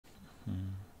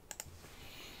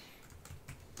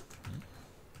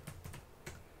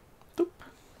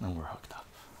we're hooked up.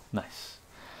 Nice.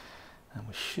 And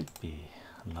we should be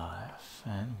live,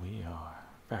 and we are.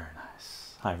 Very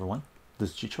nice. Hi everyone,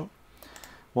 this is Chycho.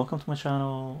 Welcome to my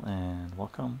channel and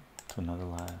welcome to another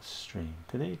live stream.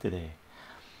 Today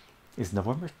is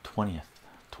November 20th,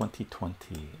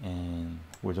 2020, and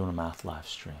we're doing a math live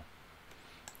stream.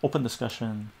 Open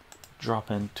discussion,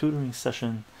 drop in tutoring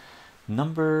session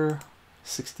number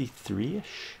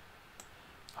 63-ish.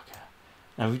 Okay,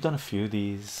 and we've done a few of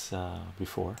these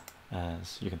before,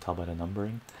 as you can tell by the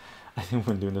numbering. I think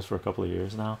we've been doing this for a couple of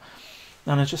years now,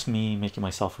 and it's just me making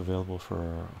myself available for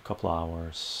a couple of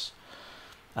hours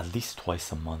at least twice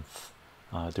a month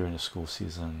during the school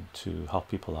season to help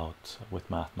people out with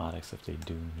mathematics if they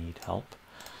do need help.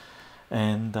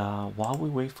 And while we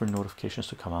wait for notifications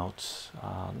to come out,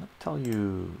 let me tell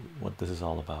you what this is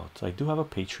all about. I do have a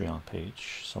Patreon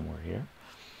page somewhere here.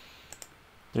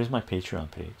 There's my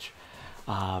Patreon page,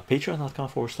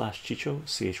 patreon.com/chycho,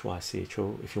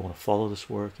 chycho. If you want to follow this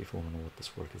work, if you want to know what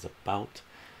this work is about,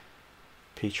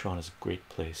 Patreon is a great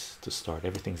place to start.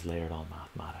 Everything's layered on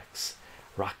mathematics.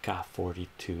 Raka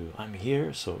 42, I'm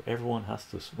here, so everyone has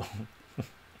to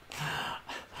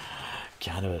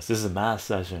cannabis. This is a math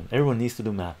session. Everyone needs to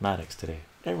do mathematics today.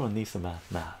 Everyone needs to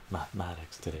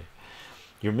mathematics today.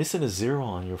 You're missing a 0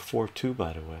 on your 4-2,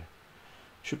 by the way.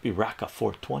 Should be Raka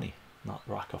 420, not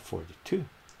Raka 42.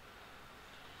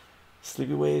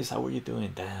 Sleepy Waves, how are you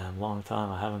doing? Damn, long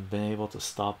time I haven't been able to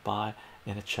stop by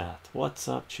in a chat. What's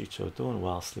up, Chycho? Doing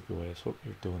well, Sleepy Waves. Hope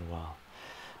you're doing well.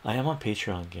 I am on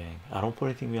Patreon, gang. I don't put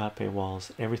anything behind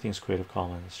paywalls. Everything's Creative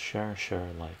Commons. Share,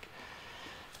 like.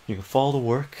 You can follow the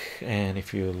work, and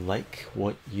if you like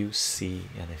what you see,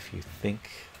 and if you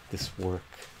think this work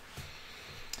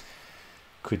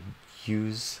could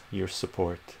use your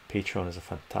support, Patreon is a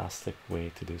fantastic way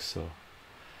to do so.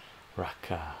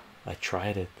 Raka, I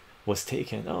tried it, was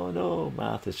taken. Oh no,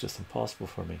 math is just impossible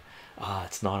for me.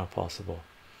 It's not impossible.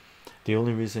 The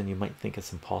only reason you might think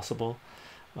it's impossible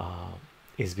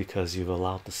is because you've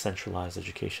allowed the centralized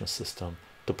education system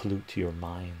to pollute your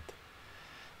mind.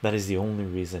 That is the only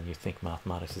reason you think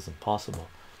mathematics is impossible,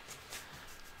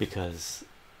 because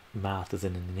math is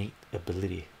an innate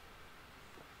ability.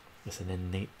 It's an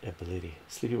innate ability.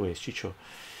 Sleepy Waves, Chycho,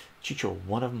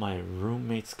 one of my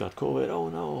roommates got COVID. Oh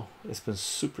no, it's been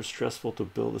super stressful to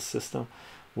build a system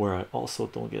where I also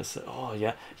don't get sick. Oh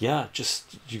yeah,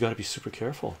 just you got to be super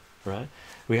careful, right?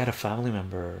 We had a family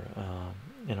member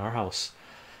in our house,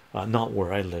 not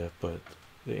where I live, but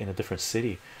in a different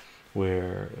city,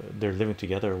 where they're living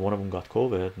together. One of them got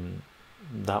COVID, and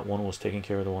that one was taking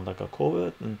care of the one that got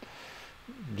COVID, and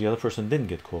the other person didn't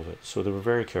get COVID. So they were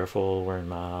very careful, wearing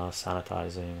masks,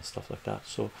 sanitizing, and stuff like that.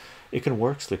 So it can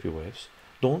work, Sleepy Waves.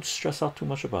 Don't stress out too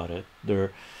much about it.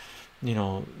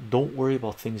 Don't worry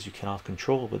about things you cannot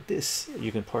control, but this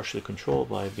you can partially control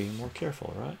by being more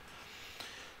careful, right?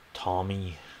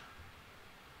 Tommy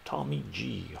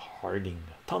G Harding.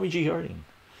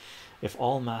 If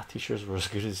all math teachers were as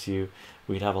good as you,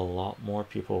 we'd have a lot more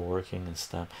people working in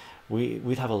STEM.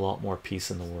 We'd have a lot more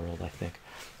peace in the world, I think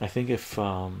if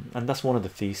and that's one of the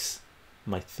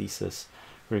my thesis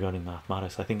regarding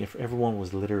mathematics. I think if everyone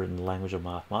was literate in the language of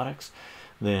mathematics,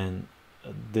 then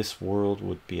this world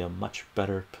would be a much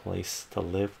better place to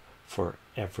live for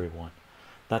everyone.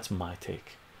 That's my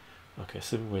take. Okay,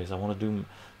 so anyways, I want to do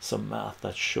some math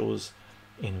that shows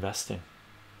investing.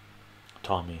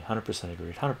 Tommy, 100%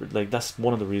 agreed. 100%, like that's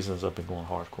one of the reasons I've been going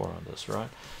hardcore on this, right,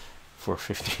 for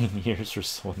 15 years or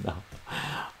so now.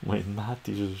 Wait, math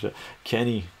teachers,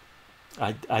 Kenny,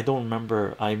 I don't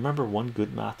remember. I remember one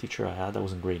good math teacher I had that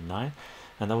was in grade 9,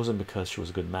 and that wasn't because she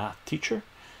was a good math teacher.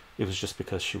 It was just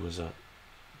because she was a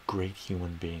great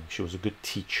human being. She was a good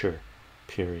teacher,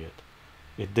 period.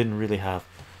 It didn't really have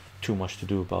too much to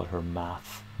do about her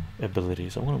math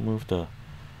abilities. I want to move the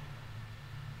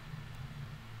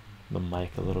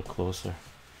mic a little closer.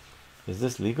 Is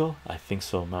this legal? I think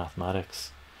so.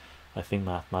 Mathematics, I think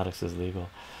mathematics is legal.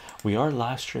 We are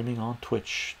live streaming on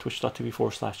Twitch,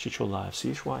 twitch.tv/chycho live,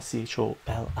 chycho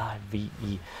live.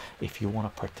 If you want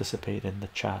to participate in the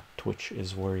chat, Twitch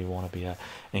is where you want to be at.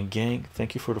 And gang,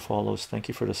 thank you for the follows, thank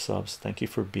you for the subs, thank you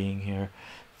for being here,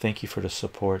 thank you for the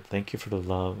support, thank you for the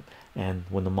love. And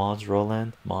when the mods roll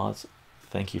in, mods,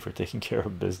 thank you for taking care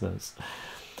of business.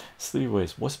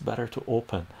 Sleeways, what's better to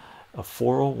open a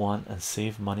 401 and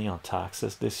save money on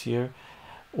taxes this year,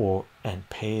 or and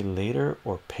pay later,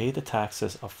 or pay the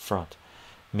taxes up front?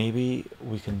 Maybe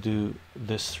we can do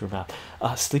this through math.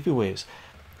 Sleepy Waves,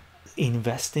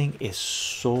 investing is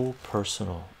so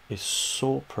personal,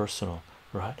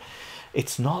 right?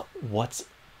 It's not what's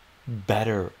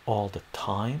better all the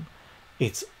time,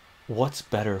 it's what's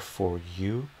better for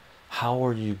you how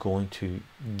are you going to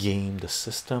game the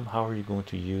system? How are you going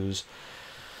to use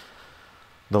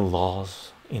the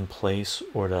laws in place,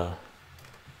 or the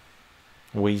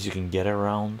ways you can get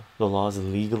around the laws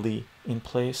legally in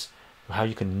place, how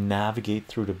you can navigate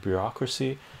through the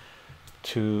bureaucracy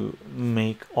to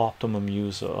make optimum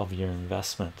use of your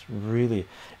investment. Really,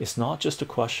 it's not just a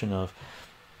question of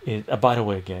it. By the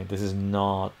way, gang, this is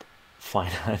not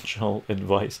financial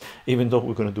advice, even though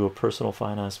we're going to do a personal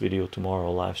finance video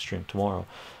tomorrow, live stream tomorrow,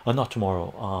 not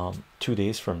tomorrow, 2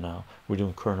 days from now. We're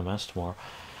doing current events tomorrow.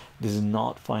 This is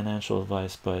not financial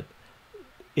advice, but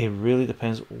it really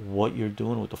depends what you're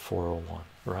doing with the 401,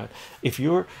 right? If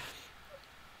you're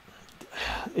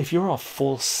a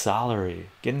full salary,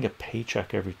 getting a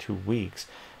paycheck every 2 weeks,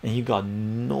 and you got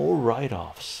no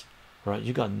write-offs, right?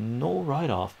 You got no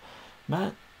write-off,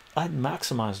 man, I'd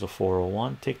maximize the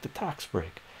 401, take the tax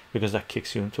break, because that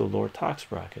kicks you into a lower tax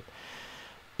bracket.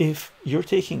 If you're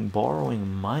taking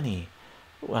borrowing money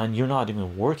and you're not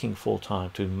even working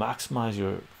full-time to maximize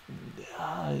your,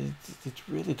 it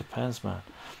really depends, man.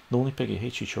 The only piggy, hey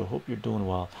Chycho, hope you're doing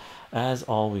well. As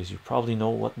always, you probably know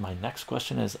what my next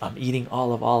question is. I'm eating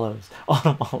olives,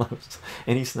 autumn olives.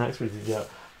 Any snacks for you? Yeah,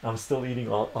 I'm still eating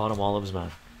autumn olives,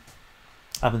 man.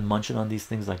 I've been munching on these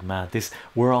things like mad.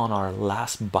 We're on our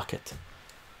last bucket.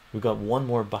 We got one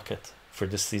more bucket for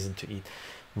this season to eat.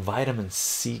 Vitamin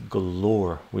C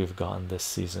galore we've gotten this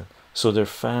season, so they're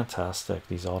fantastic,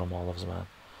 these autumn olives, man.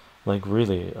 Like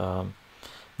really,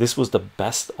 this was the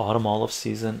best autumn olive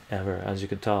season ever, as you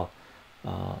can tell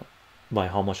by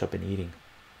how much I've been eating,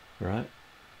 right?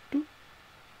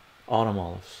 Autumn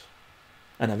olives.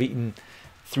 And I've eaten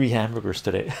 3 hamburgers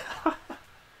today.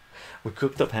 We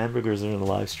cooked up hamburgers in a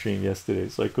live stream yesterday,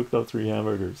 so I cooked up 3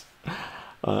 hamburgers.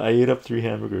 I ate up 3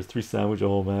 hamburgers, 3 sandwiches.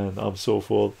 Oh man, I'm so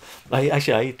full. I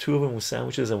ate 2 of them with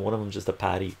sandwiches and one of them just a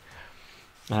patty,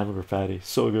 a hamburger patty.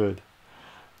 So good.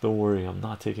 Don't worry, I'm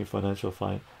not taking financial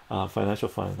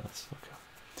finance.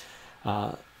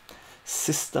 Okay.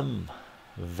 System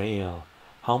veil.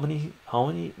 How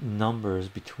many numbers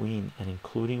between and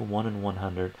including 1 and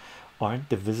 100 aren't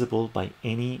divisible by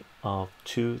any of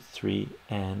 2, 3,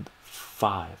 and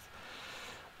 5?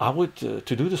 I would to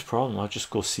do this problem, I'll just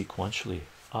go sequentially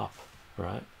up,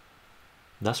 right?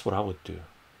 That's what I would do.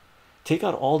 Take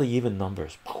out all the even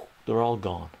numbers, they're all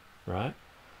gone, right?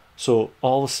 So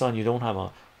all of a sudden you don't have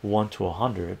a 1 to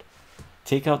 100.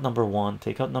 Take out number 1,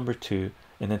 take out number 2,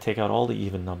 and then take out all the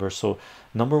even numbers. So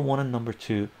number 1 and number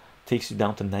 2 takes you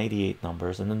down to 98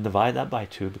 numbers, and then divide that by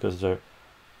 2 because they're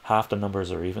half the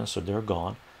numbers are even, so they're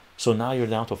gone. So now you're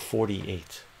down to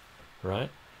 48, right?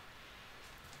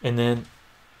 And then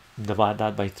divide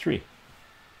that by 3.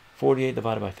 48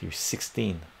 divided by 3,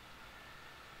 16,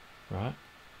 right?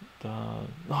 Oh,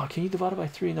 can you divide it by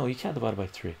 3? No, you can't divide it by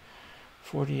 3.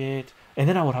 48, and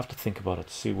then I would have to think about it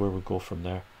to see where we go from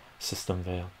there. System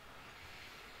veil.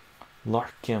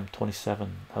 Larkim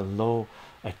 27, hello.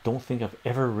 I don't think I've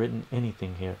ever written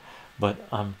anything here, but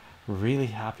I'm really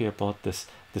happy about this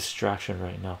distraction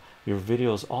right now. Your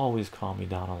videos always calm me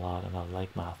down a lot, and I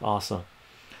like math. Awesome.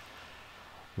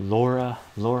 Laura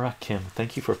Kim,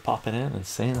 thank you for popping in and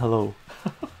saying hello.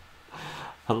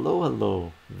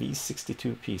 Hello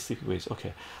V62P Sleepyways.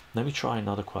 Okay, let me try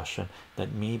another question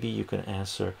that maybe you can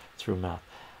answer through math.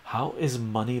 How is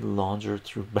money laundered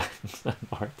through banks and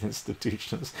art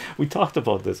institutions? We talked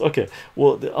about this. Okay,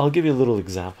 well, I'll give you a little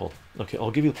example. Okay,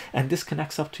 I'll give you, and this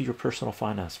connects up to your personal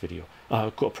finance video,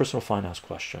 personal finance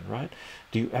question, right?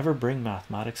 Do you ever bring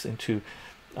mathematics into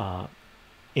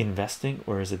investing,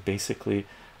 or is it basically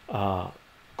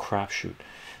crapshoot?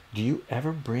 Do you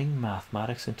ever bring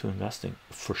mathematics into investing?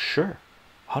 For sure,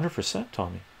 100%,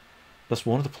 Tommy. That's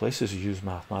one of the places you use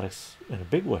mathematics in a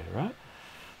big way, right?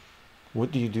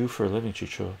 What do you do for a living,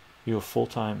 Chycho? You a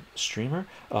full-time streamer?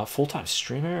 Full-time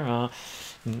streamer?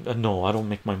 No, I don't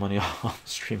make my money on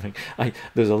streaming.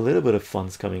 There's a little bit of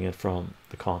funds coming in from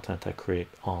the content I create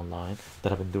online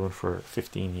that I've been doing for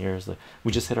 15 years.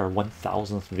 We just hit our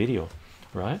 1000th video,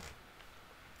 right,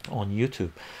 on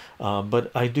YouTube.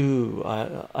 But I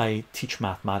teach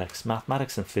mathematics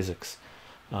and physics,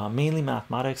 mainly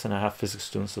mathematics, and I have physics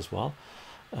students as well.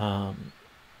 And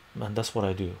that's what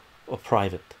I do. A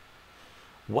private.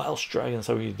 Welsh Dragons,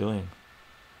 how are you doing?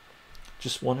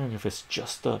 Just wondering if it's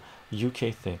just a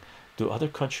UK thing. Do other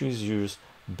countries use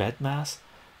BEDMAS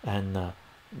and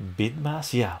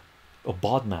BIDMAS? Yeah, or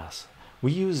BODMAS.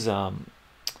 We use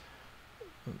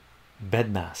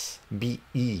BEDMAS,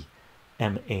 BEMAS.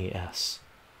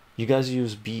 You guys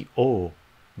use BODMAS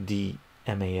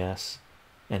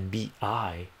and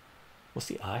BI. What's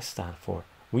the I stand for?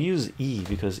 We use E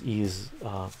because E is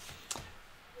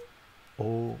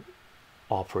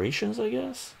operations, I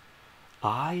guess.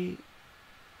 I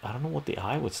don't know what the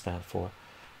I would stand for.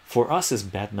 For us is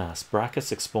BEDMAS,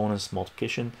 brackets, exponents,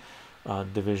 multiplication,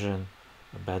 division,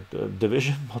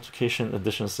 division, multiplication,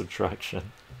 addition,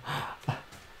 subtraction.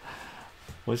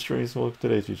 What's your smoke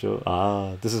today, Chicho?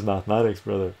 Ah, this is mathematics,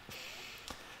 brother.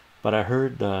 But I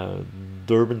heard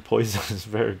Durban poison is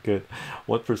very good.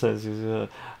 What percentage is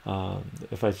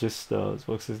if I just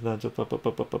smoke is not just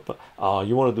oh,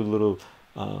 you want to do a little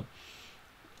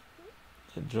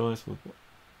Joyce?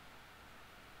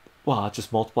 Well, I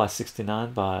just multiply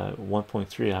 69 by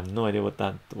 1.3. I have no idea what's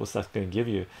that going to give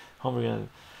you. How am I gonna?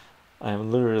 I am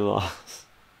literally lost.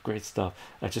 Great stuff.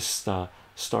 I just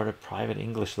started private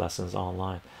English lessons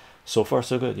online. So far,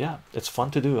 so good. Yeah, it's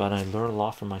fun to do, and I learn a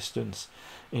lot from my students.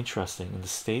 Interesting. In the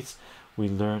States, we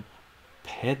learn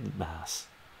PEDMAS,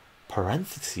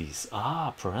 parentheses.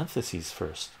 Ah, parentheses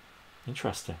first.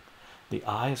 Interesting. The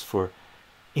I is for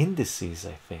indices,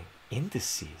 I think.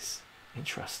 Indices.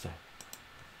 Interesting.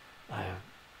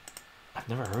 I've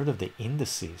never heard of the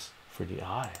indices for the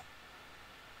I.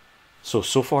 So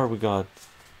far we got,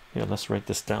 yeah, let's write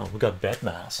this down. We got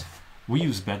BEDMAS. We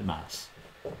use BEDMAS.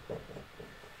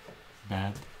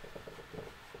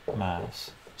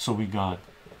 BEDMAS. So we got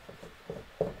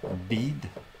BEDMAS.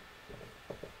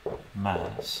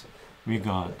 We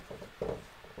got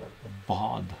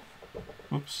BOD.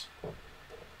 Oops.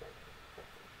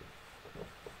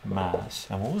 Mass.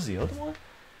 And what was the other one?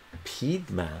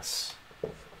 PEDMAS.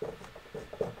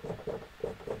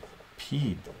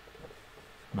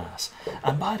 PEDMAS.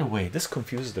 And by the way, this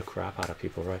confuses the crap out of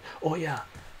people, right? Oh yeah,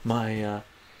 my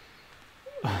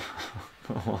I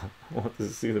want to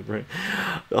see the brain.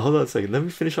 Hold on a second. Let me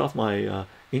finish off my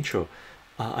intro.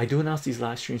 I do announce these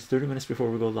live streams 30 minutes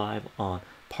before we go live on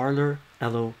Parlor,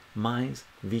 LO, Minds,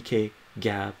 VK,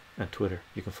 Gab, and Twitter.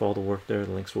 You can follow the work there.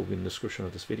 The links will be in the description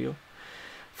of this video.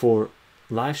 For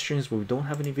live streams where we don't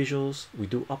have any visuals, we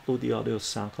do upload the audio to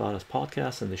SoundCloud as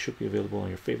podcasts, and they should be available on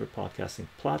your favorite podcasting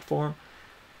platform,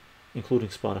 including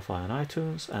Spotify and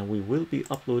iTunes. And we will be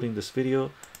uploading this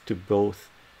video to both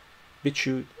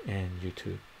BitChute and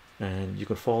YouTube, and you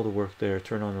can follow the work there.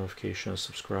 Turn on notifications,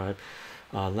 subscribe,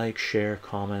 like, share,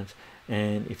 comment.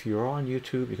 And if you're on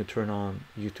YouTube, you can turn on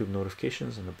YouTube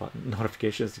notifications and the button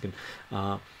notifications. You can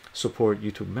support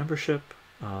YouTube membership,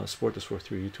 support this work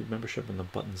through YouTube membership, and the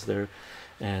buttons there.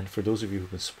 And for those of you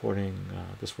who've been supporting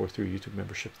this work through YouTube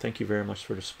membership, thank you very much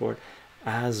for the support,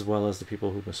 as well as the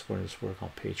people who've been supporting this work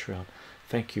on Patreon.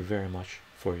 Thank you very much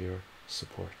for your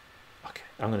support. Okay,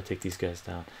 I'm going to take these guys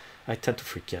down. I tend to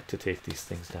forget to take these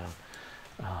things down,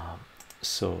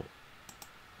 so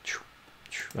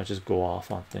I just go off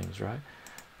on things. Right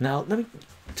now, let me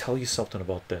tell you something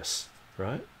about this.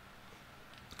 Right,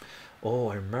 oh,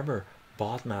 I remember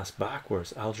BODMAS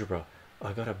backwards algebra.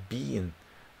 I got a B in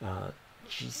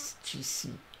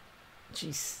GCSE.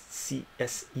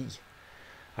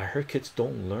 I heard kids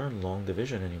don't learn long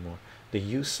division anymore. They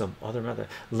use some other method.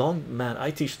 Long, man,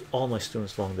 I teach all my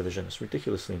students long division. It's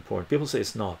ridiculously important. People say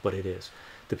it's not, but it is.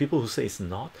 The people who say it's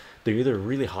not, they're either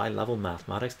really high level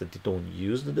mathematics that they don't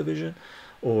use the division,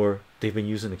 or they've been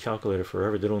using the calculator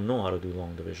forever. They don't know how to do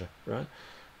long division, right?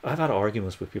 I've had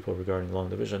arguments with people regarding long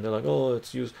division. They're like, oh,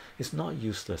 it's not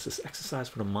useless. It's exercise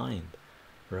for the mind,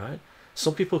 right?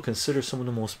 Some people consider some of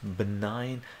the most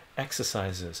benign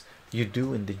exercises you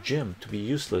do in the gym to be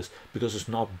useless because it's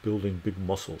not building big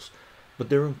muscles, but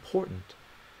they're important.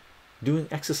 Doing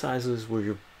exercises where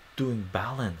you're doing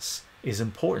balance is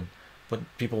important, but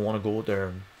people want to go there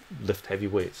and lift heavy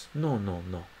weights. No, no,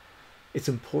 no, it's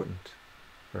important,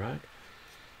 right?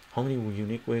 How many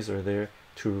unique ways are there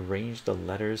to arrange the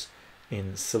letters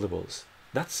in syllables?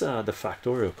 That's the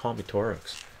factorial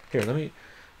combinatorics. Here, let me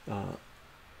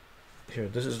here,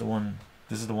 this is the one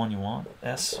you want.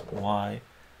 SYMBOLS.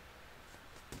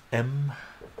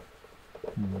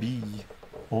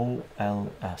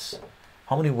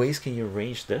 How many ways can you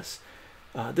arrange this?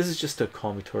 This is just a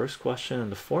combinatorics question,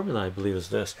 and the formula I believe is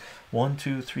this: 1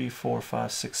 2 3 4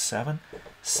 5 6 7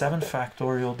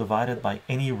 factorial divided by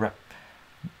any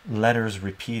letters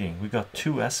repeating. We got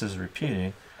two s's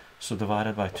repeating, so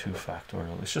divided by 2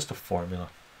 factorial. It's just a formula,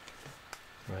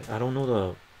 right? I don't know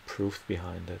the proof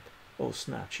behind it. Oh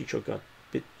snap, Chycho got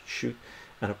BitChute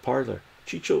and a Parlor.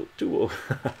 Chycho duo.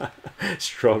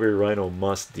 Strawberry Rhino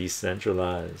must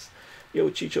decentralize.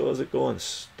 Yo Chycho, how's it going?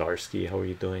 Starsky, how are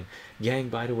you doing? Gang,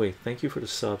 by the way, thank you for the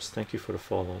subs, thank you for the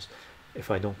follows.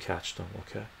 If I don't catch them,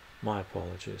 okay, my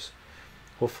apologies.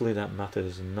 Hopefully that method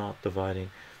is not dividing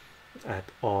at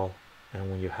all, and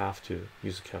when you have to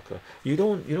use a calculator, you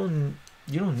don't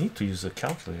need to use a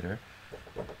calculator.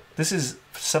 This is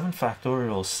 7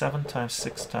 factorial, 7 times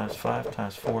 6 times 5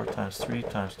 times 4 times 3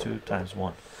 times 2 times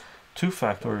 1. 2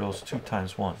 factorials, 2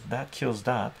 times 1. That kills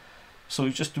that. So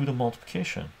you just do the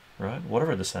multiplication, right?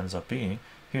 Whatever this ends up being.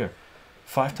 Here,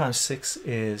 5 times 6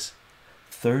 is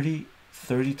 30.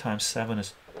 30 times 7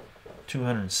 is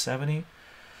 270.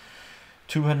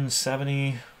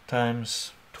 270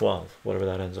 times 12, whatever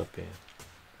that ends up being,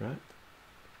 right?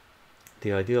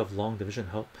 The idea of long division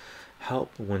help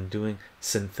when doing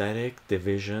synthetic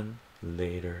division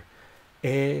later.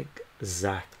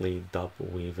 Exactly, double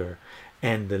weaver.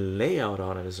 And the layout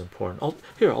on it is important.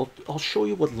 I'll show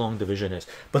you what long division is,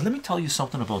 but let me tell you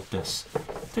something about this.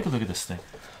 Take a look at this thing.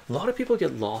 A lot of people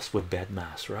get lost with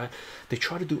BEDMAS, right? They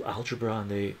try to do algebra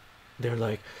and they're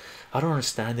like, I don't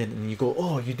understand it, and you go,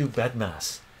 oh, you do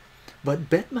BEDMAS, but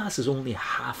BEDMAS is only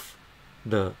half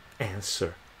the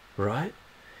answer, right?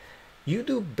 You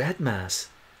do BEDMAS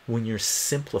when you're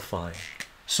simplifying.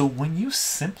 So when you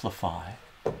simplify,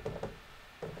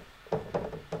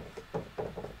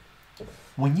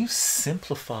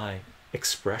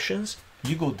 expressions,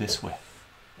 you go this way.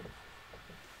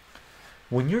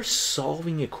 When you're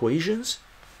solving equations,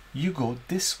 you go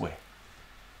this way,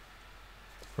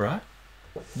 right?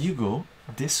 You go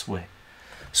this way.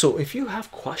 So if you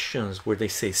have questions where they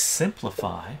say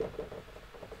simplify,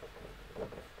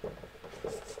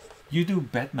 you do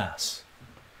BEDMAS.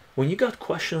 When you got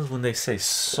questions when they say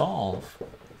solve,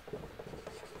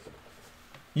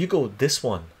 you go this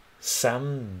one,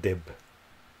 SAMDIB,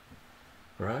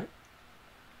 right?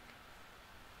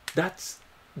 That's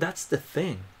the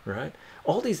thing, right?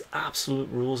 All these absolute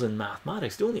rules in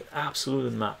mathematics, the only absolute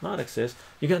in mathematics is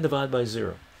you can divide by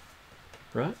 0,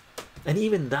 right? And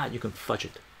even that you can fudge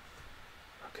it.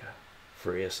 Okay,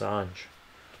 free Assange.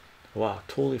 Wow,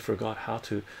 totally forgot how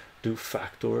to do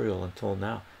factorial until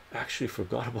now. Actually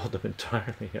forgot about them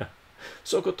entirely. Yeah.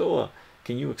 SOH CAH TOA,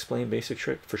 can you explain basic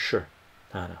trick? For sure,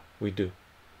 Hannah, we do.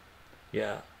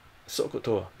 Yeah, SOH CAH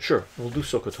TOA, sure, we'll do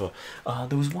SOH CAH TOA.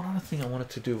 There was one other thing I wanted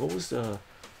to do. What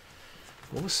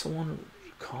was someone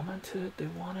commented they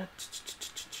wanted?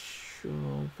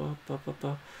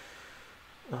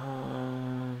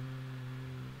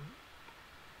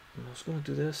 I was gonna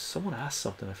do this. Someone asked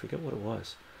something, I forget what it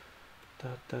was.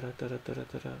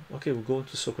 Okay, we'll go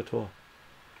into SOH CAH TOA.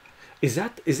 Is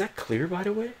that clear, by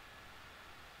the way,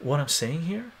 what I'm saying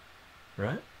here,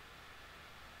 right?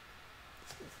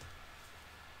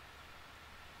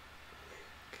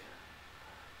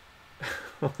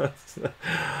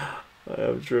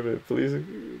 I'm driven. Please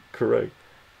correct.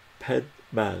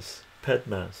 BEDMAS.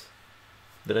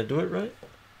 Did I do it right?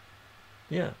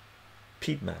 Yeah,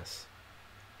 BEDMAS.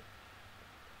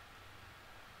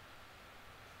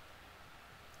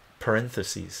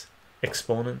 Parentheses,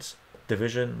 exponents,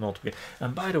 division, multiplication.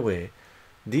 And by the way,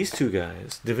 these two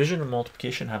guys, division and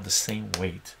multiplication, have the same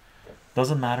weight.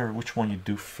 Doesn't matter which one you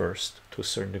do first to a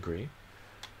certain degree.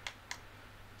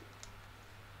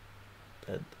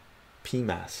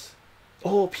 PMAS.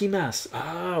 Oh, PMAS.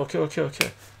 Ah,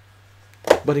 okay.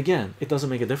 But again, it doesn't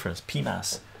make a difference.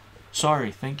 PMAS.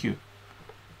 Sorry, thank you.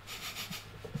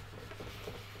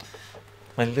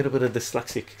 My little bit of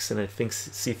dyslexia kicks in. I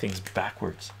see things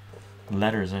backwards.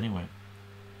 Letters anyway.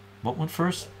 What went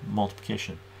first?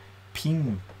 Multiplication.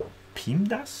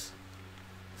 PIMDAS?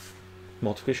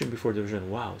 Multiplication before division.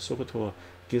 Wow, SOH CAH TOA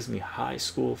gives me high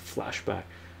school flashback.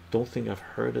 Don't think I've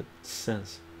heard it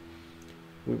since.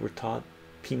 We were taught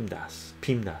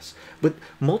PIMDAS. But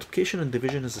multiplication and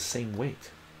division is the same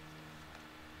weight.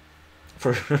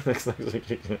 For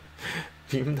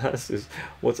PIMDAS is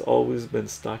what's always been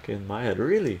stuck in my head.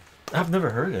 Really? I've never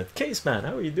heard it. Case man,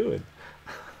 how are you doing?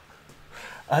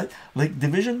 Like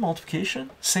division, multiplication,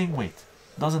 same weight,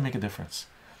 doesn't make a difference.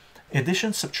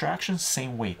 Addition, subtraction,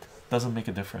 same weight, doesn't make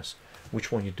a difference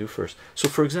which one you do first. So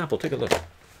for example, take a look.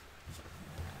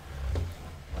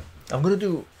 I'm going to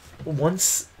do one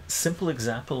simple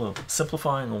example of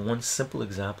simplifying and one simple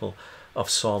example of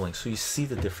solving, so you see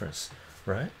the difference,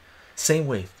 right? Same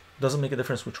weight, doesn't make a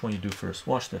difference which one you do first.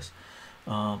 Watch this.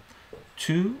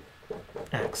 2x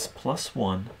plus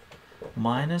 1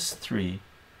 minus 3x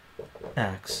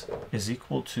is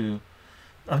equal to,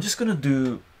 I'm just gonna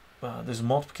do there's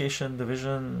multiplication,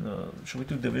 division. Should we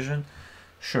do division?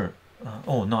 Sure.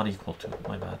 Oh, not equal to,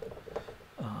 my bad.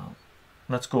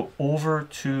 Let's go over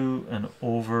 2 and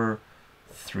over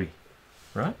 3,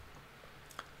 right?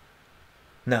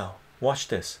 Now watch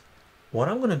this. What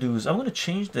I'm going to do is I'm going to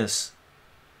change this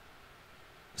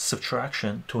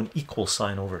subtraction to an equal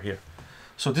sign over here.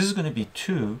 So this is going to be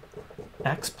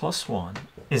 2x plus 1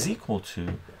 is equal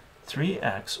to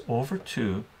 3x over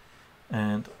 2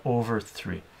 and over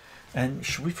 3. And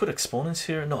should we put exponents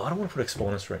here? No, I don't want to put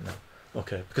exponents right now.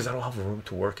 Okay, because I don't have room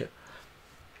to work it.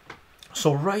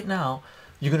 So right now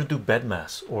you're going to do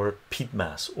BEDMAS or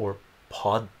PEDMAS or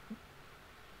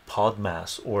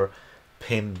PODMAS or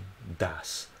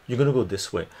PIMDAS. You're going to go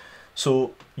this way.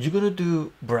 So you're going to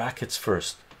do brackets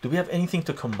first. Do we have anything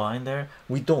to combine there?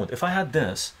 We don't. If I had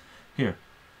this here,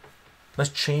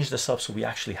 let's change this up so we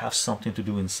actually have something to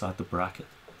do inside the bracket.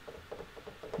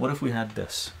 What if we had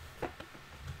this?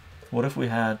 What if we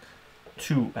had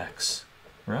 2x,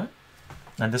 right?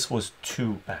 And this was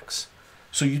 2x.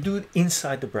 So you do it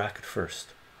inside the bracket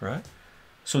first, right?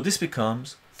 So this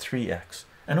becomes 3x.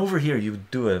 And over here you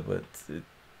do it, but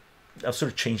I'm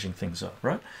sort of changing things up,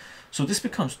 right? So this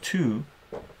becomes 3x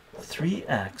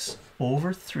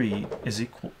over 3 is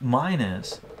equal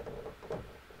minus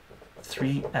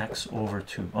 3x over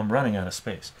 2. I'm running out of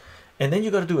space. And then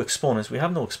you got to do exponents. We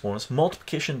have no exponents.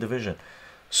 Multiplication, division.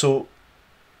 So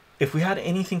if we had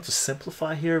anything to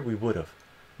simplify here, we would have.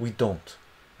 We don't,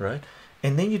 right?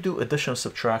 And then you do addition,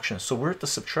 subtraction. So we're at the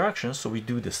subtraction, so we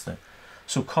do this thing.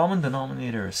 So common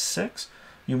denominator is 6.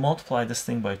 You multiply this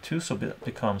thing by 2, so it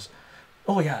becomes,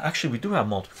 oh yeah, actually we do have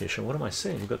multiplication. What am I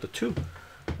saying? We got the 2.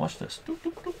 Watch this.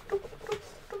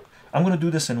 I'm going to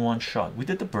do this in one shot. We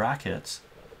did the brackets,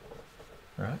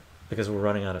 right? Because we're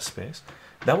running out of space.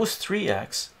 That was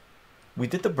 3x. We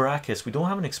did the brackets. We don't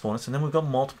have an exponents, and then we got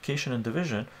multiplication and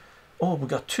division. Oh, we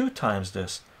got 2 times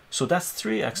this. So that's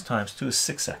 3x times 2 is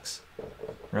 6x,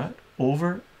 right?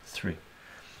 Over 3.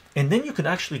 And then you can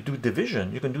actually do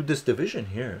division. You can do this division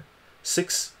here.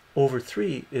 6 over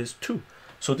 3 is 2.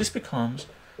 So this becomes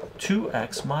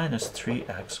 2x minus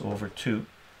 3x over 2,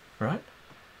 right?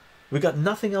 We got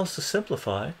nothing else to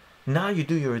simplify. Now you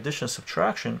do your addition,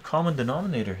 subtraction. Common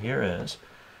denominator here is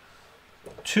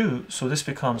 2. So this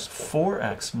becomes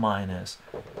 4x minus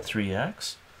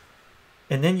 3x.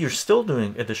 And then you're still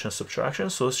doing addition, subtraction.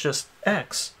 So it's just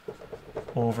x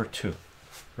over 2,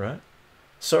 right?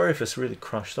 Sorry if it's really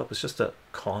crunched up. It's just a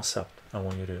concept I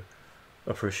want you to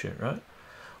appreciate, right?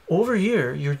 Over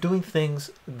here you're doing things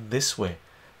this way.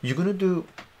 You're going to do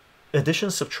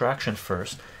addition, subtraction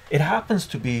first. It happens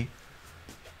to be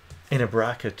in a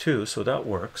bracket too, so that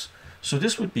works. So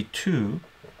this would be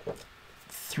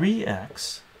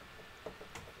 3x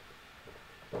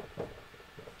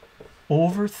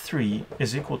over 3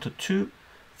 is equal to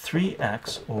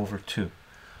 3x over 2.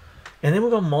 And then we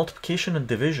got multiplication and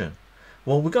division.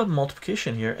 Well, we got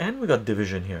multiplication here and we got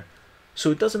division here,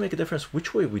 so it doesn't make a difference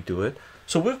which way we do it.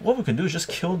 So what we can do is just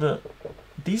kill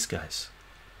these guys,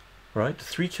 right?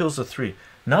 3 kills the 3.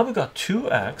 Now we got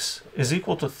 2x is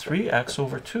equal to 3x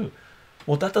over 2.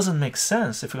 Well, that doesn't make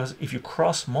sense because if you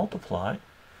cross multiply,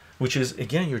 which is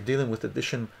again you're dealing with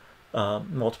addition,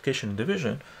 multiplication and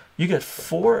division, you get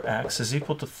 4x is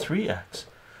equal to 3x.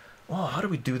 Well, how do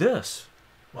we do this?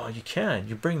 Well, you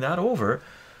bring that over,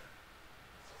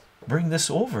 bring this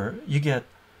over, you get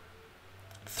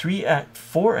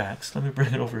 4x. Let me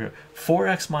bring it over here.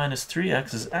 4x minus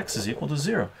 3x is x is equal to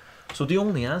 0. So the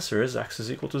only answer is x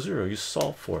is equal to 0. You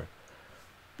solve for it.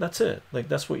 That's it. Like,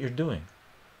 that's what you're doing.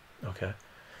 Okay,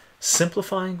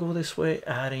 simplifying, go this way.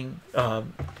 Adding,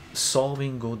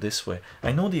 solving, go this way.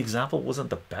 I know the example wasn't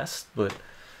the best, but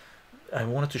I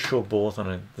wanted to show both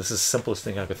on it. This is the simplest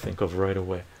thing I could think of right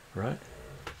away, right?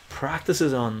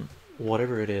 Practices on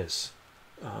whatever it is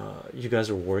you guys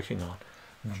are working on.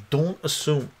 Don't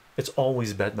assume it's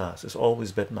always BEDMAS. It's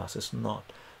always BEDMAS. It's not.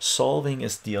 Solving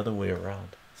is the other way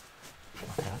around.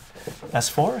 Okay. As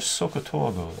far as SOH CAH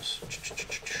TOA goes,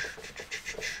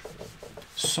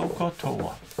 SOH CAH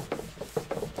TOA.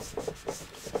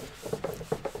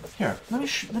 Here,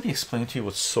 let me explain to you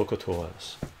what SOH CAH TOA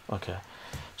is. Okay,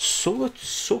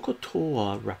 SOH CAH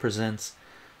TOA represents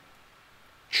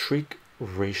trig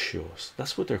ratios.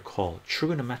 That's what they're called,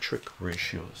 trigonometric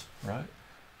ratios, right?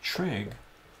 Trig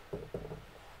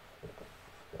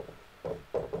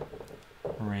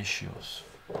ratios,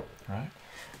 right?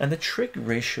 And the trig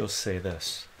ratios say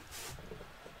this: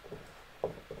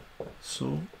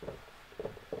 SOH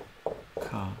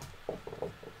CAH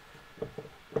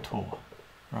TOA,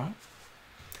 right?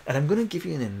 And I'm going to give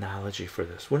you an analogy for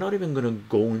this. We're not even going to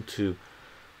go into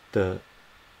the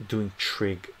doing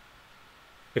trig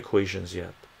equations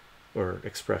yet, or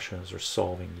expressions, or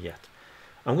solving yet.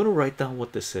 I'm going to write down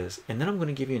what this is, and then I'm going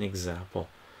to give you an example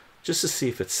just to see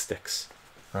if it sticks,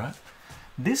 right?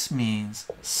 This means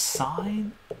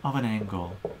sine of an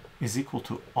angle is equal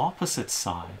to opposite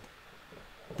side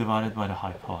divided by the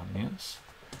hypotenuse.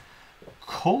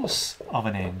 Cos of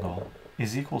an angle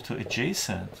is equal to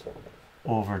adjacent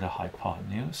over the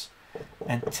hypotenuse,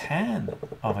 and tan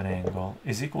of an angle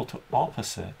is equal to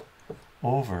opposite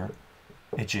over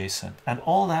adjacent. And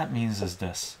all that means is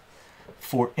this: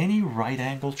 for any right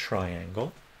angle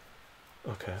triangle,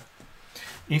 okay,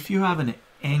 if you have an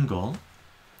angle,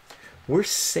 we're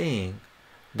saying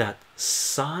that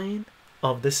sine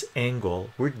of this angle,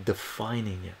 we're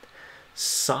defining it.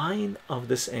 Sine of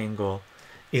this angle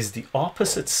is the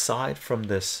opposite side from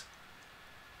this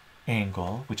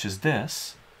angle, which is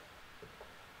this,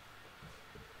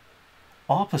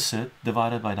 opposite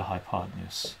divided by the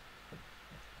hypotenuse,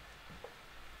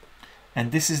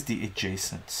 and this is the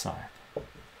adjacent side.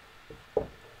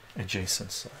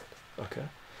 Adjacent side. Okay,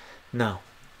 now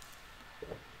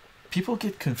people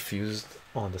get confused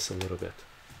on this a little bit.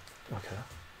 Okay,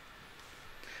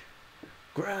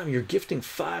 Graham, you're gifting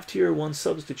 5 tier 1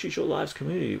 subs to Chycho Live's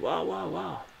community. Wow, wow,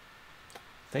 wow.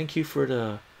 Thank you for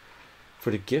the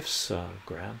gifts,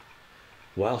 Graham.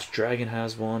 Whilst Dragon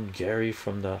has one, Gary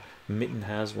from the Mitten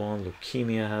has one,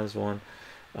 Leukemia has one,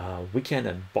 Weekend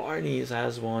and Barney's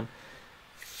has one,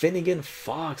 Finnegan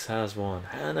Fox has one,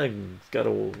 Hannah got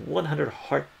a 100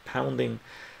 heart pounding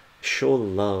show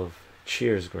love.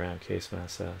 Cheers, Graham, Caseman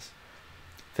says.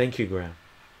 Thank you, Graham.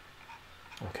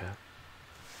 Okay,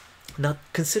 now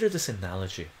consider this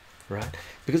analogy, right?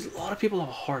 Because a lot of people have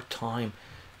a hard time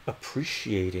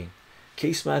appreciating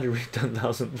Caseman to read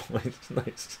 10,000 points.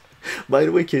 Nice. By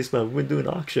the way, Caseman, we've been doing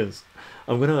auctions.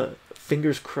 I'm gonna,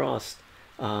 fingers crossed,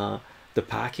 the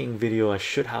packing video I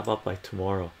should have up by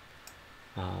tomorrow.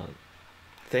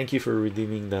 Thank you for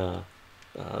redeeming the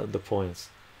points.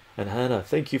 And Hannah,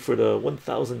 thank you for the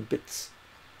 1,000 bits.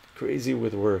 Crazy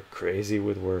with work, crazy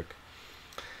with work.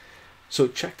 So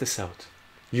check this out.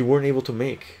 You weren't able to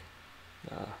make.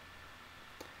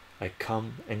 I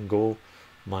come and go.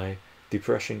 My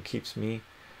depression keeps me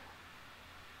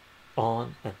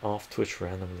on and off Twitch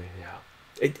randomly.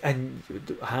 Yeah, and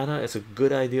Hannah, it's a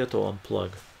good idea to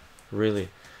unplug. Really,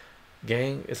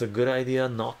 gang, it's a good idea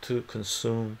not to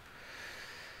consume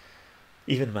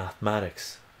even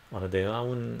mathematics on a day. I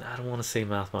don't want to say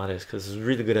mathematics because it's a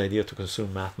really good idea to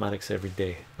consume mathematics every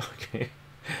day. Okay,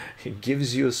 it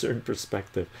gives you a certain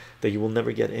perspective that you will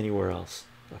never get anywhere else.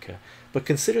 Okay, but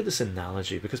consider this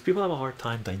analogy because people have a hard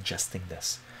time digesting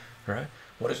this. Right?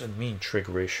 What does it mean, trig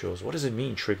ratios? What does it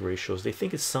mean, trig ratios? They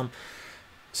think it's some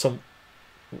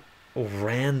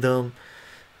random,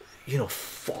 you know,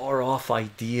 far off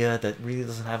idea that really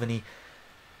doesn't have any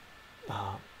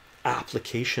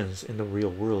applications in the real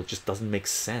world. It just doesn't make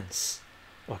sense.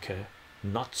 Okay,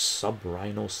 not sub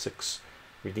Rhino 6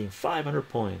 redeem 500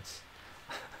 points.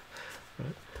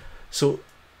 Right? So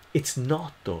it's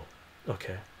not though.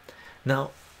 Okay, now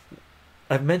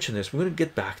I've mentioned this, we're going to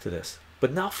get back to this,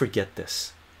 but now forget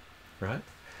this, right?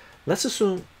 Let's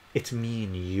assume it's me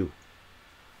and you,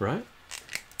 right?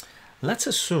 Let's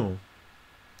assume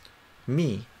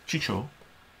me, Chycho.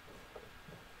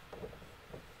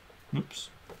 Oops,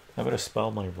 I better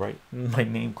spell my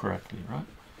name correctly, right?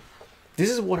 This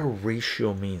is what a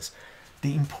ratio means.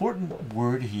 The important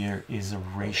word here is a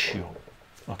ratio.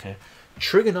 Okay,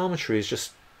 trigonometry is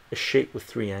just a shape with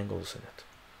 3 angles in it,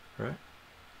 right?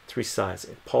 3 sides,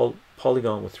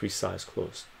 polygon with 3 sides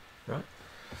closed, right?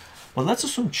 Well, let's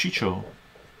assume Chycho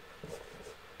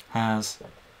has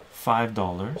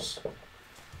 $5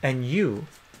 and you,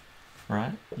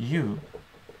 right, you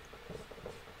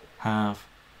have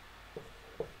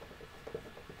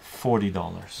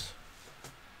 $40.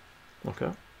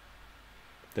 Okay,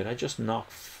 did I just knock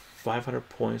 500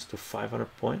 points to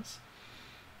 500 points?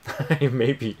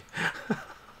 Maybe.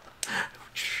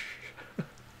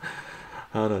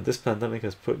 I don't know, this pandemic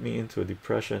has put me into a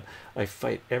depression. I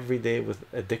fight every day with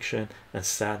addiction and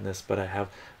sadness, but I have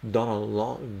done a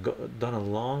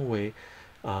long way.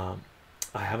 I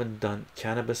haven't done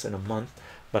cannabis in a month,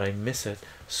 but I miss it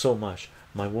so much.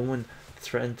 My woman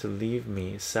threatened to leave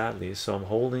me sadly, so I'm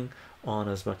holding on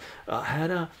as much.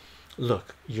 Hannah,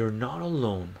 look, you're not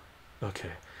alone.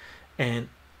 Okay, and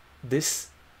this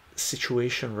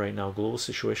situation right now, global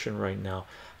situation right now,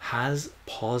 has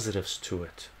positives to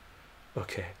it.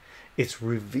 Okay, it's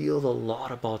revealed a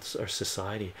lot about our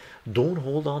society. Don't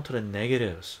hold on to the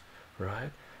negatives,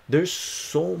 right? There's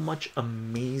so much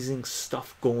amazing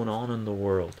stuff going on in the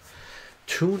world.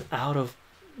 Tune out of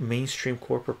mainstream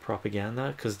corporate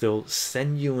propaganda because they'll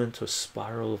send you into a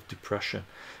spiral of depression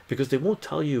because they won't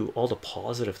tell you all the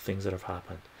positive things that have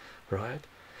happened, right?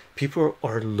 People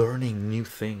are learning new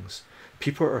things.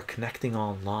 People are connecting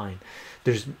online.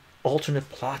 There's alternate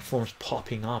platforms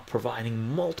popping up,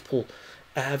 providing multiple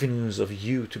avenues of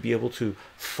you to be able to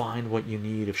find what you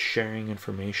need, of sharing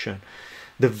information.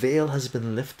 The veil has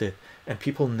been lifted and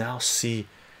people now see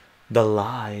the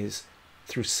lies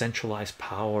through centralized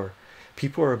power.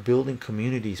 People are building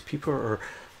communities. People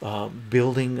are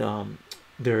building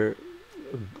their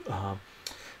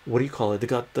what do you call it? They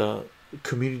got the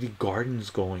community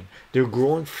gardens going. They're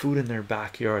growing food in their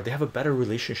backyard. They have a better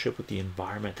relationship with the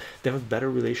environment. They have a better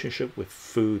relationship with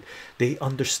food. They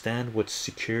understand what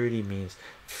security means,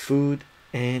 food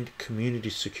and community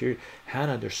security.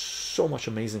 Hannah, there's so much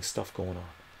amazing stuff going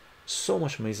on, so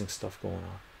much amazing stuff going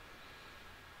on.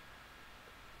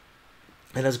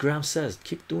 And as Graham says,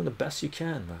 keep doing the best you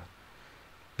can, man.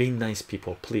 Being nice,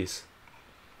 people, please.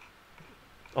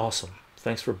 Awesome.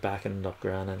 Thanks for backing it up,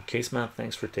 Graham. And Caseman,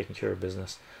 thanks for taking care of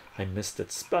business. I missed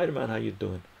it. Spider-Man, how you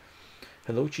doing?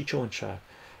 Hello, Chycho and chat.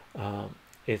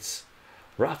 It's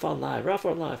Rafa Live. Rafa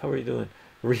Live, how are you doing?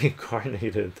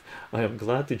 Reincarnated. I am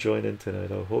glad to join in tonight.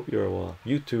 I hope you're well.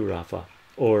 You too, Rafa.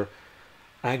 Or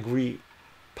Agri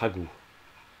Pagu.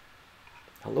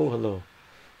 Hello, hello.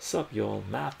 Sup, y'all?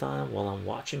 Math time while I'm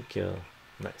watching Kill.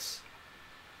 Nice.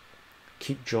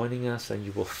 Keep joining us, and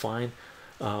you will find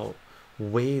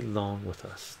way long with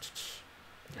us.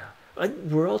 Yeah,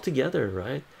 we're all together,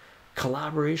 right?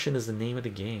 Collaboration is the name of the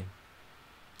game.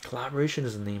 Collaboration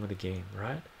is the name of the game,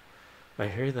 right? I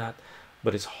hear that,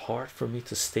 but it's hard for me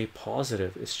to stay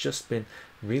positive. It's just been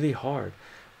really hard,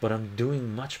 but I'm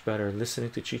doing much better.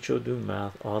 Listening to Chycho do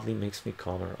math oddly makes me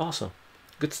calmer. Awesome,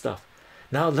 good stuff.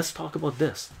 Now let's talk about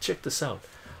this. Check this out.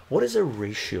 What is a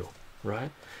ratio,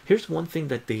 right? Here's one thing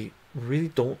that they really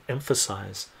don't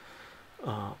emphasize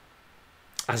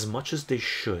as much as they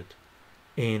should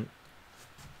in,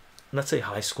 let's say,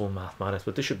 high school mathematics,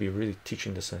 but they should be really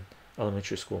teaching this in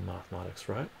elementary school mathematics,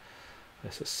 right?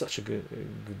 This is such a good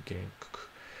game.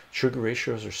 Trigger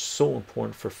ratios are so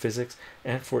important for physics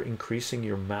and for increasing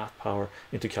your math power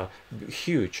into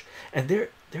huge, and they're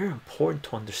important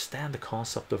to understand the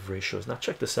concept of ratios. Now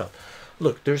check this out.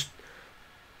 Look, there's,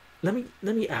 let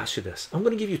me ask you this. I'm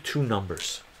going to give you two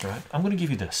numbers, right? I'm going to give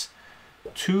you this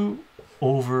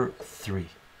 2/3,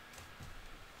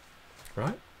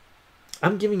 right?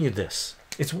 I'm giving you this.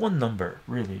 It's one number,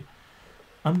 really.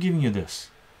 I'm giving you this.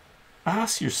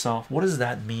 Ask yourself, what does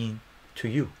that mean to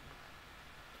you?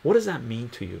 What does that mean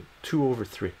to you?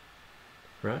 2/3,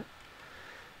 right?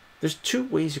 There's two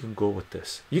ways you can go with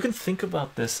this. You can think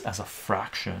about this as a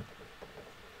fraction,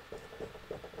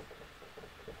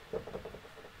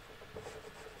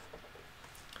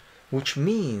 which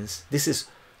means this is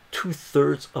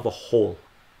 2/3 of a whole,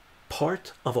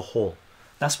 part of a whole.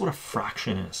 That's what a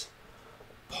fraction is.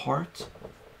 Part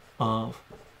of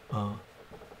a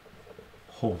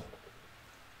whole,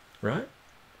 right?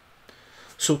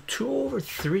 So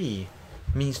 2/3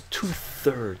 means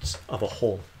 2/3 of a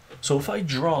whole. So if I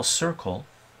draw a circle,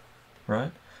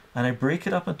 right, and I break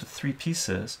it up into 3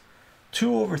 pieces,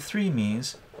 2/3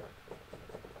 means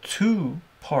 2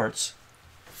 parts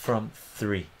from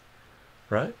 3,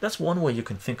 right? That's one way you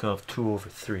can think of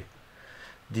 2/3.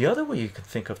 The other way you can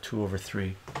think of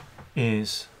 2/3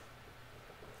 is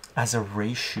as a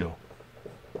ratio.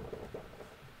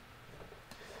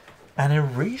 And a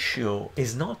ratio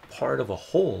is not part of a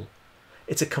whole.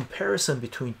 It's a comparison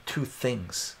between two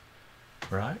things,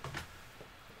 right?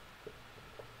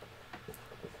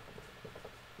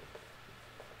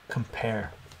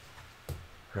 Compare,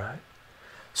 right?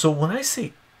 So when I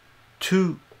say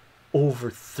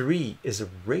 2/3 is a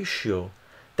ratio,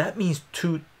 that means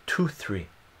 2/3,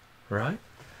 right?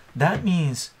 That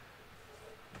means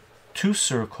 2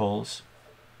 circles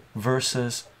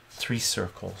versus 3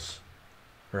 circles,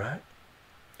 right?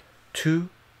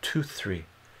 2/3.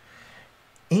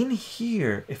 In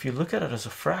here, if you look at it as a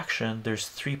fraction, there's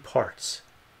 3 parts,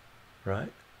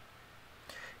 right?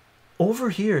 Over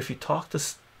here, if you talk to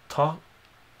this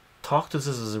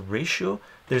as a ratio,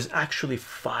 there's actually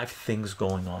 5 things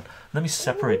going on. Let me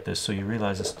separate this so you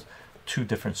realize it's 2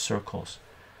 different circles.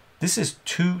 This is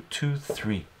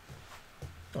 2/3.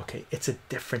 Okay, it's a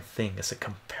different thing. It's a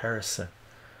comparison,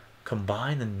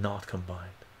 combined and not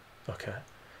combined. Okay,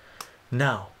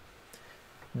 now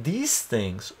these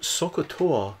things, SOH CAH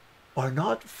TOA, are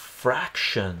not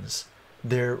fractions,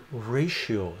 they're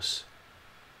ratios.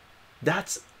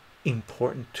 That's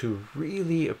important to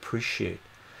really appreciate.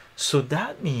 So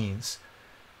that means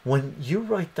when you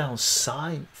write down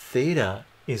sine theta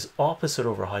is opposite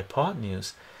over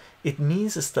hypotenuse, it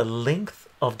means it's the length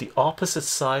of the opposite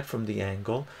side from the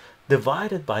angle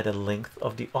divided by the length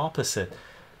of the opposite.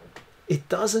 It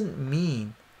doesn't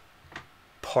mean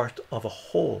part of a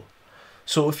whole.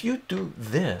 So if you do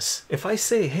this, if I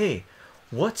say, hey,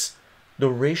 what's the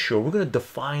ratio? We're going to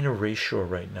define a ratio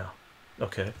right now.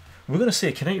 Okay, we're going to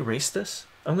say, can I erase this?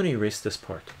 I'm going to erase this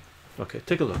part. Okay,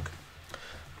 take a look.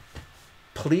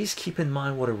 Please keep in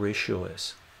mind what a ratio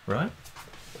is, right?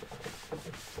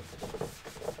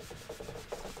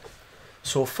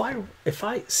 So if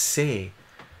I say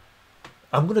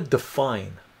I'm going to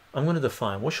define,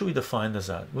 what should we define this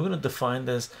as? We're going to define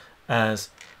this as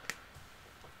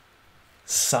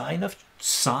sine of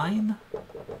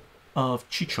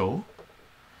chycho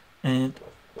and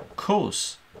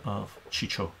cos of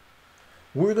chycho.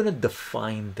 We're going to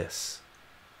define this.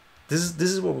 This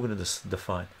is what we're going to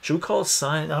define. Should we call it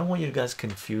sine? I don't want you guys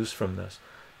confused from this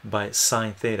by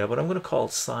sine theta, but I'm going to call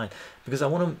it sine because I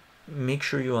want to make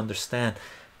sure you understand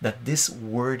that this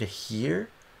word here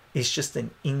is just an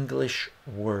English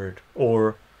word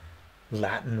or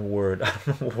Latin word. I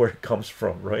don't know where it comes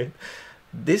from, right?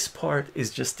 This part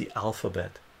is just the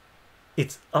alphabet.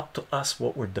 It's up to us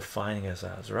what we're defining as,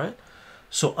 right?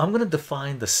 So I'm going to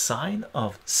define the sine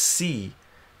of C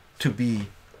to be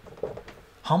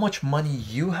how much money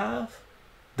you have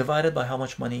divided by how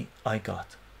much money I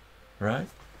got, right?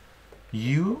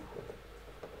 U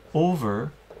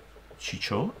over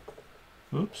chycho,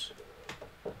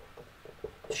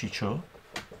 chycho,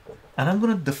 and I'm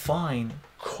going to define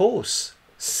cos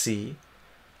C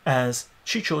as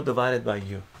chycho divided by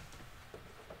U.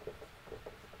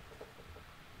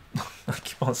 I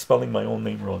keep on spelling my own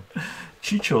name wrong.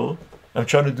 Chycho, I'm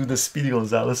trying to do the Speedy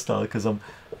Gonzalez style because I'm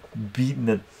beating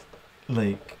it,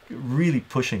 like really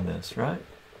pushing this, right?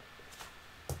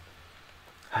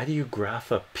 How do you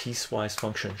graph a piecewise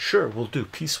function? Sure, we'll do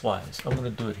piecewise. I'm going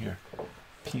to do it here.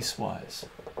 Piecewise.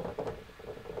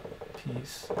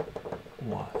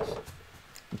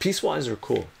 Piecewise are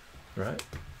cool, right?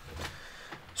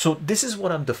 So this is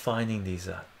what I'm defining these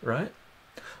at, right?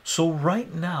 So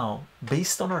right now,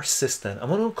 based on our system, I'm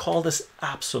going to call this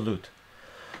absolute.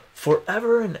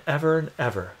 Forever and ever and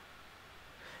ever,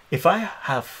 if I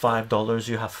have $5,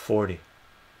 you have 40.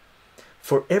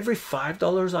 For every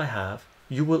 $5 I have,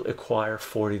 you will acquire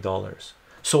 $40.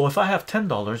 So if I have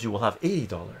 $10, you will have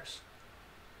 $80.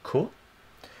 Cool.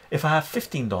 If I have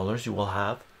 $15, you will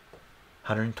have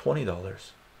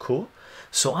 $120. Cool.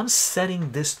 So I'm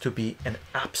setting this to be an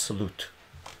absolute,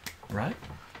 right?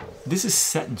 This is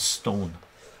set in stone.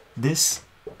 This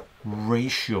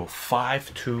ratio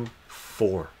 5 to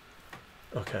 4.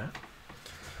 Okay.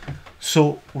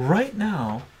 So right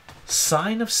now,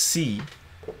 sine of C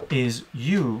is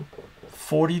U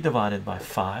 40 divided by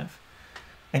 5,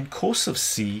 and cos of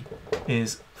C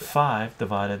is 5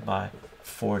 divided by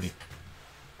 40.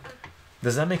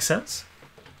 Does that make sense?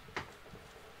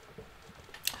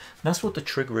 That's what the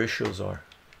trig ratios are,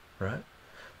 right?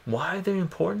 Why are they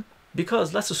important?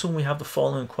 Because let's assume we have the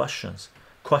following questions.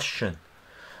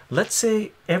 Let's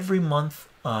say every month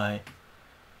I'm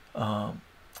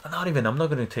not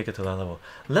going to take it to that level.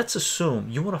 Let's assume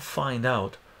you want to find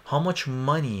out how much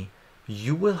money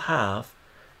you will have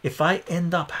if I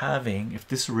end up having, if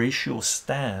this ratio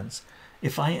stands,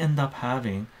 if I end up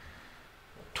having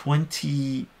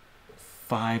 $25.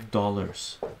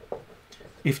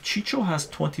 If chycho has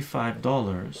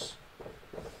 $25,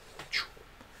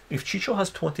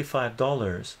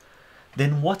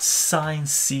 then what's sine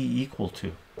C equal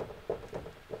to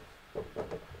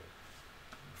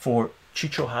for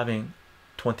chycho having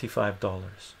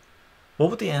 $25? What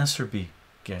would the answer be,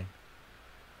 gang?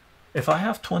 If I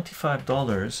have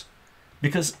 $25,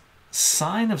 because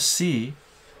sine of C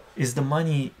is the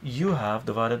money you have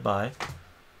divided by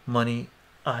money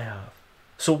I have.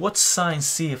 So what's sine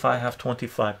C if I have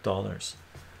 $25?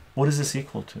 What is this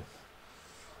equal to?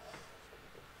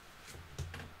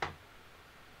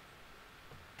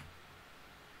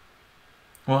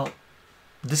 Well,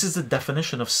 this is the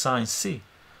definition of sine C.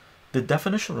 The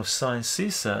definition of sine C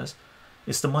says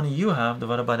it's the money you have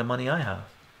divided by the money I have.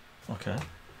 Okay.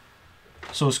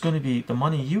 So it's going to be the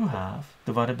money you have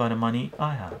divided by the money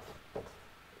I have.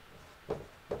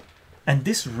 And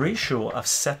this ratio I've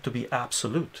set to be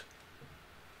absolute,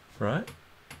 right?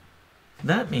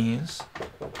 That means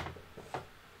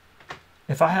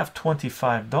if I have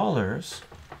 $25,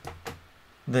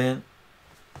 then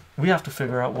we have to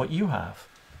figure out what you have,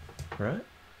 right?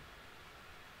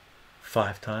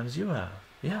 5 times you have.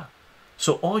 Yeah.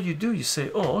 So all you do, you say,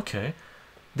 oh, okay,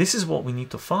 this is what we need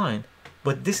to find,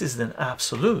 but this is an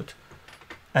absolute,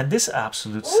 and this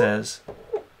absolute says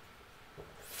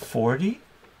 40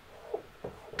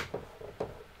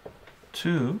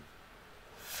 to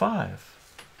 5,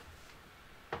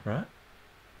 right?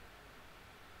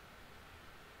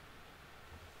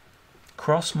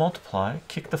 Cross multiply,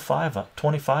 kick the 5 up,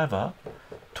 25 up,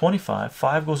 25,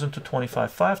 5 goes into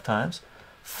 25 5 times,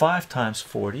 5 times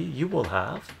 40, you will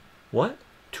have what?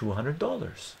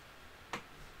 $200.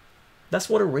 That's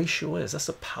what a ratio is. That's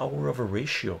the power of a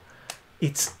ratio.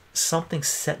 It's something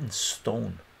set in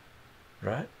stone,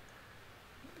 right?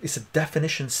 It's a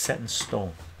definition set in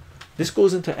stone. This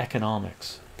goes into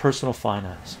economics, personal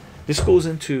finance. This goes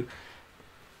into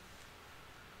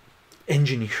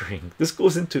engineering. This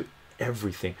goes into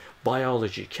everything,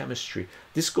 biology, chemistry.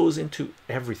 This goes into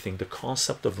everything, the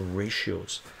concept of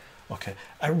ratios. Okay,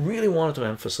 I really wanted to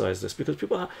emphasize this because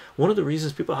people one of the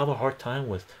reasons people have a hard time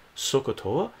with SOH CAH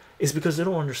TOA is because they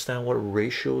don't understand what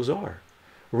ratios are.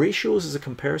 Ratios is a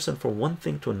comparison from one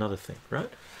thing to another thing, right?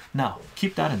 Now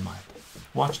keep that in mind.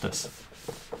 Watch this.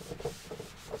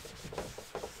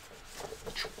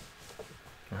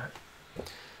 Right,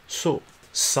 so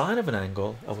sine of an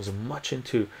angle, I was much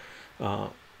into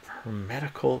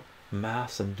hermetical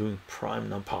math and doing prime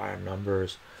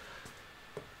numbers,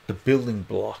 the building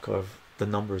block of the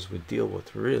numbers we deal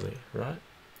with, really, right?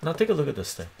 Now take a look at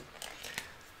this thing.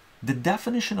 The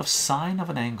definition of sine of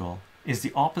an angle is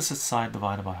the opposite side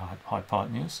divided by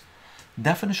hypotenuse.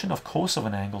 Definition of cos of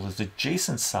an angle is the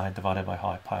adjacent side divided by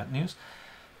hypotenuse.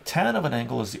 Tan of an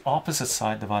angle is the opposite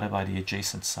side divided by the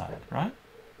adjacent side, right?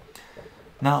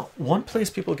 Now one place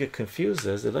people get confused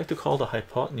is they like to call the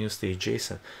hypotenuse the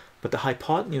adjacent, but the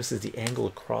hypotenuse is the angle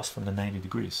across from the 90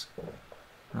 degrees,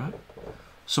 right?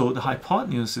 So the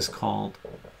hypotenuse is called,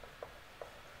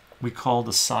 we call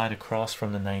the side across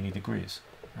from the 90 degrees,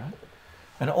 right?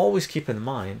 And always keep in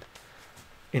mind,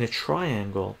 in a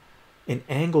triangle, an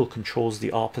angle controls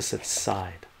the opposite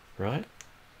side, right?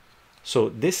 So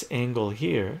this angle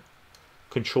here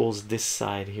controls this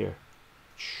side here,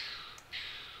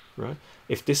 right?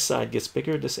 If this side gets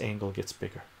bigger, this angle gets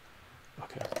bigger.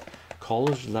 Okay,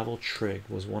 college level trig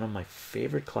was one of my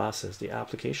favorite classes. The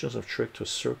applications of trig to a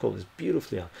circle is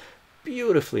beautifully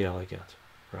elegant,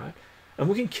 right? And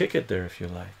we can kick it there if you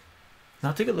like.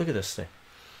 Now take a look at this thing.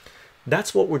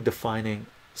 That's what we're defining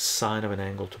sine of an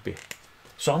angle to be.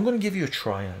 So I'm going to give you a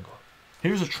triangle.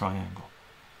 Here's a triangle,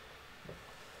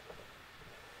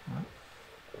 right?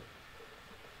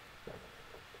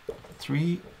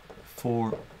 3,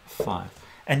 4, 5,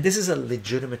 and this is a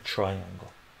legitimate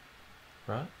triangle,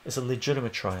 right? It's a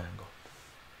legitimate triangle.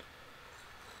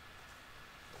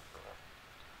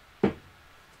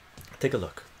 Take a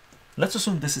look. Let's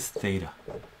assume this is theta.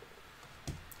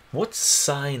 What's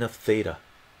sine of theta?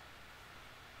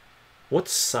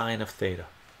 What's sine of theta?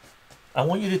 I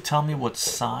want you to tell me what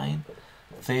sine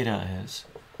theta is,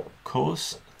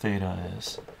 cos theta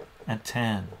is, and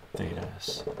tan theta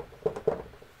is.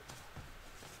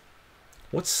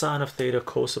 What's sine of theta,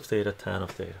 cos of theta, tan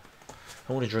of theta?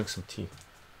 I want to drink some tea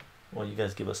while you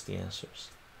guys give us the answers.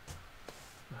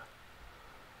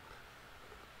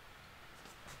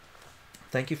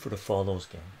 Thank you for the follows,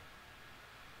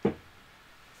 gang.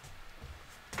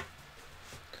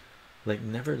 Like,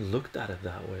 never looked at it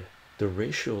that way. The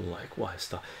ratio likewise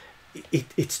stuff.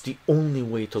 It's the only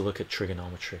way to look at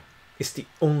trigonometry. It's the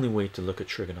only way to look at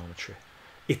trigonometry.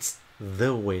 It's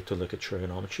the way to look at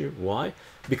trigonometry. Why?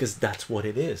 Because that's what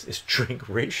it is. It's trig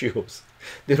ratios.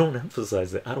 They don't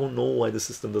emphasize that. I don't know why the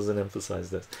system doesn't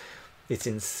emphasize this. It's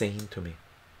insane to me.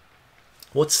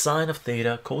 What's sine of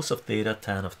theta, cos of theta,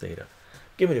 tan of theta?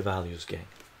 Give me the values, gang.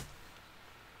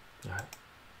 All right,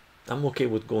 I'm okay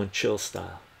with going chill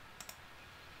style.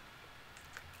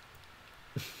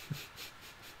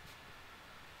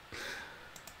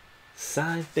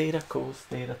 Sine theta, cos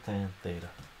theta, tan theta.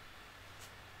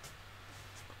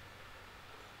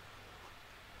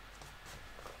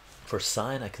 For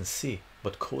sine I can see,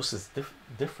 but cos is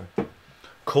different.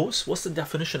 Cos, what's the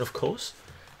definition of cos?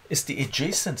 It's the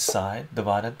adjacent side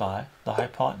divided by the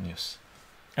hypotenuse,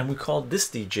 and we call this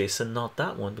the adjacent, not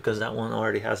that one, because that one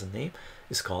already has a name.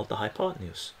 It's called the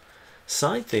hypotenuse.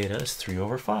 Sine theta is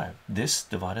 3/5, this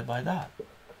divided by that.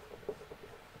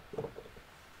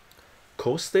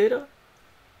 Cos theta,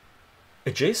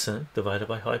 adjacent divided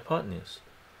by hypotenuse,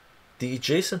 the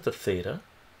adjacent of theta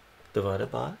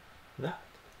divided by that,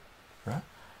 right?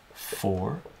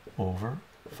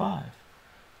 4/5.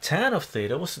 Tan of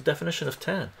theta, what's the definition of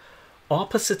tan?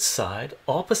 Opposite side,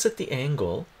 opposite the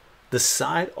angle, the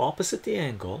side opposite the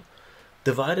angle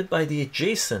divided by the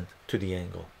adjacent to the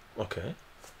angle. Okay,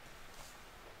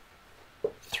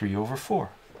 3/4.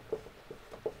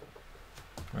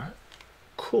 Right,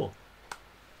 cool.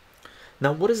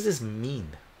 Now what does this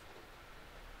mean?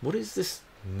 What does this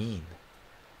mean?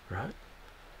 Right,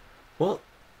 well,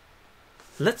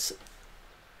 let's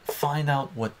find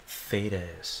out what theta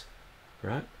is.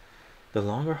 Right, the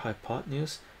longer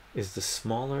hypotenuse is the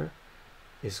smaller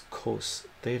is cos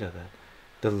theta. Then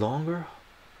the longer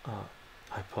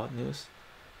hypotenuse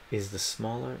is the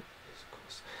smaller is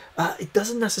cos. It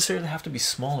doesn't necessarily have to be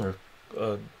smaller,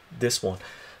 this one,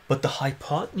 but the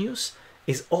hypotenuse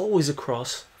is always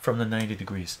across from the 90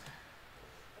 degrees.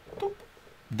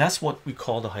 That's what we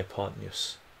call the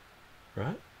hypotenuse.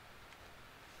 right?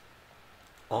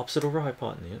 Opposite over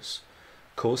hypotenuse.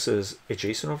 Cos is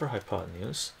adjacent over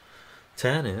hypotenuse.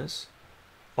 Tan is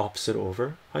opposite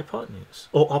over hypotenuse.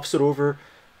 Oh, opposite over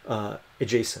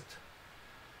adjacent.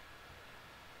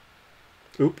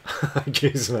 Oop.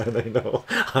 Jeez, man, I know.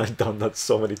 I've done that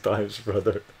so many times,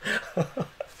 brother.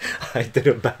 I did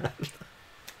it bad.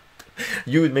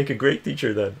 You would make a great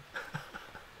teacher then,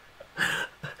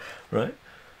 right?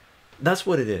 That's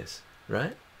what it is,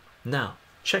 right? Now,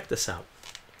 check this out.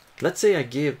 Let's say I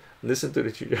gave, listen to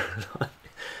the teacher.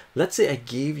 Let's say I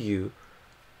gave you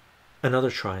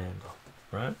another triangle,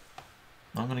 right?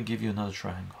 I'm going to give you another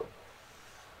triangle.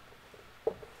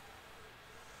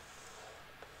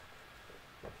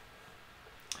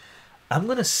 I'm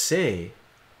going to say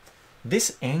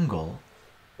this angle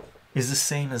is the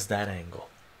same as that angle,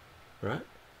 right?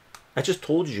 I just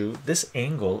told you this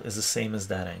angle is the same as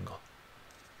that angle,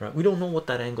 right? We don't know what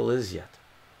that angle is yet,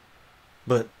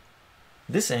 but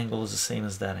this angle is the same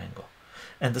as that angle,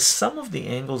 and the sum of the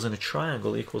angles in a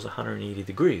triangle equals 180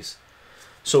 degrees.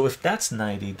 So if that's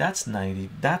 90, that's 90,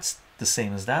 that's the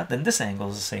same as that, then this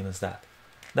angle is the same as that.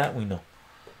 That we know.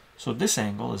 So this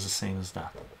angle is the same as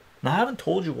that. Now I haven't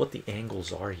told you what the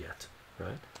angles are yet,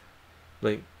 right?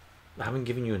 Like, I haven't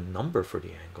given you a number for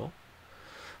the angle.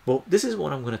 Well, this is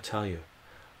what I'm going to tell you.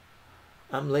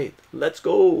 I'm late. Let's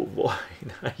go, boy.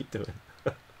 How you doing?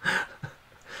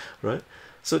 Right?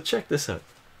 So check this out.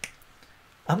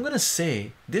 I'm going to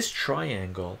say this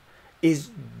triangle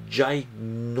is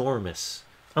ginormous.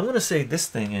 I'm going to say this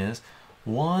thing is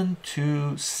 1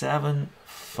 2 7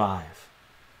 5,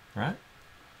 right?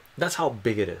 That's how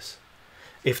big it is.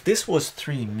 If this was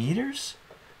 3 meters,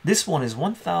 this one is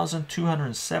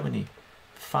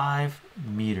 1,275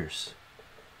 meters,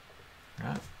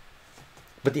 right?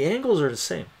 But the angles are the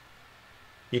same.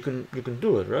 You can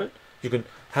do it, right? You can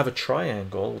have a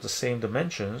triangle with the same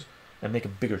dimensions and make a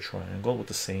bigger triangle with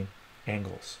the same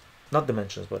angles, not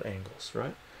dimensions but angles,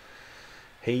 right?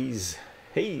 Hayes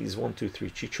 123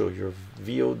 chycho, your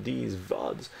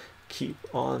VODs keep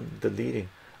on deleting.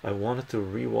 I wanted to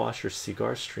rewatch your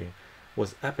cigar stream,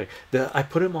 was epic. I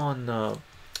put him on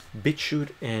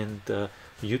BitChute and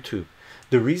YouTube.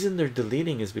 The reason they're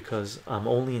deleting is because I'm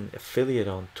only an affiliate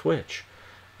on Twitch,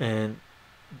 and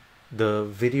the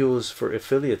videos for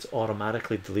affiliates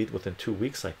automatically delete within 2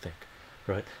 weeks, I think,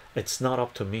 right? It's not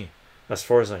up to me, as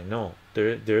far as I know.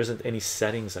 There isn't any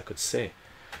settings I could say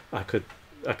I could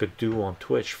do on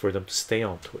Twitch for them to stay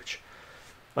on Twitch.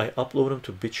 I upload them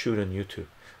to BitChute and YouTube.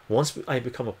 Once I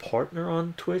become a partner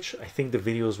on Twitch, I think the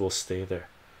videos will stay there.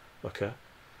 Okay,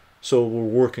 so we're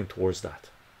working towards that.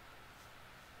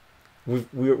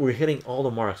 We're hitting all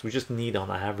the marks. We just need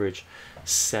on average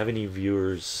 70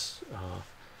 viewers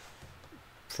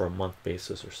for a month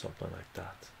basis or something like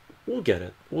that. We'll get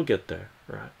it. We'll get there,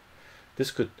 right?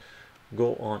 This could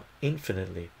go on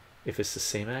infinitely if it's the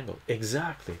same angle.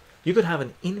 Exactly. You could have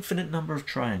an infinite number of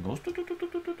triangles,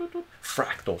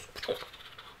 fractals,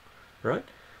 right,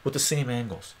 with the same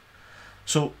angles.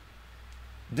 So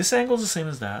this angle is the same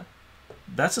as that.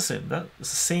 That's the same. That's the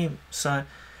same side,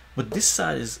 but this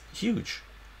side is huge.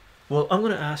 Well, I'm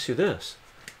going to ask you this: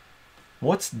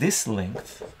 what's this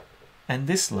length and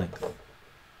this length?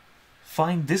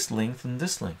 Find this length and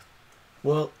this length.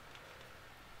 Well,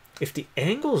 if the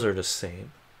angles are the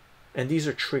same and these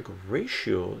are trig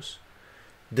ratios,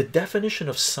 the definition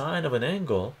of sine of an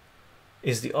angle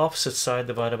is the opposite side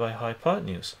divided by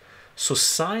hypotenuse. So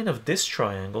sine of this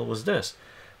triangle was this.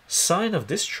 Sine of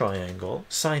this triangle,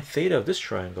 sine theta of this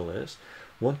triangle is,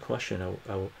 one question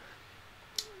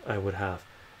I would have: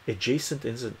 adjacent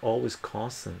isn't always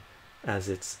constant as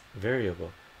its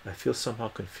variable. I feel somehow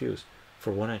confused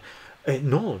for when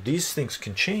no, these things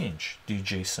can change, the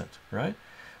adjacent, right?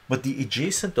 But the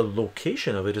adjacent, the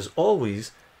location of it is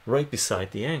always right beside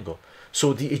the angle.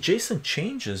 So the adjacent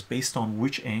changes based on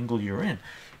which angle you're in.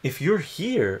 If you're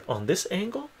here on this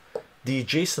angle, the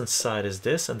adjacent side is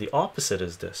this and the opposite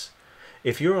is this.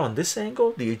 If you're on this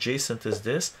angle, the adjacent is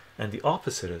this and the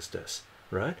opposite is this,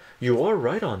 right? You are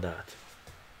right on that.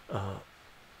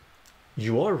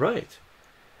 You are right.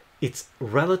 It's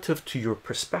relative to your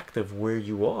perspective where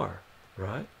you are,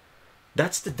 right?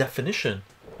 That's the definition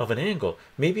of an angle.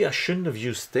 Maybe I shouldn't have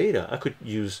used theta. I could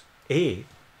use A.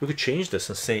 We could change this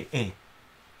and say A.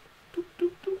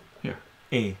 Here,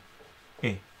 A.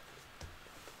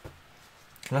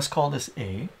 Let's call this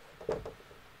A,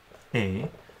 and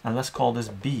let's call this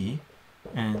B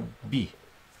and B.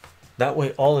 That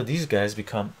way all of these guys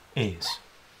become A's,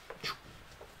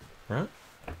 right?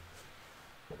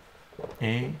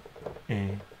 A,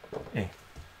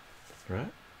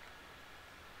 right?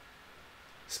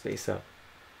 Space out.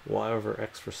 y over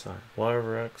x for sine, y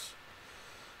over x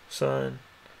sine,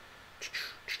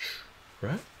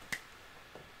 right?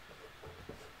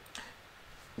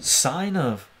 Sine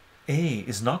of a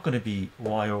is not going to be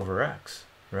y over x,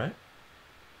 right?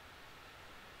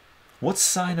 What's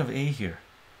sine of a here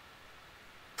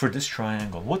for this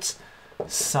triangle? What's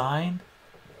sine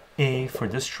a for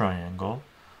this triangle?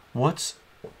 What's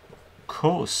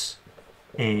cos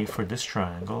a for this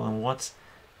triangle? And what's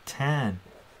tan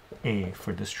a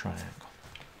for this triangle?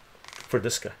 For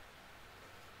this guy.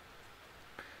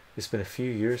 It's been a few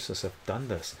years since I've done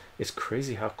this. It's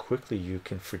crazy how quickly you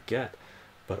can forget,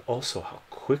 but also how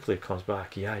quickly it comes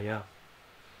back. Yeah,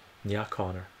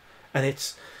 Connor. And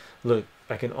it's, look,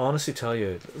 I can honestly tell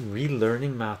you,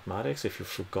 relearning mathematics, if you've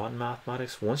forgotten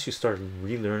mathematics, once you start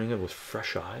relearning it with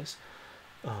fresh eyes,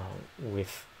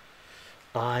 with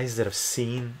eyes that have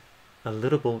seen a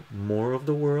little bit more of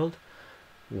the world,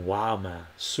 wow, man,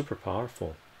 super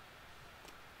powerful.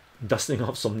 Dusting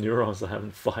off some neurons I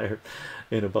haven't fired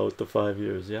in about the 5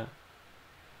 years. Yeah.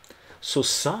 So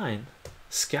sine,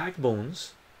 scag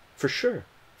bones for sure.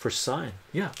 For sine,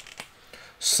 yeah.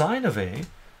 Sine of a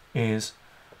is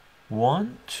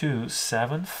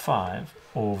 1275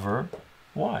 over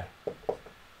y,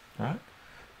 right?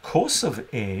 Cos of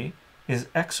a is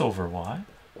x over y.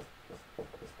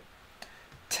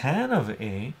 Tan of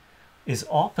a is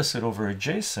opposite over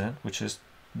adjacent, which is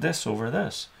this over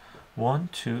this.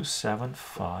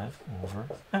 1275 over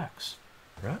x,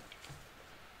 right?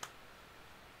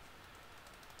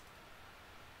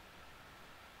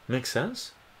 Makes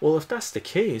sense? Well, if that's the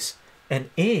case, and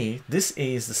a, this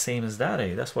a is the same as that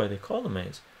a, that's why they call them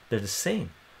a's. They're the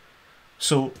same.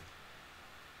 So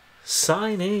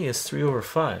sine a is 3 over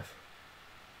 5,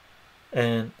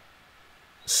 and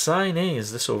sine a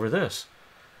is this over this.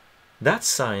 That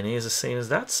sine a is the same as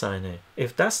that sine a.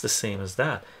 If that's the same as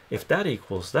that, if that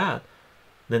equals that,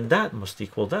 then that must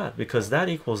equal that, because that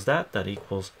equals that, that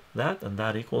equals that, and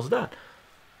that equals that.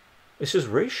 It's just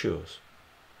ratios,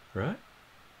 right?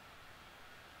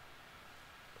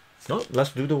 No,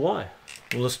 let's do the y.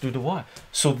 Well, let's do the y.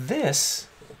 So this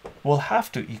will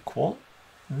have to equal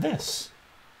this.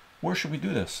 Where should we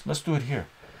do this? Let's do it here.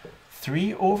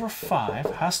 3 over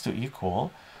 5 has to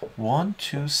equal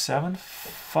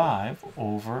 1275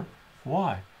 over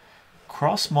y.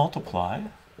 Cross multiply.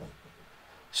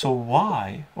 So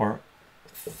y, or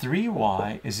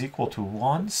 3y, is equal to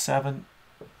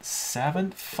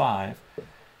 1775.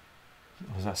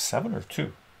 Was that 7 or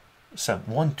 2? 7.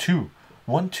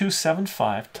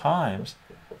 1275 times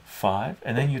 5,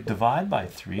 and then you divide by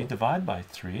 3,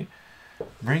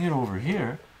 bring it over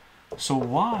here. So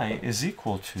y is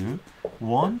equal to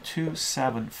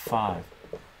 1275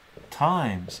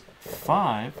 times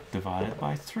 5 divided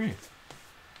by 3.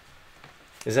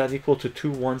 Is that equal to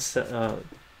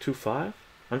 2125?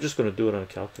 I'm just going to do it on a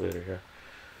calculator here.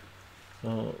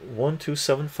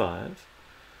 1275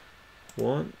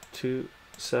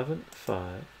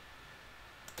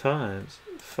 times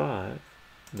 5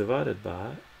 divided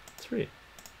by 3.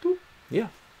 Yeah.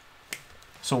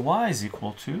 So y is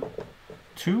equal to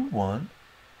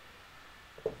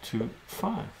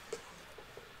 2125.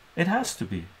 It has to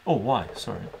be. Oh, y,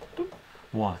 sorry.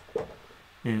 Y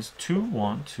is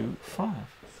 2125.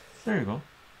 There you go.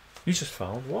 You just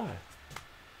found y.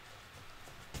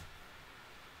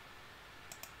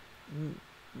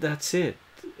 That's it.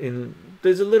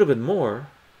 There's a little bit more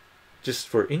just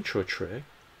for intro trick,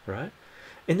 right?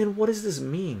 And then what does this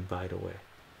mean, by the way?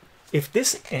 If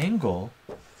this angle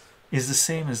is the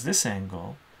same as this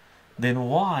angle, then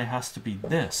y has to be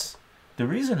this. The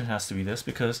reason it has to be this,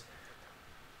 because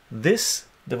this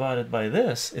divided by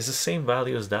this is the same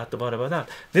value as that divided by that.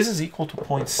 This is equal to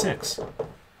 0.6,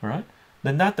 right?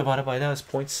 Then that divided by that is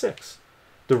 0.6.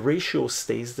 The ratio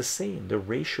stays the same. The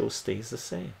ratio stays the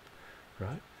same,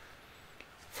 right?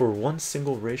 For one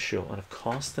single ratio on a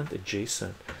constant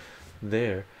adjacent,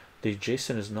 there the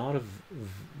adjacent is not a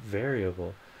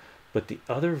variable, but the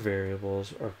other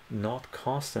variables are not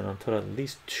constant until at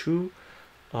least two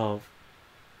of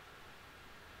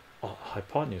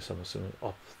hypotenuse, I'm assuming,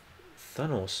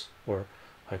 opthenos or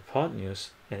hypotenuse,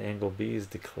 and angle B is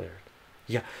declared.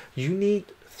 Yeah, you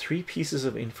need 3 pieces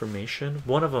of information,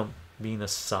 one of them being a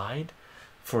side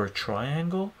for a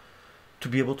triangle, to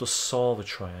be able to solve a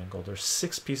triangle. There's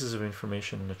 6 pieces of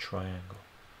information in a triangle.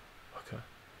 Okay,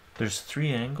 there's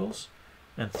 3 angles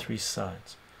and 3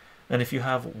 sides, and if you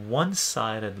have one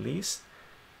side at least,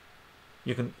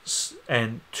 you can,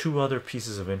 and 2 other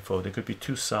pieces of info, there could be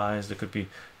 2 sides, there could be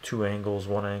 2 angles,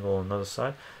 1 angle on another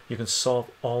side, you can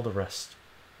solve all the rest.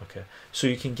 Okay, so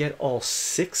you can get all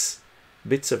 6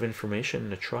 bits of information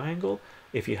in a triangle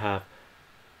if you have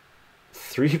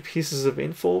 3 pieces of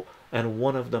info, and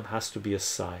one of them has to be a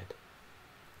side.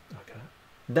 Okay,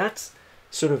 that's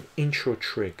sort of intro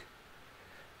trig.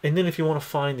 And then if you want to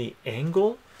find the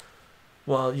angle,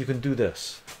 well, you can do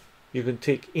this. You can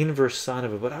take inverse sine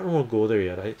of it, but I don't want to go there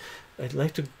yet. I'd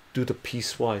like to do the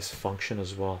piecewise function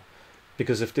as well,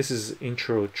 because if this is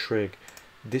intro trig,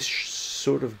 this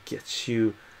sort of gets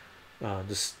you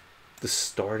the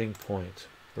starting point,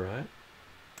 right?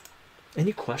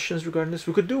 Any questions regarding this?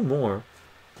 We could do more.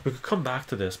 We could come back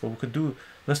to this, but we could do,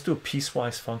 let's do a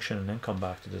piecewise function and then come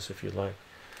back to this if you like.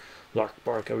 Lark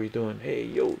Bark, how are you doing? Hey,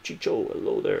 yo, chycho,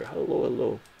 hello there, hello,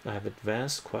 hello. I have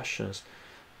advanced questions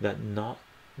that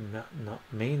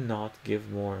may not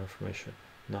give more information.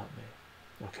 Not me.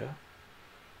 Okay.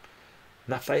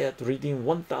 Lafayette reading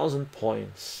 1000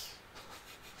 points.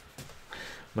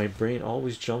 My brain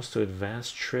always jumps to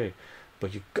advanced trig,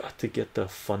 but you got to get the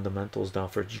fundamentals down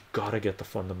first. You got to get the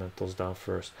fundamentals down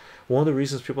first. One of the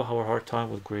reasons people have a hard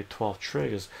time with grade 12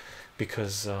 trig is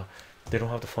because they don't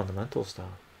have the fundamentals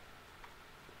down.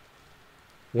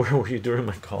 Where were you during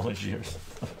my college years?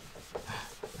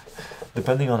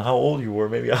 Depending on how old you were,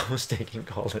 maybe I was taking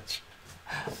college.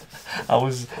 I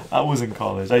was in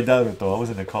college. I doubt it though. I was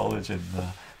in college in the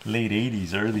late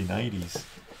 80s, early 90s.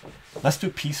 Let's do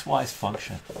piecewise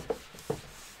function.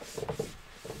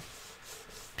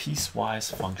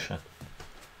 Piecewise function.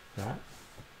 All right.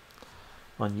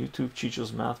 On YouTube,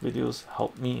 Chycho's math videos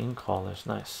helped me in college.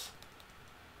 Nice.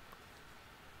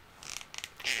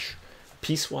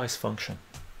 Piecewise function.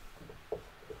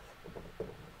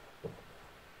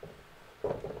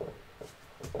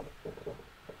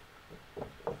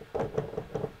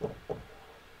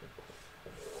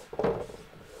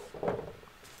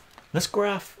 Let's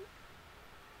graph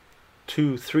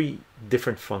 2, 3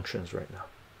 different functions right now.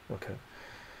 Okay.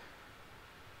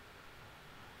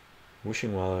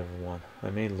 Wishing well, everyone. I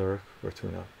may lurk or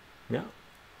tune up. Yeah.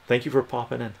 Thank you for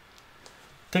popping in.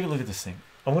 Take a look at this thing.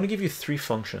 I want to give you 3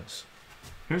 functions.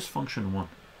 Here's function 1.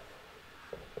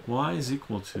 Y is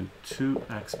equal to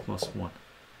 2x plus 1.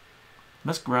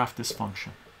 Let's graph this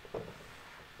function.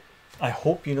 I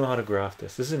hope you know how to graph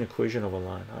this. This is an equation of a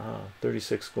line.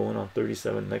 36 going on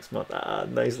 37 next month.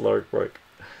 Nice lark work.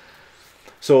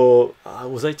 So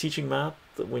was I teaching math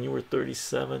when you were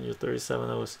 37? You're 37.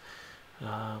 I was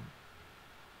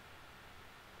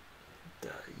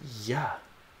yeah.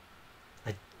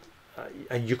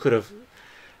 I you could have.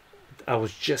 I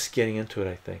was just getting into it.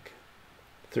 I think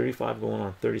 35 going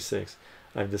on 36.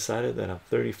 I've decided that I'm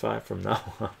 35 from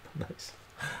now on. Nice.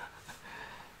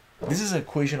 This is an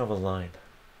equation of a line.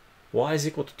 Y is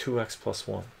equal to 2x plus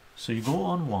 1. So you go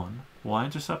on 1.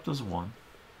 Y-intercept is 1.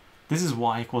 This is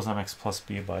y equals mx plus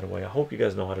b, by the way. I hope you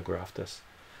guys know how to graph this,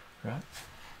 right?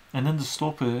 And then the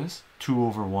slope is 2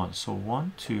 over 1. So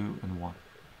 1, 2, and 1.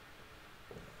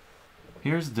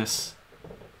 Here's this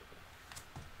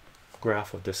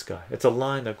graph of this guy. It's a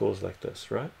line that goes like this,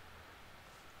 right?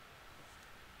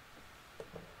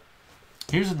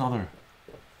 Here's another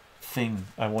thing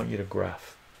I want you to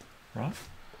graph, right?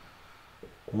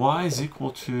 Y is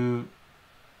equal to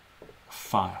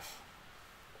 5.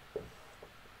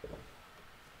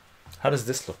 How does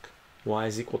this look? Y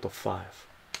is equal to 5.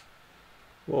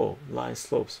 Whoa, line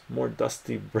slopes, more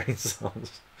dusty brain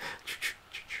sounds.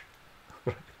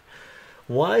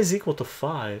 Y is equal to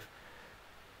 5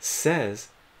 says,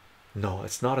 no,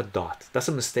 it's not a dot. That's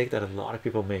a mistake that a lot of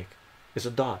people make. It's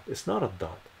a dot. It's not a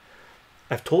dot.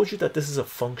 I've told you that this is a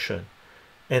function,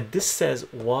 and this says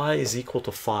y is equal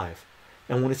to 5.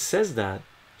 And when it says that,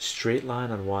 straight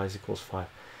line on y is equals 5,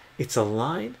 it's a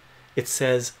line. It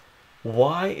says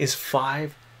y is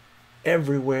 5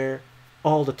 everywhere,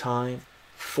 all the time,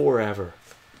 forever.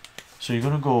 So you're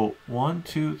gonna go 1,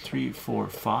 2, 3, 4,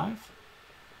 5,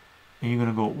 and you're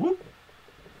gonna go whoop,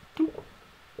 doop.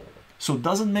 So it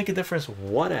doesn't make a difference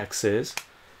what x is,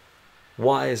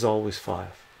 y is always 5.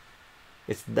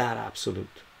 It's that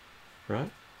absolute, right?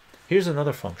 Here's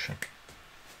another function.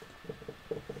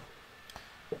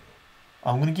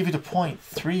 I'm going to give you the point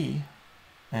 3,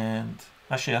 and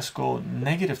actually let's go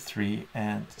 -3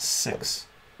 and 6.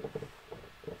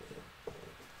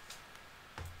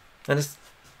 And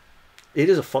it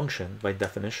is a function by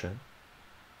definition.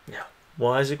 Yeah,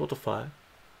 y is equal to 5,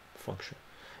 function.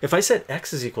 If I said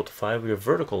x is equal to 5, we have a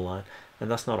vertical line, and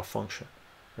that's not a function,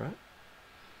 right?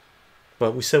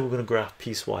 But we said we're going to graph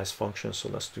piecewise functions, so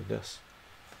let's do this.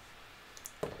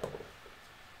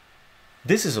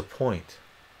 This is a point.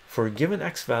 For a given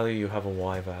x value, you have a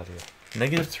y value.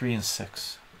 -3 and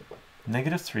 6.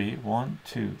 -3, 1,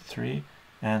 2, 3,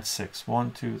 and 6.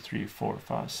 1, 2, 3, 4,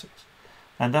 5, 6.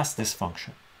 And that's this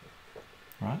function,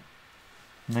 right?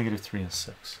 -3 and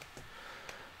 6.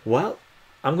 Well,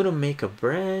 I'm going to make a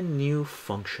brand new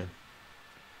function,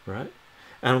 right?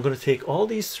 And I'm going to take all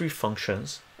these three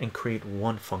functions and create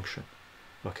one function.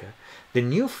 Okay, the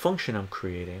new function I'm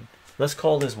creating, let's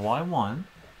call this y1,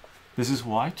 this is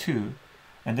y2,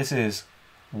 and this is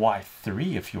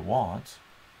y3 if you want,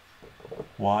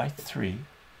 y3,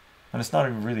 and it's not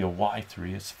even really a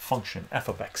y3, it's a function f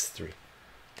of x3,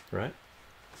 right?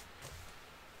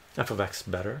 F of x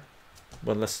better,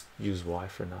 but let's use y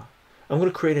for now. I'm going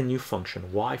to create a new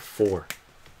function y4,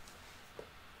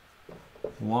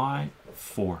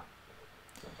 y4,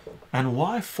 and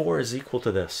y4 is equal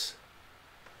to this.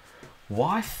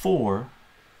 Y4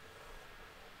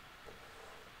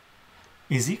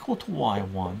 is equal to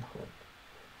y1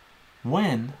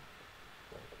 when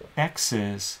x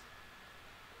is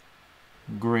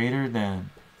greater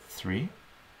than 3.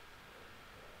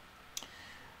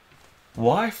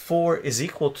 Y4 is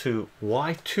equal to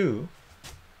y2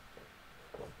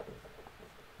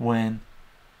 when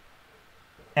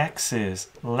x is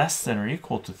less than or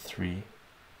equal to 3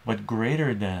 but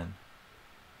greater than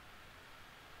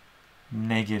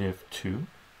 -2,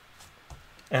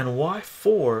 and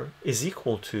y4 is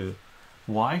equal to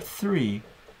y3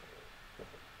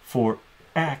 for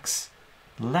x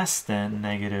less than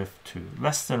 -2,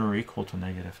 less than or equal to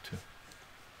 -2.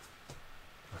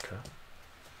 Okay,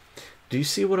 do you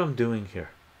see what I'm doing here?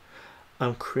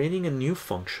 I'm creating a new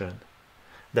function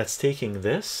that's taking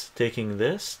this, taking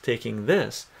this, taking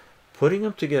this, putting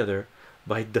them together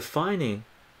by defining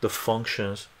the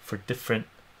functions for different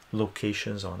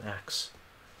locations on x.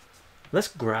 Let's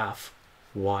graph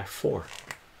y4.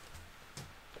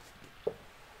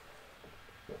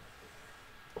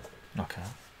 Okay,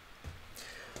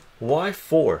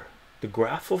 y4, the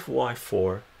graph of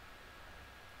y4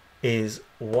 is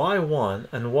y1,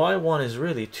 and y1 is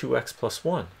really 2x plus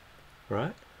 1,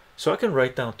 right? So I can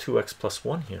write down 2x plus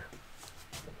 1 here,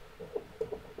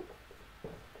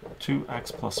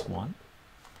 2x plus 1.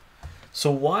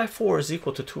 So y4 is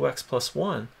equal to 2x plus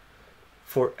 1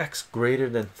 for x greater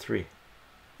than 3.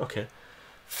 Okay,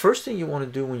 first thing you want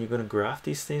to do when you're going to graph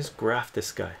these things, graph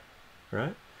this guy,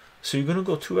 right? So you're going to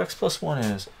go 2x plus 1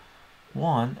 is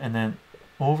 1, and then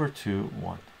over to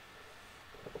 1.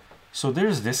 So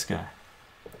there's this guy,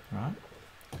 right?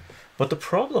 But the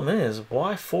problem is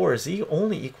y4 is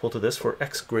only equal to this for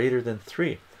x greater than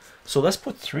 3. So let's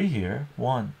put 3 here,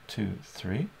 1 2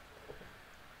 3.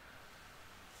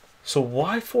 So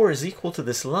y4 is equal to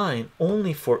this line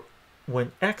only for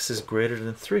when x is greater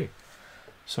than 3.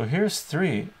 So here's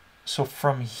 3. So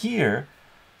from here,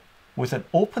 with an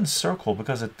open circle,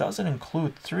 because it doesn't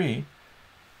include 3,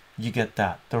 you get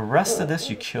that. The rest of this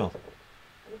you kill.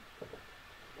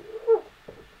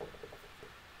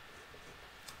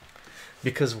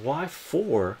 Because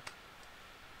y4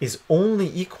 is only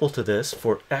equal to this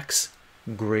for x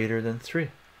greater than 3.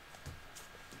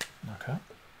 Okay,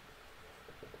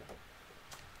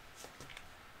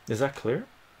 is that clear?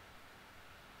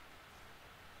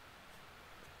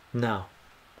 Now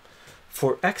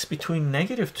for x between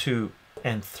 -2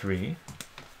 and 3,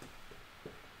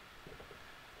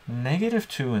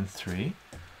 -2 and 3,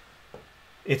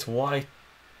 it's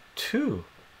y2,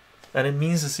 and it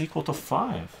means it's equal to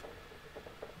 5.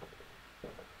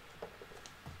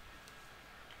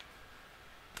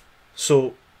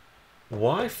 So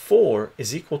y4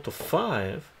 is equal to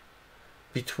 5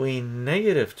 between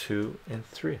 -2 and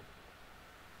 3.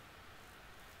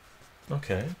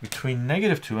 Okay, between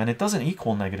 -2, and it doesn't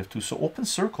equal -2, so open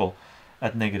circle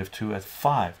at -2 at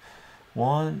 5.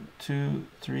 1 2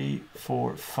 3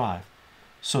 4 5.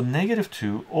 So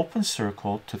 -2 open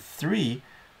circle to 3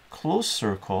 close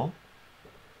circle.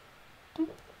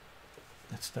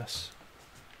 That's this,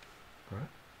 right?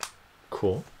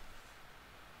 Cool.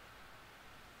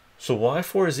 So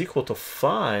y4 is equal to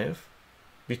 5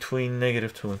 between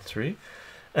 -2 and 3,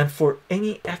 and for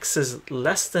any x's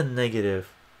less than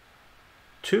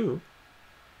 -2,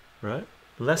 right,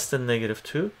 less than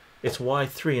 -2, it's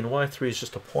y3, and y3 is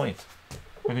just a point.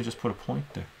 I can just put a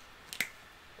point there.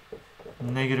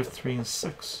 -3 and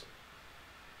 6.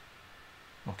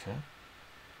 Okay,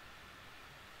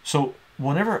 so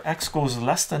whenever x goes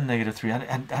less than -3,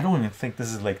 and I don't even think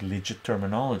this is like legit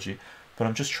terminology, but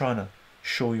I'm just trying to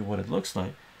show you what it looks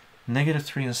like.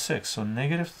 -3 and 6, so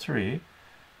 -3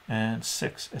 and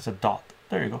 6, it's a dot.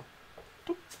 There you go.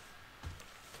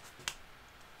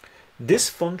 This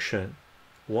function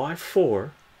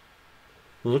y4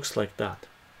 looks like that,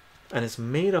 and it's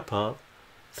made up of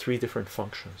 3 different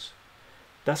functions.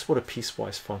 That's what a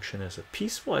piecewise function is. A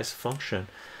piecewise function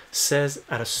says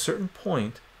at a certain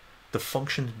point the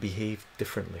functions behave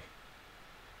differently.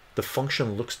 The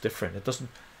function looks different. It doesn't,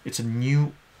 it's a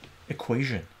new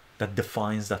equation that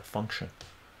defines that function,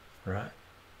 right?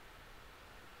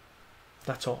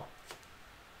 That's all.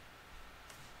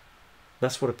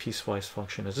 That's what a piecewise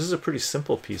function is. This is a pretty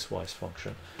simple piecewise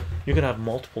function. You can have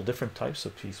multiple different types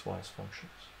of piecewise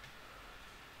functions,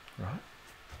 right?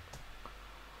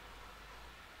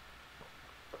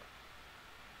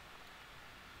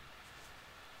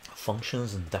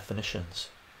 Functions and definitions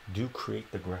do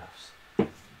create the graphs.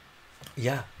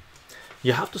 Yeah,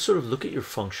 you have to sort of look at your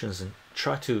functions and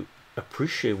try to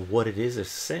appreciate what it is it's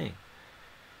saying.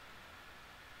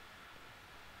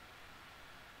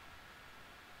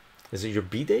 Is it your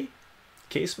B-Day,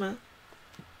 Case Man?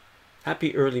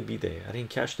 Happy early B-Day. I didn't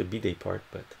catch the B-Day part,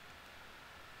 but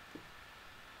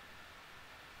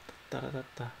da, da, da,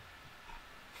 da.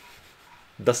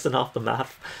 Dusting off the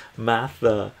math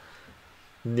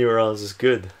neurons is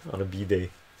good on a B-Day.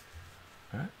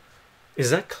 All right,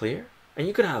 is that clear? And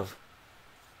you could have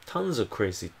tons of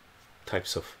crazy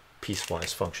types of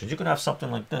piecewise functions. You could have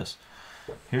something like this.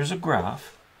 Here's a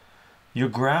graph. Your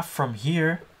graph from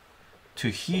here to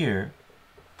here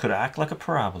could act like a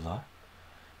parabola,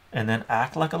 and then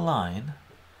act like a line,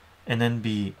 and then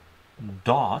be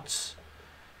dots,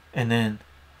 and then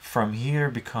from here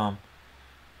become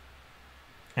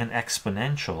an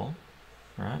exponential,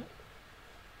 right?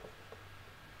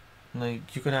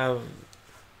 Like you could have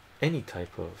any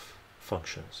type of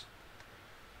functions.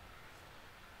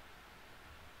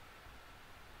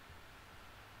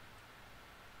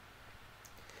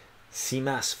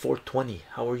 CMAS 420,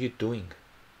 how are you doing?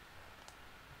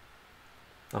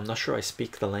 I'm not sure I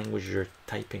speak the language you're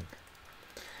typing.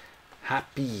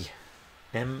 Happy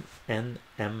MNM9,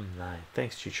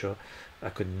 thanks chycho. I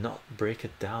could not break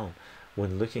it down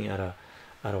when looking at a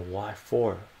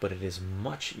Y4, but it is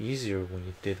much easier when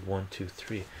you did 1 2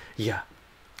 3. Yeah,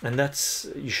 and that's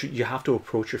you have to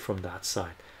approach it from that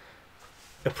side.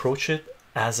 Approach it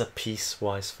as a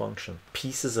piecewise function,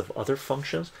 pieces of other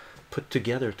functions put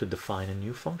together to define a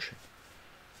new function.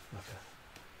 Okay,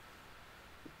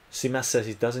 CMAS says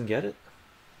he doesn't get it.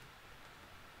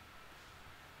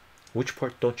 Which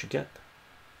part don't you get?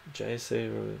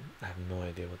 JSA, I have no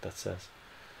idea what that says.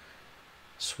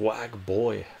 Swag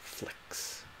boy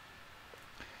flicks.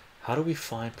 How do we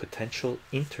find potential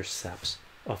intercepts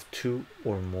of two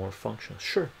or more functions?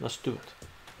 Sure, let's do it.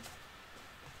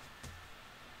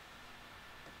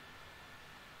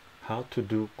 How to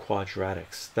do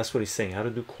quadratics? That's what he's saying. How to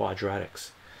do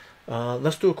quadratics?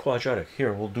 Let's do a quadratic.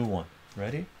 Here, we'll do one.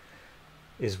 Ready?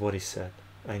 Is what he said.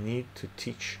 I need to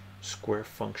teach square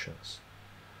functions.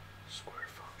 Square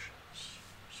functions.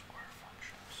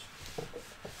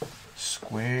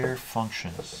 Square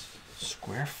functions.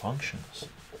 Square functions.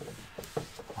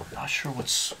 I'm not sure what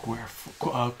square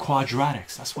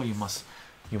quadratics. That's what you must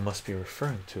be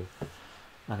referring to,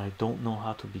 and I don't know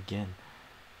how to begin.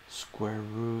 Square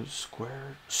root,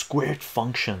 squared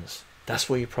functions. That's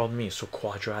what you probably mean. So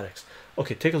quadratics.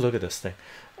 Okay, take a look at this thing.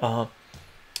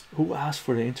 Who asked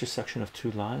for the intersection of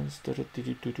two lines?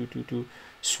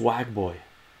 Swag boy.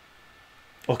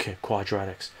 Okay,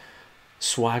 quadratics.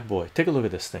 Swag boy. Take a look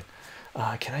at this thing.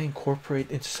 Can I incorporate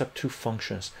intercept two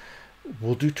functions?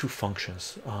 We'll do two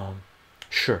functions.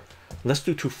 Sure, let's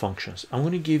do two functions. I'm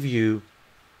going to give you,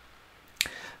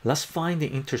 let's find the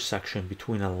intersection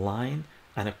between a line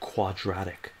and a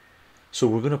quadratic. So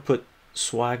we're going to put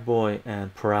swag boy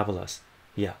and parabolas.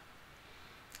 Yeah,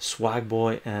 swag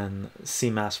boy and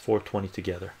CMAS 420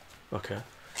 together. Okay,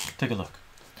 take a look.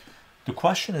 The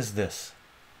question is this: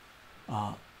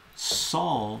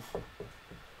 solve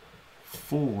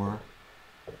for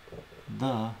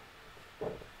the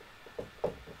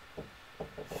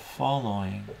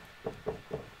following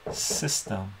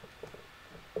system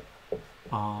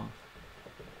of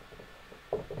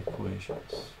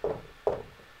equations.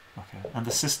 Okay, and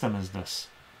the system is this.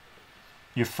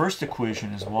 Your first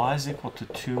equation is y is equal to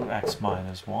 2x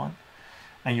minus 1,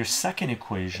 and your second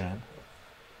equation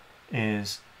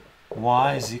is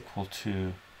y is equal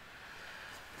to,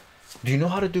 do you know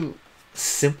how to do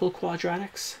simple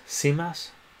quadratics, CMAS?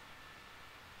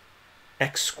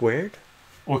 X squared?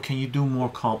 Or can you do more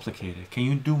complicated? Can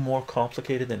you do more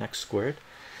complicated than x squared?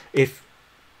 If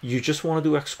you just want to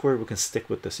do x squared, we can stick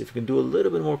with this. If you can do a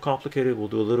little bit more complicated, we'll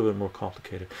do a little bit more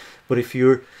complicated. But if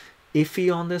you're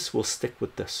iffy on this, we'll stick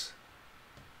with this.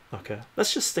 Okay,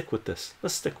 let's just stick with this.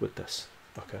 Let's stick with this.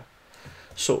 Okay,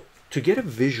 so to get a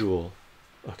visual,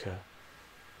 okay,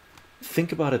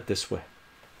 think about it this way.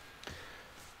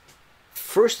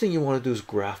 First thing you want to do is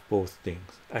graph both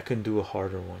things. I can do a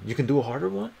harder one. You can do a harder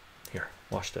one. Here,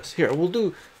 watch this. Here, we'll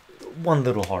do one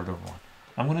little harder one.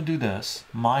 I'm going to do this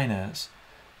minus,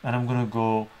 and I'm going to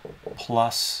go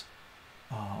plus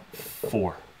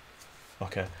 4.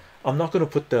 Okay, I'm not going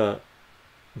to put the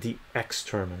x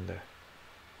term in there.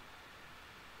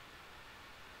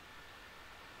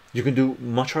 You can do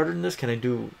much harder than this. Can I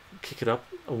do kick it up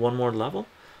one more level?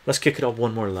 Let's kick it up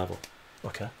one more level.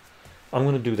 Okay, I'm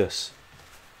going to do this.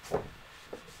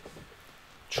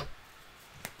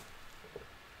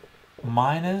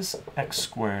 Minus x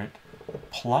squared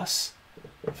plus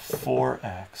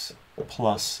 4x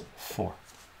plus 4.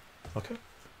 Okay,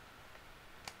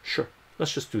 sure,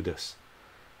 let's just do this.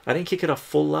 I didn't kick it up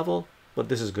full level, but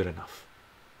this is good enough.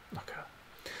 Okay,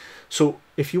 so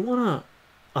if you want to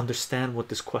understand what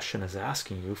this question is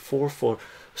asking you for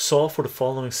solve for the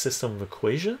following system of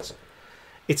equations,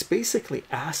 it's basically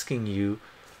asking you,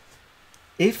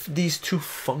 if these two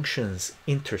functions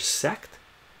intersect,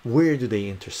 where do they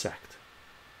intersect?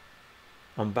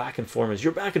 I'm back in 4 minutes.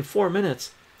 You're back in 4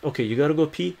 minutes. Okay, you gotta go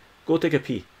pee. Go take a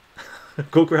pee.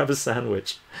 Go grab a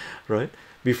sandwich, right?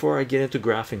 Before I get into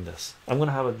graphing this, I'm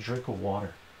gonna have a drink of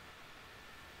water.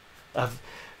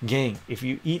 Gang, if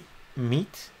you eat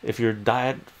meat, if your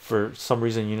diet for some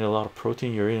reason you need a lot of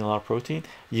protein, you're eating a lot of protein,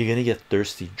 you're gonna get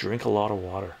thirsty. Drink a lot of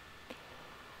water.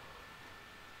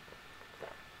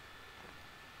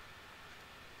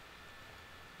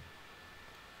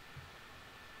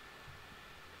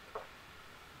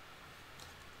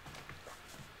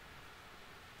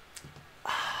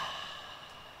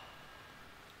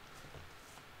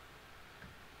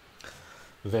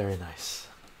 Very nice.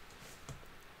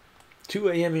 2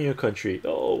 a.m. in your country.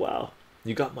 Oh wow,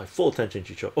 you got my full attention,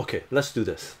 Chycho. Okay, let's do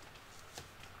this.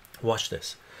 Watch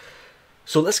this.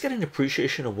 So let's get an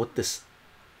appreciation of what this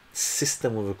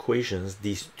system of equations,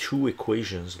 these two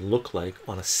equations, look like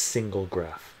on a single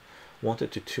graph.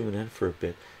 Wanted to tune in for a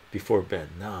bit before bed.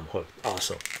 Now I'm hooked.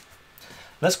 Awesome.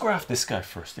 Let's graph this guy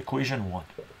first. Equation 1.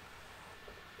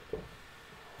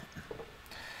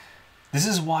 This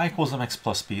is y equals mx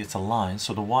plus b. It's a line,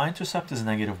 so the y-intercept is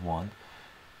 -1,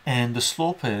 and the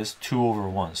slope is 2 over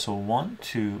 1. So 1,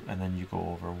 2, and then you go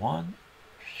over 1.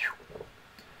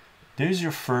 There's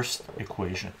your first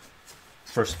equation,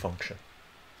 first function.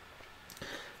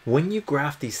 When you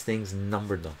graph these things,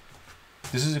 number them.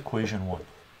 This is equation 1.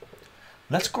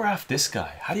 Let's graph this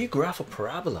guy. How do you graph a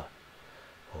parabola?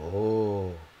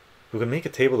 Oh, we can make a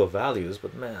table of values,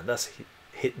 but man, that's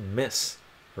hit and miss,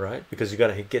 right? Because you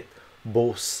got to get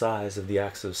both sides of the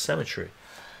axis of symmetry.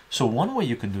 So one way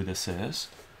you can do this is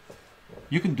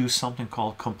you can do something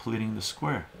called completing the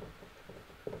square.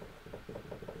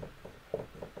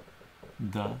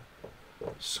 The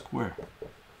square.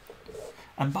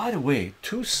 And by the way,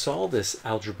 to solve this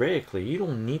algebraically, you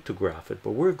don't need to graph it,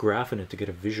 but we're graphing it to get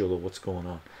a visual of what's going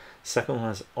on. Second one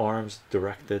has arms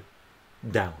directed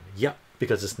down. Yep,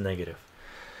 because it's negative.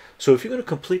 So if you're going to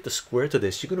complete the square to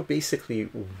this, you're going to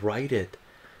basically write it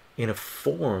in a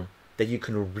form that you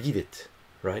can read it,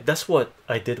 right? That's what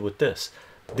I did with this.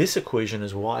 This equation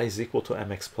is y is equal to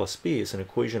mx plus b. It's an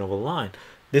equation of a line.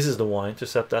 This is the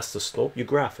y-intercept, that's the slope. You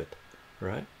graph it,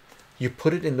 right? You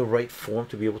put it in the right form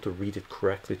to be able to read it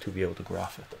correctly, to be able to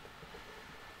graph it.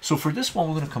 So for this one,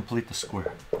 we're going to complete the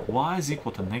square. Y is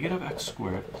equal to -x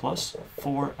squared plus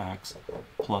 4x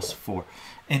plus 4.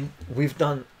 And we've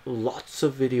done lots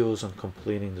of videos on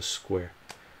completing the square.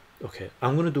 Okay,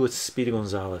 I'm going to do it Speedy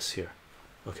Gonzalez here.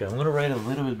 Okay, I'm going to write a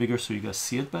little bit bigger so you guys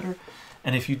see it better.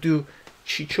 And if you do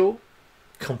Chycho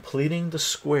completing the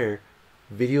square,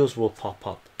 videos will pop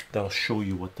up that'll show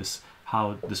you what this,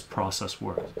 how this process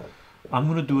works. I'm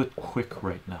going to do it quick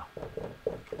right now.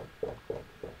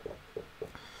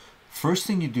 First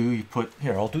thing you do, you put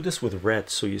here, I'll do this with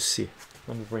red so you see.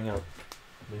 Let me bring out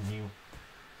the new,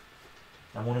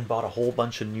 I went and bought a whole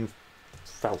bunch of new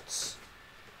felts,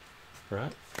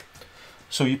 right?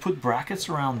 So you put brackets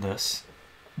around this,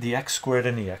 the x squared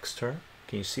and the x term.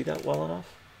 Can you see that well enough?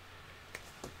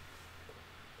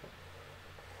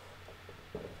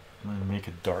 I'm going to make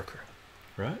it darker,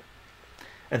 right?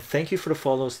 And thank you for the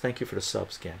follows, thank you for the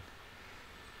subs, gang.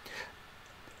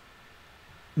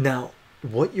 Now,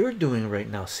 what you're doing right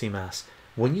now, CMAS,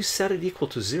 when you set it equal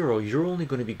to 0, you're only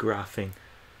going to be graphing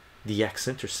the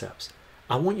x-intercepts.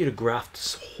 I want you to graph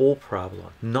this whole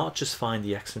parabola, not just find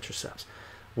the x-intercepts.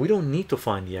 We don't need to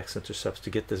find the x-intercepts to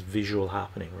get this visual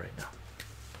happening right now.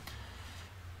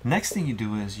 Next thing you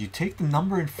do is you take the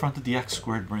number in front of the x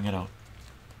squared, bring it out.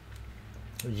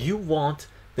 You want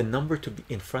the number to be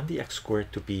in front of the x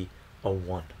squared to be a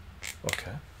 1.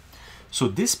 Okay, so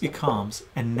this becomes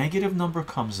a negative number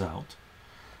comes out.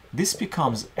 This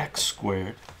becomes x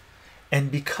squared, and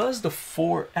because the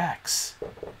 4x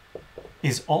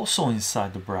is also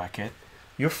inside the bracket,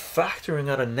 you're factoring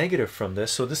out a negative from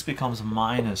this, so this becomes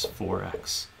minus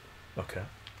 4x. Okay,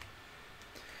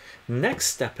 Next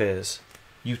step is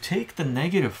you take the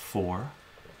negative 4,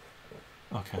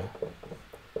 okay,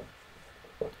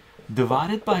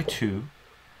 divide it by 2,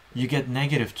 you get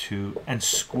negative 2, and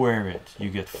square it, you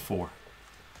get 4.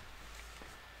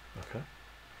 Okay,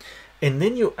 and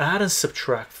then you add and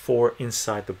subtract 4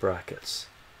 inside the brackets.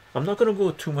 I'm not going to go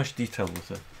into too much detail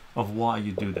with it of why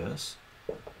you do this.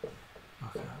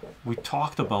 Okay, we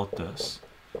talked about this.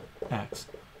 X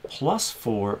plus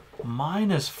 4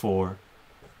 minus 4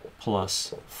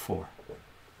 plus 4.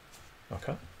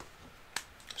 Okay,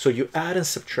 so you add and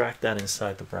subtract that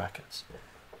inside the brackets.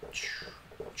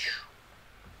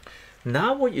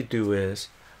 Now what you do is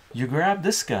you grab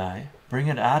this guy, bring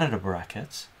it out of the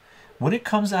brackets. When it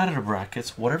comes out of the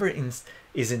brackets, whatever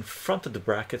is in front of the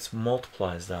brackets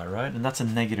multiplies that, right? And that's a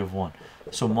negative 1.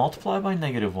 So multiply by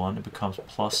negative 1, it becomes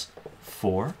plus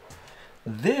 4.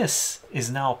 This is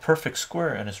now a perfect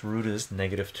square and its root is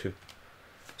negative 2.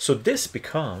 So this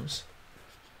becomes,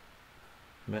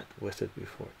 met with it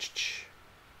before,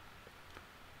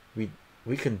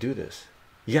 we can do this.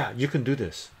 Yeah, you can do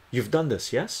this. You've done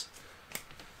this, yes?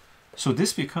 So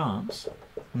this becomes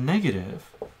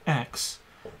negative x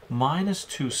minus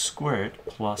 2 squared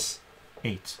plus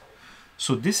 8.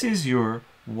 So this is your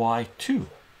y2,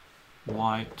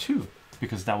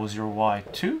 because that was your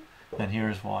y2, and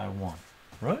here's y1,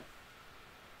 right?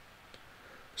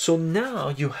 So now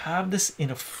you have this in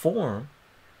a form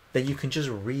that you can just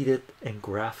read it and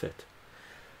graph it.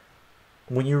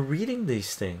 When you're reading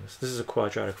these things, this is a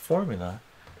quadratic formula,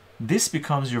 this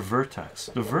becomes your vertex.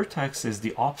 The vertex is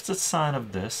the opposite sign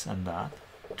of this and that,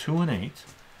 2 and 8.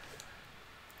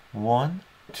 1,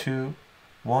 2,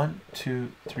 1,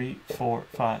 2, 3, 4,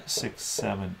 5, 6,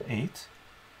 7, 8.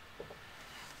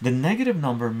 The negative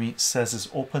number says it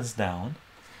opens down.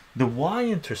 The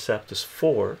y-intercept is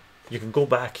 4. You can go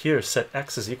back here, set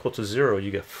x is equal to 0,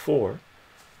 you get 4,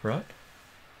 right?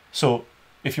 So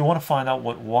if you want to find out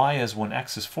what y is when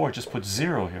x is 4, just put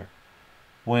 0 here.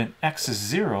 When x is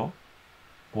 0,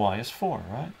 y is 4,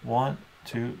 right? 1,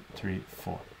 2, 3,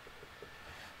 4.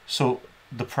 So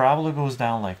the parabola goes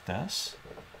down like this.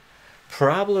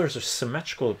 Parabolas are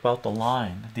symmetrical about the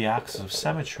line, the axis of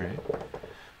symmetry.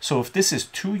 So if this is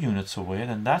 2 units away,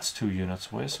 then that's 2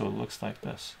 units away, so it looks like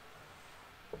this.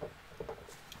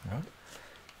 Right?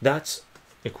 That's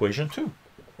equation 2.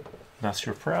 That's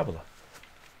your parabola.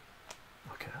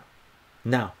 Okay.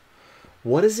 Now,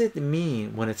 what does it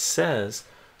mean when it says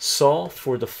solve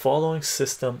for the following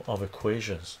system of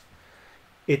equations?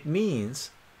 It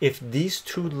means if these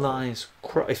two lines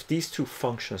if these two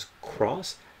functions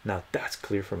cross, now that's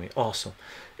clear for me. Awesome.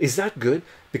 Is that good?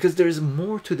 Because there's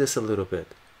more to this a little bit,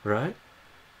 right?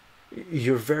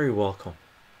 You're very welcome,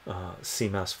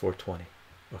 CMAS 420.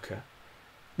 Okay,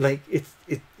 like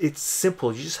it's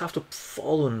simple. You just have to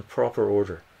follow in proper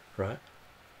order, right?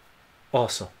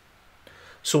 Awesome.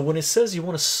 So when it says you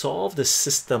want to solve the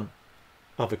system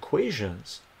of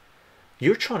equations,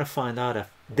 you're trying to find out if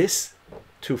this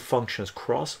two functions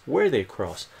cross, where they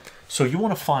cross. So you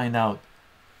want to find out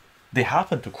they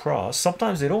happen to cross.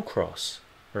 Sometimes they don't cross,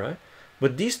 right?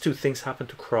 But these two things happen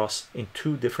to cross in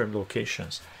 2 different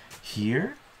locations,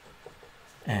 here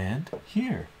and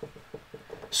here.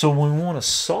 So when we want to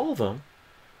solve them,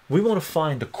 we want to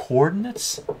find the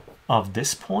coordinates of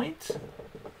this point,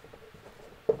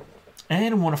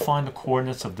 and we want to find the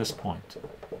coordinates of this point,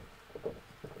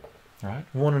 right?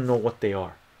 We want to know what they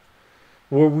are.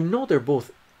 Well, we know they're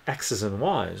both x's and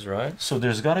y's, right? So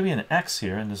there's got to be an x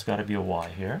here and there's got to be a y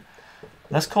here.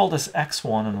 Let's call this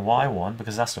x1 and y1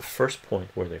 because that's the first point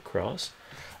where they cross.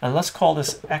 And let's call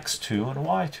this x2 and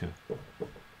y2.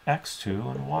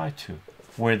 x2 and y2,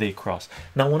 where they cross.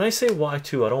 Now when I say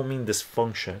y2, I don't mean this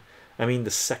function, I mean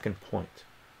the second point,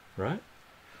 right?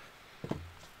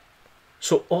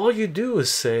 So all you do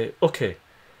is say, okay,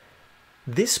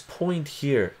 this point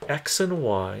here, x and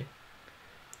y,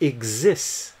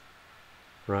 exists,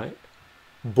 right,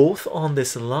 both on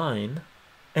this line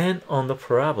and on the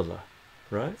parabola,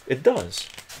 right? It does.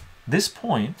 This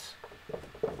point,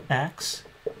 x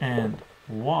and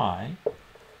y,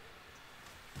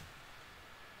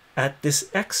 at this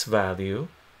x value,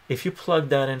 if you plug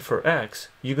that in for x,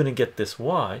 you're going to get this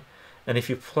y, and if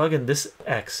you plug in this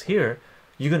x here,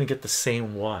 you're going to get the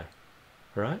same y,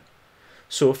 right?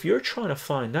 So if you're trying to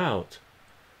find out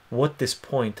what this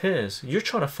point is, you're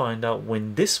trying to find out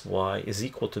when this y is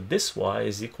equal to this y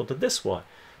is equal to this y,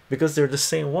 because they're the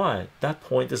same y. That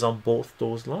point is on both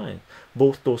those lines,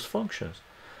 both those functions.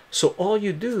 So all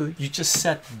you do, you just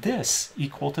set this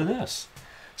equal to this.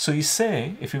 So you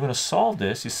say, if you're going to solve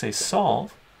this, you say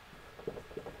solve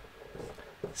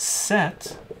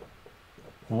set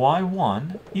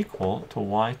y1 equal to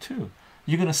y2.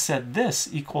 You're going to set this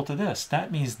equal to this.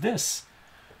 That means this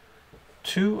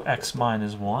 2x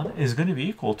minus 1 is going to be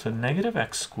equal to negative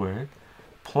x squared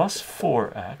plus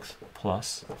 4x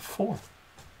plus 4.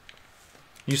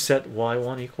 You set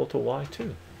y1 equal to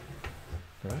y2,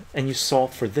 right? And you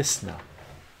solve for this now,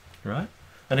 right?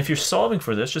 And if you're solving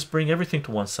for this, just bring everything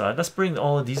to one side. Let's bring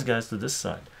all of these guys to this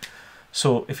side.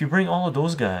 So if you bring all of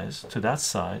those guys to that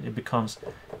side, it becomes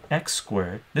x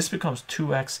squared. This becomes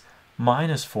 2x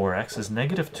minus 4x is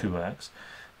negative 2x.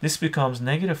 This becomes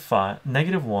negative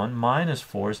 1 minus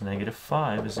 4 is negative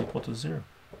 5 is equal to 0.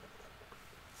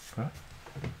 Right?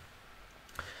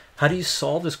 How do you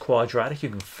solve this quadratic? You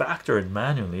can factor it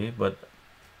manually, but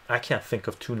I can't think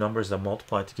of two numbers that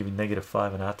multiply to give you negative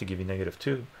 5 and I have to give you negative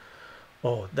 2.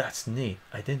 Oh, that's neat.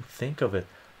 I didn't think of it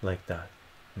like that.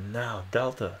 Now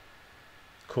delta,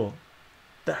 cool,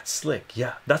 that's slick.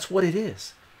 Yeah, that's what it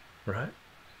is, right?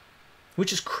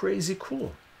 Which is crazy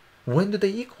cool. When do they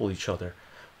equal each other?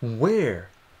 Where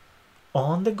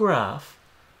on the graph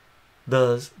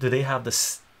do they have the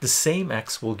same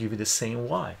x will give you the same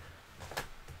y?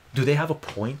 Do they have a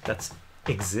point that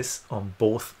exists on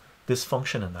both this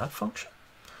function and that function?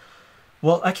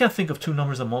 Well, I can't think of two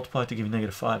numbers that multiply to give you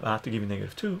negative 5. I have to give you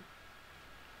negative 2.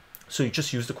 So you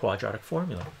just use the quadratic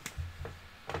formula.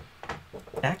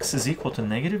 X is equal to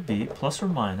negative b plus or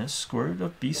minus square root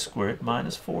of b squared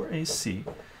minus 4ac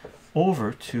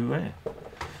over 2a,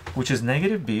 which is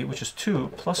negative b, which is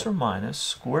 2, plus or minus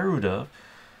square root of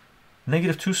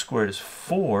negative 2 squared is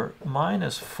 4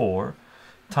 minus 4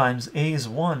 times a is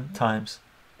 1 times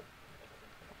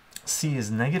c is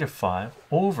negative 5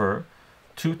 over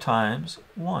 2 times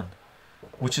 1,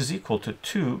 which is equal to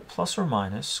 2 plus or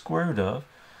minus square root of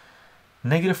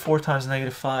negative 4 times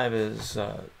negative 5 is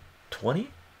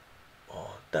 20.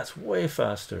 Oh, that's way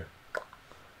faster.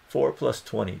 4 plus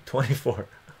 20, 24.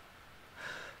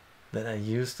 That I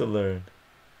used to learn,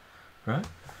 right?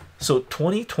 So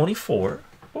 24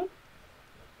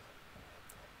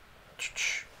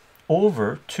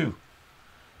 over 2.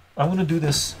 I'm going to do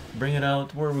this, bring it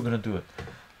out. Where are we going to do it?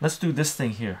 Let's do this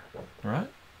thing here, right?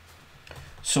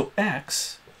 So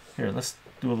x here, let's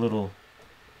do a little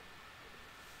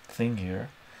thing here.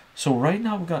 So right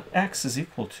now we've got x is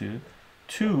equal to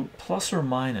 2 plus or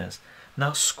minus,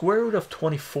 now square root of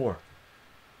 24,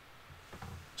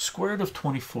 square root of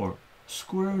 24,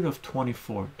 square root of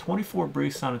 24. 24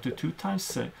 breaks down into 2 times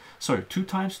 6, sorry, 2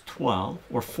 times 12,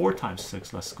 or 4 times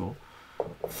 6. Let's go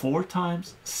 4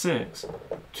 times 6,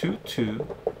 2, 2,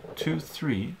 2,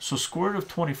 3. So square root of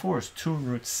 24 is 2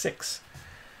 root 6.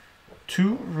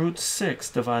 2 root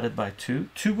 6 divided by 2.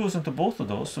 2 goes into both of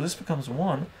those, so this becomes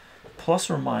 1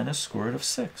 plus or minus square root of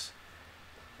 6.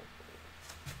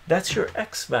 That's your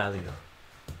x value,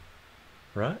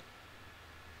 right?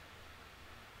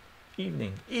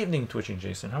 Evening twitching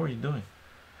Jason, how are you doing?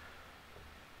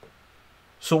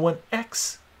 So when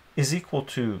x is equal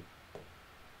to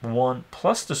 1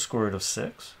 plus the square root of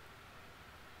 6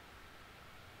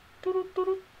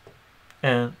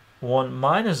 and 1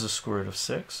 minus the square root of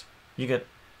 6, you get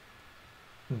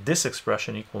this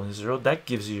expression equaling 0. That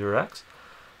gives you your x.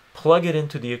 Plug it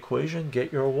into the equation,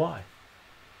 get your y.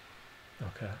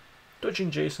 Okay, Dodging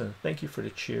Jason, thank you for the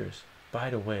cheers. By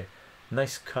the way,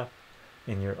 nice cup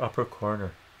in your upper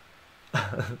corner.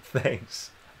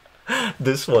 Thanks.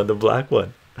 This one, the black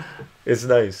one, it's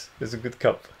nice. It's a good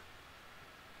cup.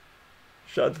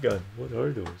 Shotgun, what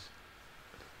are those?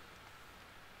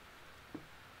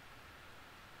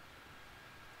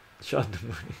 Shot the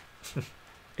movie.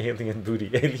 Alien booty,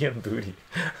 alien booty.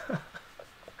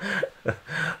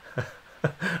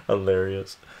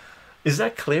 Hilarious. Is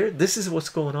that clear? This is what's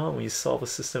going on when you solve a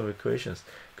system of equations.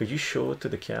 Could you show it to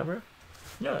the camera?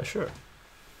 Yeah, sure.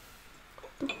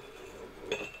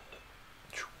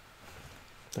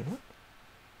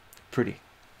 Pretty.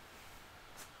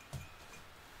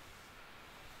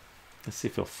 Let's see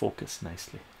if it'll focus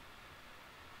nicely.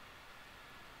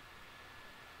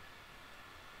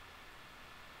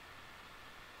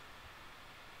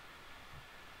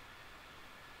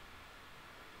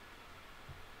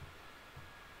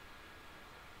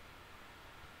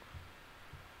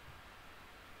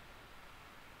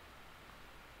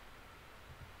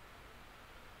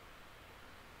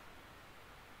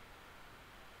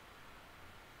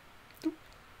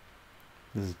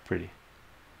 This is pretty.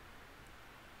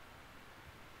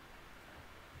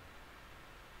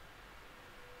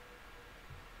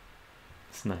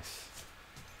 It's nice.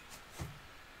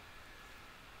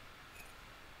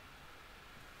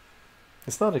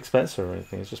 It's not expensive or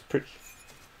anything, it's just pretty.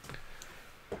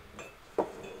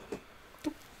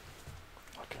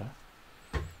 Okay.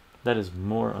 That is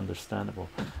more understandable.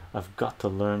 I've got to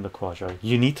learn the quadratic.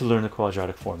 You need to learn the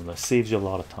quadratic formula. It saves you a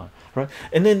lot of time, right?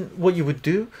 And then what you would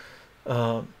do,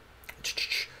 uh,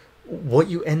 what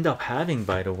you end up having,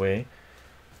 by the way,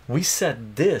 we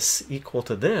set this equal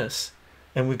to this,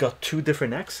 and we got two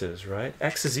different x's, right?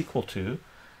 X is equal to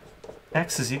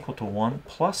 1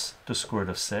 plus the square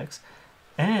root of 6,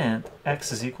 and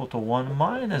x is equal to 1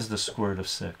 minus the square root of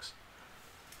 6.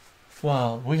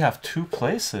 Well, we have two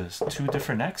places, two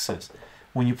different x's.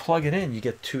 When you plug it in, you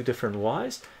get two different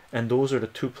y's, and those are the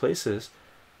two places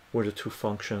where the two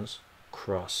functions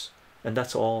cross. And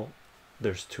that's all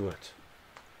there's to it,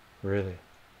 really.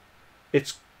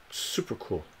 It's super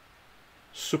cool.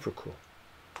 Super cool.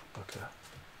 Okay.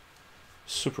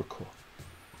 Super cool.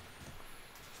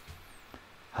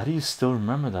 How do you still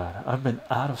remember that? I've been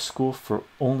out of school for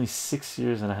only 6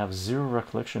 years and I have zero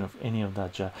recollection of any of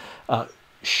that jazz.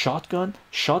 Shotgun,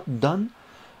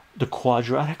 the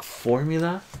quadratic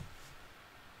formula,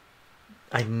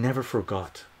 I never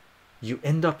forgot. You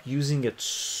end up using it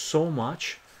so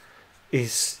much,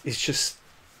 it's just,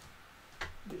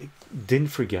 didn't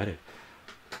forget it.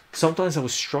 Sometimes I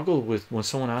would struggle with when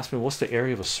someone asked me what's the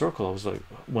area of a circle. I was like,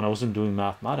 when I wasn't doing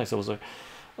mathematics, I was like,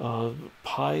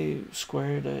 pi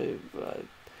squared, and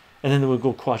then they would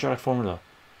go quadratic formula,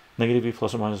 negative b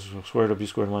plus or minus square root of b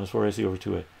squared minus 4ac over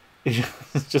 2a. It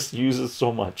just uses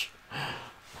so much.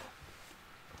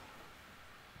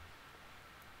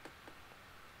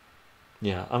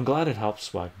 Yeah, I'm glad it helps,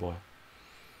 Swag Boy.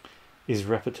 Is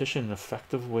repetition an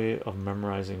effective way of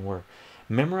memorizing work?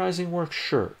 Memorizing work,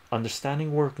 sure.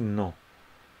 Understanding work, no.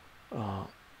 And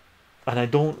I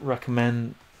don't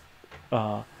recommend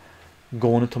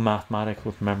going into mathematics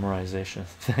with memorization.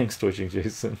 Thanks, Twitching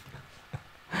Jason.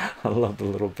 I love the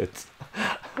little bits.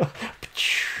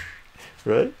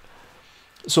 Right?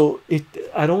 So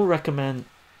I don't recommend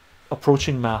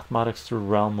approaching mathematics through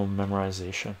realm of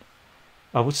memorization.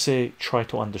 I would say try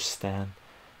to understand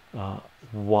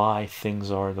why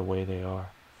things are the way they are.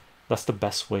 That's the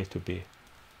best way to be.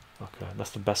 Okay,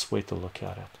 that's the best way to look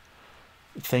at it.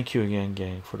 Thank you again,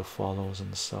 gang, for the follows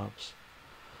and the subs.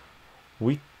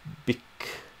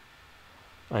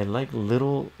 I like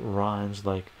little rhymes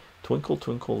like twinkle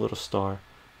twinkle little star,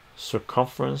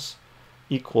 circumference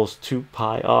equals 2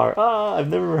 pi r. I've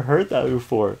never heard that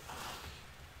before.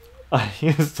 I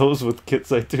use those with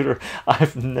kids I tutor.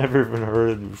 I've never even heard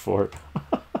it before.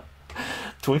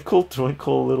 Twinkle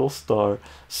twinkle little star,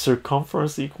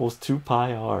 circumference equals 2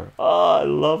 pi r. I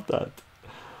love that.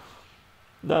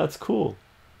 That's cool.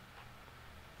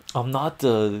 I'm not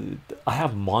I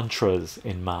have mantras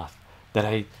in math that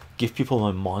I give people.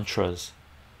 My mantras,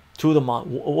 two of the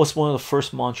what's one of the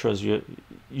first mantras you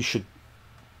should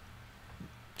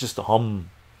just hum,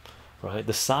 right?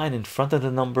 The sign in front of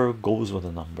the number goes with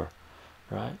a number,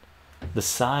 right? The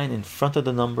sign in front of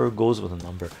the number goes with a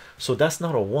number. So that's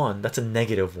not a 1, that's a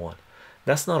negative 1.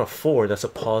 That's not a 4, that's a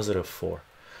positive 4.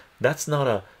 That's not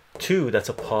a 2, that's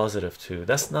a positive 2.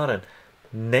 That's not a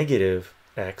negative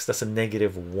x, that's a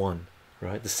negative 1,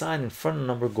 right? The sign in front of the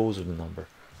number goes with the number,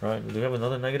 right? Do we have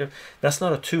another negative? That's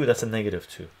not a 2, that's a negative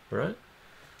 2, right?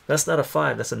 That's not a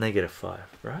 5, that's a negative 5,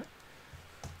 right?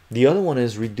 The other one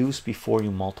is reduce before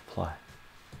you multiply.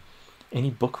 Any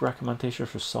book recommendation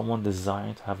for someone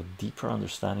desiring to have a deeper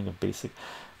understanding of basic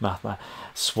mathematics?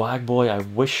 Swag Boy, I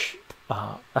wish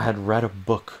I had read a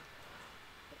book.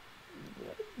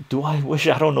 Do I wish?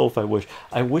 I don't know if I wish.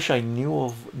 I wish I knew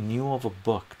of a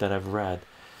book that I've read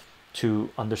to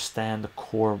understand the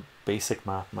core basic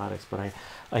mathematics, but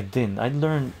I didn't. I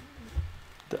learned.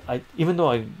 Even though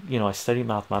I studied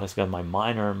mathematics, got my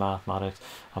minor in mathematics.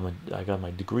 I got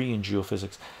my degree in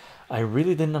geophysics. I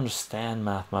really didn't understand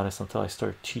mathematics until I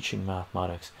started teaching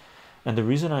mathematics, and the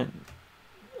reason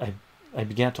I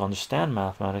began to understand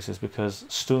mathematics is because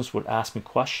students would ask me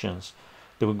questions.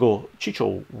 They would go,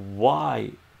 Chycho,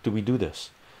 why do we do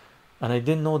this? And I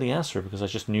didn't know the answer because I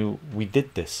just knew we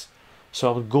did this. So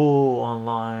I would go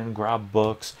online, grab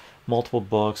books, multiple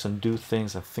books, and do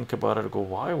things and think about it and go,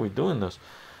 why are we doing this?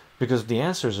 Because the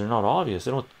answers are not obvious.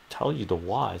 They don't tell you the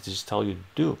why, they just tell you to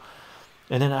do.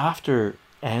 And then after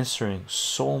answering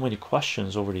so many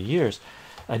questions over the years,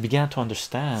 I began to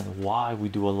understand why we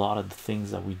do a lot of the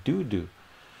things that we do.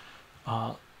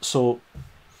 So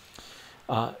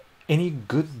any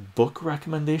good book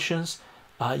recommendations?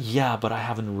 Yeah, but I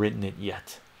haven't written it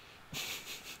yet.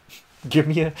 give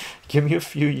me a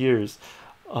few years.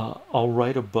 I'll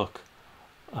write a book,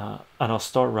 and I'll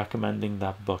start recommending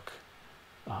that book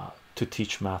to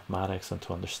teach mathematics and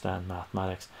to understand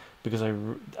mathematics, because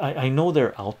I know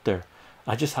they're out there.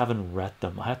 I just haven't read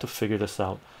them. I have to figure this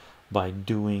out by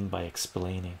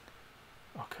explaining.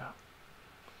 Okay.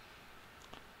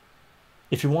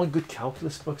 If you want good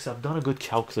calculus books, I've done a good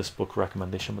calculus book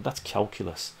recommendation, but that's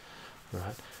calculus,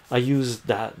 right? I use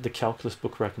the calculus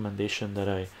book recommendation that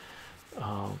I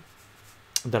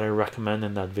recommend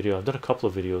in that video. I've done a couple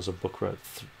of videos of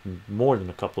more than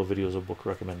a couple of videos of book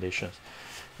recommendations,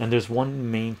 and there's one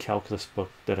main calculus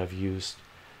book that I've used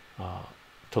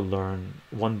to learn,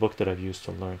 one book that I've used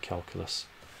to learn calculus,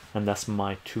 and that's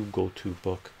my go-to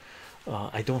book.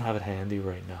 I don't have it handy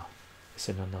right now, it's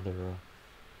in another room.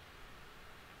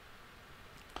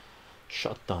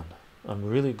 Shotgun. I'm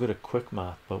really good at quick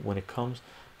math, but when it comes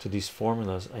to these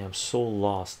formulas I am so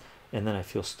lost, and then I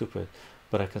feel stupid,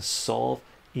 but I can solve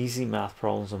easy math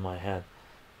problems in my head.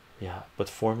 Yeah, but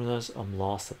formulas, I'm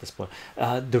lost at this point.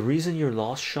 The reason you're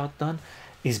lost, Shotgun,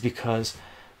 is because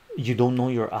you don't know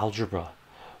your algebra.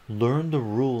 Learn the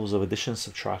rules of addition,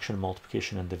 subtraction,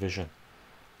 multiplication, and division.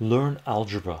 Learn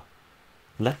algebra.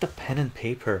 Let the pen and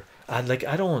paper. I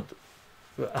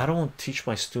don't teach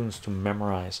my students to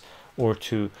memorize or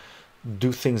to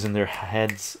do things in their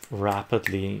heads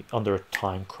rapidly under a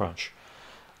time crunch.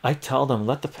 I tell them,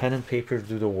 let the pen and paper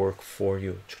do the work for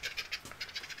you.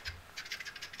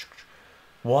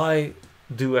 Why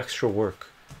do extra work,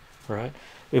 right?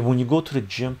 And when you go to the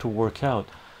gym to work out,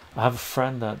 I have a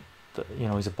friend that you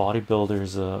know, he's a bodybuilder,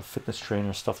 he's a fitness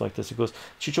trainer, stuff like this. He goes,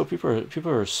 Chycho,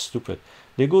 people are stupid.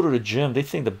 They go to the gym, they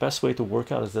think the best way to work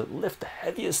out is to lift the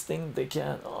heaviest thing they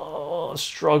can. Oh,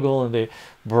 struggle, and they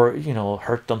you know,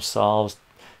 hurt themselves,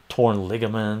 torn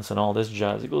ligaments and all this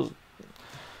jazz. He goes,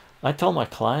 I tell my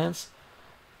clients,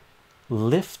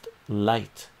 lift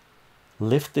light,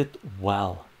 lift it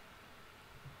well,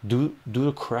 do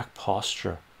the correct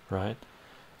posture, right?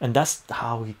 And that's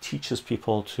how he teaches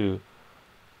people to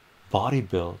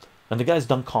bodybuild. And the guy's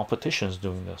done competitions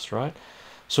doing this, right?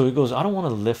 So he goes, I don't want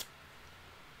to lift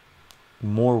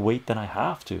more weight than I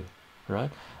have to,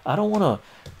 right? I don't want to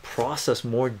process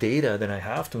more data than I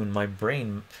have to in my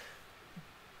brain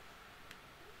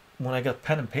when I got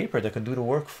pen and paper that can do the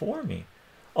work for me.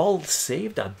 I'll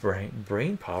save that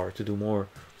brain power to do more,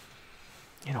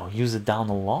 you know, use it down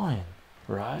the line,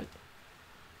 right?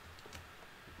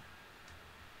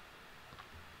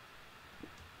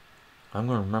 I'm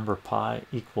gonna remember pi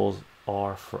equals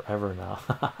r forever now.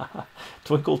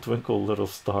 Twinkle twinkle little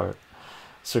star,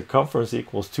 circumference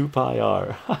equals 2 pi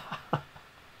r.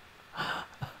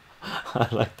 I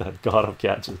like that. God of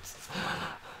gadgets.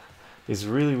 It's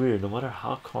really weird. No matter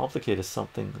how complicated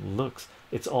something looks,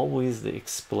 it's always the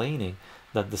explaining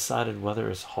that decided whether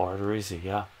it's hard or easy.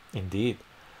 Yeah, indeed.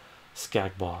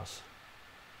 Skag boss.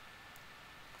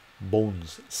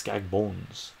 Bones. Skag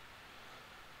bones.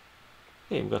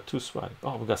 Hey, we got two swag.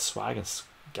 Oh, we got swag and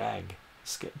skag.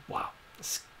 Wow,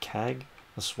 skag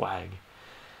and swag.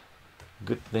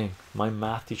 Good thing my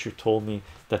math teacher told me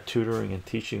that tutoring and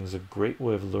teaching is a great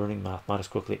way of learning mathematics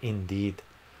quickly. Indeed.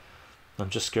 I'm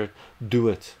just scared. Do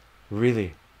it,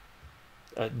 really.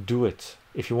 Do it.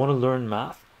 If you want to learn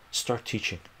math, start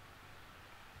teaching,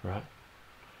 right?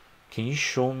 Can you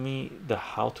show me the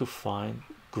how to find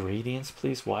gradients,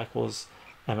 please? Y equals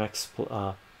mx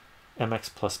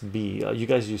plus b. You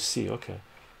guys use c. Okay,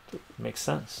 makes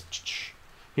sense.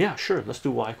 Yeah, sure, let's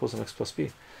do y equals mx plus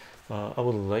b. I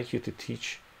would like you to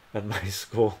teach at my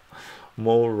school.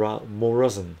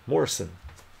 Morrison.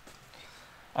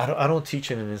 I don't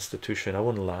teach in an institution. I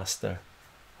wouldn't last there.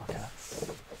 Okay.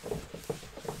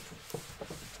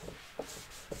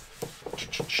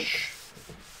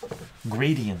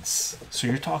 Gradients. So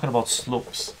you're talking about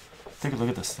slopes. Take a look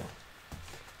at this thing.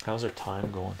 How's our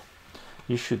time going?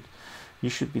 You should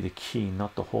be the key,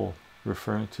 not the hole,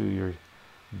 referring to your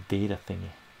data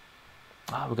thingy.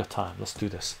 We got time. Let's do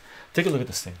this. Take a look at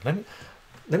this thing.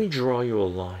 Let me draw you a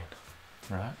line,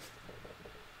 right?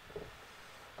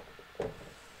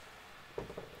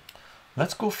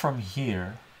 Let's go from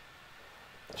here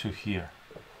to here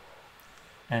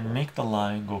and make the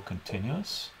line go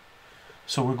continuous.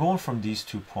 So we're going from these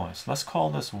 2 points. Let's call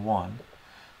this 1.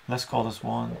 Let's call this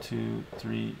 1 2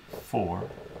 3 4.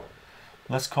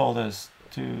 Let's call this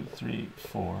 2 3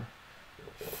 4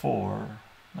 4.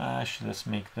 Actually, let's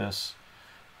make this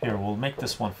here. We'll make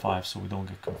this one 5 so we don't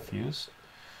get confused.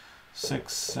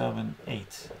 6 7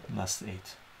 8. Less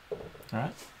 8. All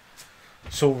right.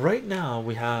 So right now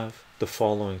we have the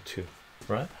following two,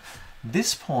 right?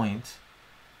 This point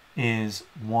is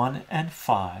 1 and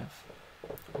 5,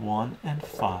 1 and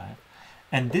 5,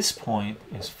 and this point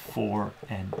is 4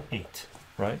 and 8,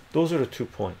 right? Those are the 2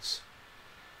 points.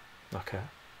 Okay,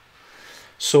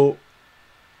 so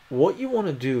what you want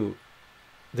to do,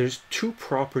 there's 2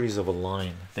 properties of a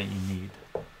line that you need.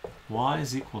 Y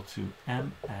is equal to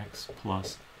mx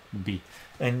plus B.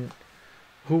 And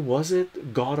who was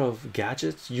it? God of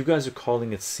gadgets? You guys are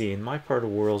calling it C. In my part of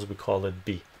the world, we call it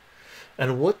B.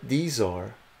 And what these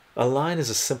are, a line is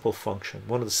a simple function,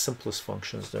 one of the simplest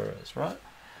functions there is, right?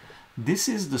 This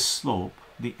is the slope,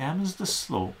 the m is the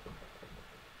slope,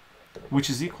 which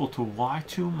is equal to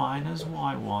y2 minus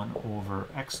y1 over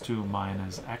x2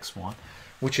 minus x1,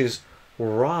 which is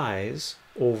rise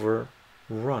over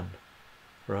run,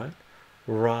 right?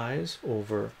 Rise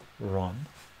over run.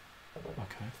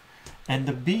 Okay, and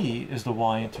the b is the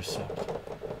y-intercept.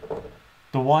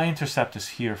 The y-intercept is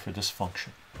here for this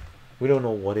function. We don't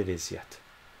know what it is yet,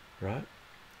 right?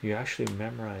 You actually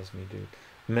memorize me, dude.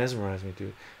 Mesmerize me,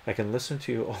 dude. I can listen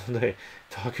to you all day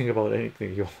talking about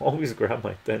anything. You always grab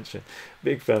my attention.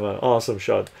 Big fan, man. Awesome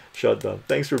shot done.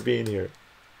 Thanks for being here.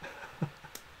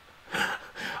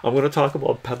 I'm gonna talk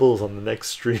about pebbles on the next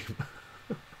stream.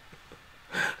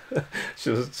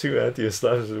 She was too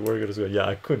anti-establishment. We're gonna go, yeah,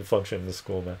 I couldn't function in the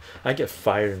school, man. I get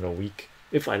fired in a week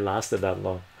if I lasted that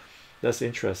long. That's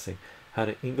interesting. How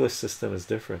the English system is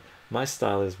different. My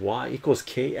style is y equals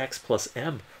kx plus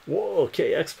m. Whoa,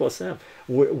 kx plus m.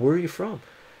 Where are you from?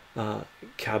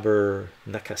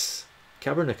 Cabernicus.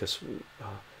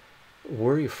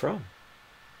 Where are you from?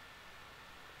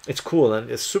 It's cool,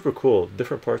 and it's super cool.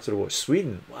 Different parts of the world.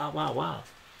 Sweden. Wow, wow, wow.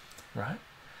 Right?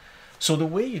 So the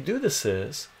way you do this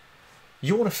is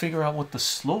you want to figure out what the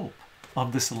slope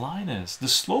of this line is. The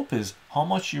slope is how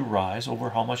much you rise over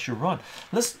how much you run.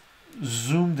 Let's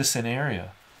zoom this in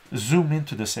area, zoom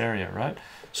into this area, right?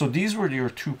 So these were your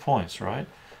 2 points, right?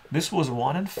 This was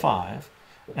 1 and 5,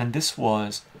 and this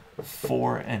was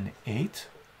 4 and 8.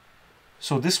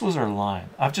 So this was our line.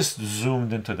 I've just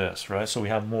zoomed into this, right? So we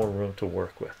have more room to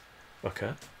work with.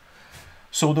 Okay,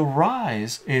 so the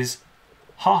rise is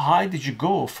how high did you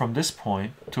go from this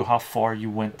point to how far you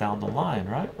went down the line,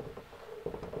 right?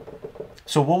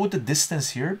 So what would the distance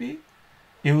here be?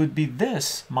 It would be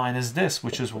this minus this,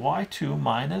 which is y2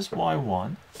 minus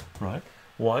y1, right?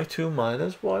 Y2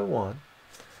 minus y1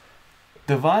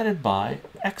 divided by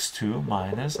x2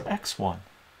 minus x1,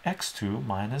 x2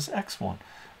 minus x1.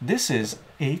 This is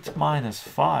 8 minus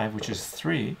 5, which is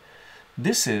 3.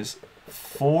 This is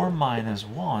 4 minus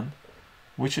 1,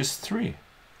 which is 3.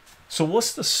 So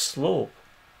what's the slope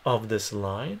of this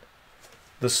line?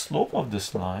 The slope of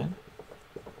this line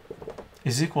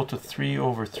is equal to 3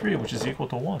 over 3, which is equal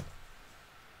to 1,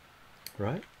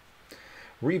 right?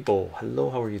 Rebo, hello,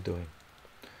 how are you doing?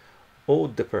 Oh,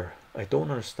 Dipper, I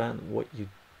don't understand what you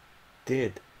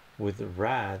did with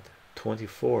rad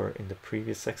 24 in the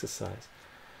previous exercise.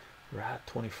 Rad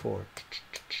 24.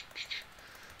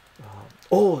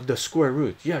 Oh, the square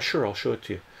root. Yeah, sure, I'll show it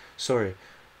to you. Sorry,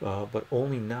 but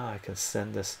only now I can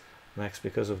send this, Max,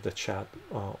 because of the chat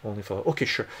only for. Okay,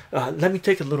 sure. Let me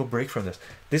take a little break from this.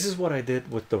 This is what I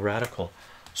did with the radical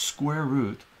square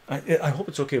root. I hope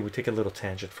it's okay. We take a little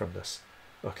tangent from this.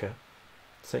 Okay,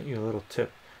 sent you a little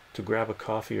tip to grab a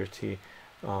coffee or tea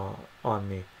on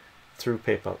me through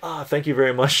PayPal. Thank you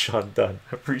very much, Sean Dunn.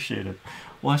 I appreciate it.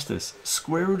 Watch this.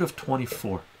 Square root of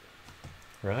 24,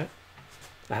 right?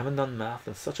 I haven't done math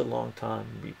in such a long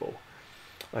time, Rebo.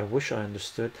 I wish I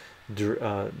understood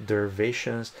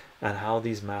derivations and how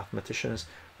these mathematicians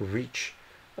reach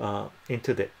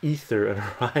into the ether and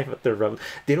arrive at their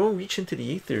they don't reach into the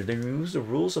ether. They use the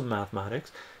rules of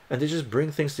mathematics and they just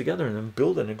bring things together and then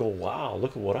build it and go, wow,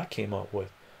 look at what I came up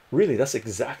with. Really, that's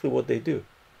exactly what they do.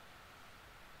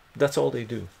 That's all they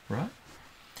do, right?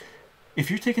 If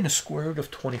you're taking the square root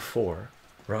of 24,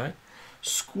 right?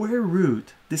 Square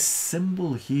root, this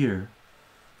symbol here,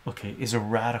 okay, is a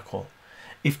radical.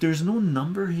 If there's no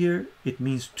number here, it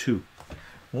means 2.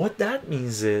 What that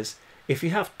means is if you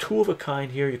have 2 of a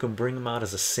kind here, you can bring them out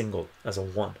as a single, as a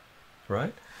 1,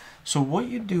 right? So what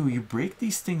you do, you break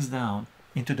these things down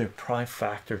into their prime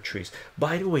factor trees.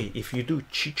 By the way, if you do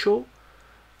chycho,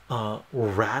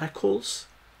 radicals,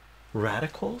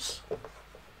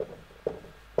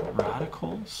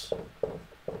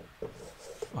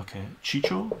 okay,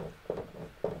 chycho,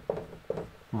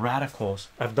 radicals.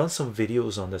 I've done some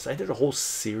videos on this. I did a whole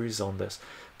series on this,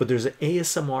 but there's an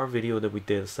ASMR video that we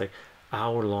did. It's like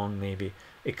hour long, maybe,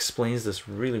 explains this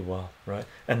really well, right?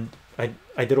 And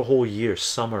I did a whole year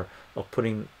summer of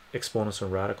putting exponents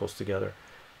and radicals together,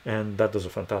 and that does a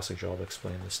fantastic job of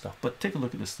explaining this stuff. But take a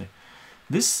look at this thing.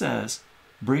 This says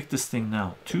break this thing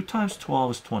now. 2 times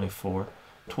 12 is 24.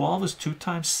 12 is 2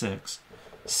 times 6.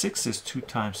 6 is 2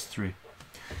 times 3.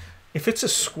 If it's a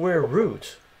square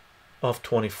root of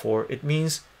 24, it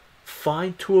means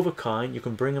find 2 of a kind. You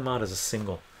can bring them out as a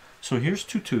single. So here's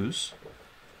 2 2's.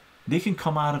 They can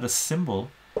come out of the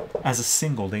symbol as a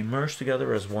single. They merge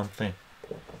together as one thing.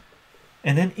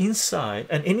 And then inside,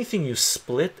 and anything you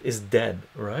split is dead,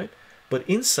 right? But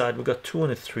inside we got 2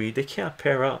 and a 3, they can't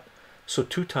pair up. So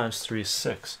 2 times 3 is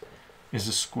 6, is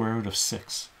the square root of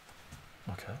 6.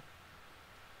 Okay,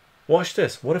 watch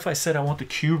this. What if I said I want the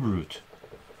cube root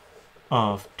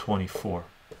of 24?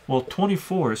 Well,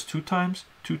 24 is 2 times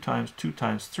 2 times 2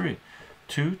 times 3.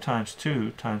 2 times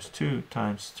 2 times 2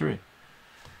 times 3.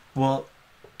 Well,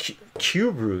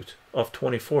 cube root of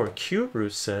 24, cube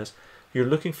root says you're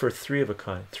looking for 3 of a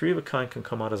kind. 3 of a kind can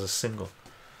come out as a single.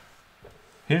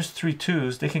 Here's 3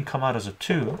 2's, they can come out as a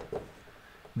 2.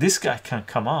 This guy can't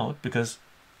come out because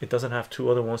it doesn't have 2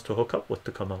 other ones to hook up with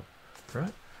to come out,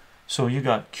 right? So you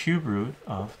got cube root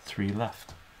of 3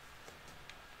 left.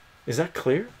 Is that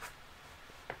clear?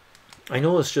 I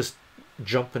know it's just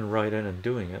jumping right in and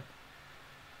doing it,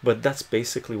 but that's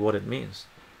basically what it means.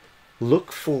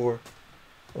 Look for,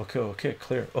 okay,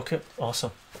 clear. Okay,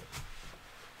 awesome.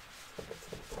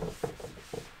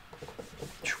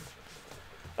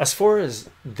 As far as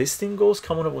this thing goes,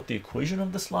 coming up with the equation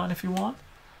of this line if you want.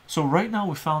 So right now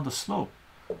we found the slope.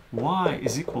 Y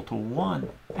is equal to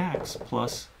 1x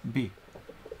plus b.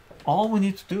 All we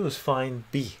need to do is find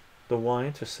b, the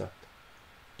y-intercept.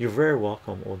 You're very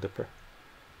welcome, old dipper.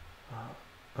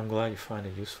 I'm glad you find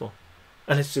it useful.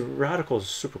 And it's the radical is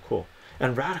super cool.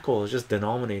 And radical is just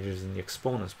denominators in the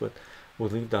exponents, but we'll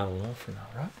leave that alone for now,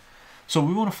 right? So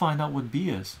we want to find out what b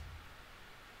is.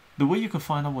 The way you can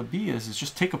find out what b is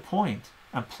just take a point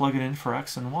and plug it in for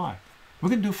x and y. We're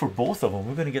going to do for both of them.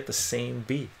 We're going to get the same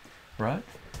b, right?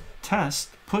 Test,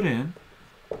 put in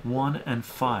 1 and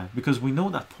 5 because we know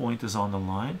that point is on the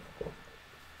line.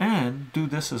 And do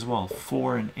this as well,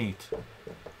 4 and 8.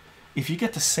 If you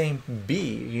get the same b,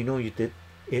 you know you did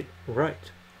it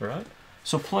right, right?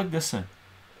 So plug this in.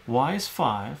 Y is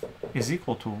 5 is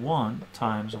equal to 1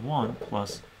 times 1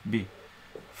 plus b.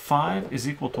 5 is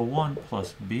equal to 1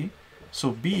 plus b.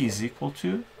 So b is equal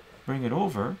to, bring it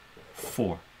over,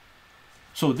 4.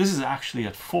 So this is actually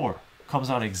at 4. Comes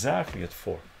out exactly at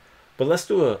 4. But let's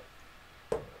do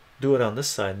it on this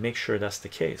side, make sure that's the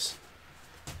case.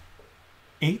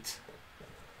 8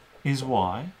 is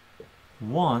y.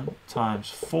 1 times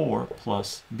 4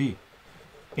 plus b.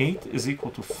 8 is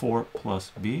equal to 4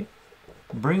 plus b.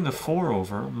 Bring the 4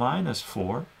 over, minus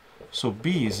 4. So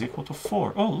b is equal to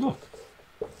 4. Oh, look.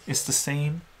 It's the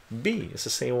same b. It's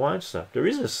the same y-intercept. The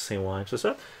reason it's the same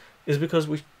y-intercept is because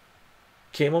we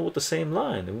came up with the same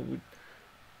line.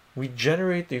 We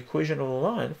generate the equation of the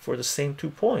line for the same 2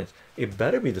 points. It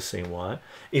better be the same y.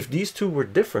 If these two were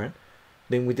different,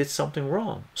 then we did something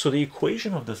wrong. So the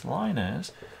equation of this line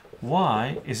is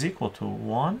y is equal to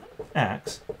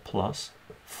 1x plus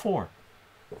 4.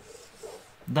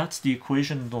 That's the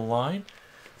equation of the line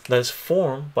that is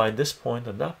formed by this point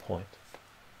and that point.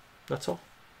 That's all,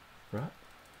 right?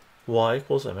 Y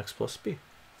equals mx plus b.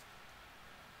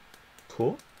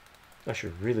 Cool. I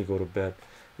should really go to bed.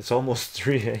 It's almost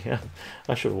 3 a.m.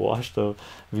 I should watch the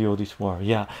VOD tomorrow.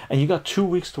 Yeah, and you got 2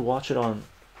 weeks to watch it on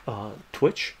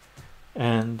Twitch,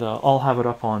 and I'll have it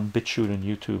up on BitChute and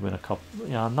YouTube in a couple,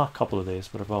 yeah, not a couple of days,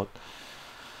 but about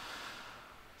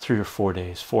 3 or 4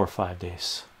 days, 4 or 5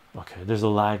 days. Okay, there's a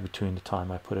lag between the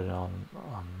time I put it on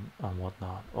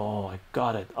whatnot. Oh, I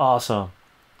got it. Awesome.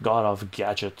 God of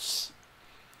gadgets.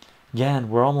 Again,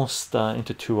 we're almost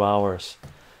into 2 hours,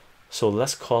 so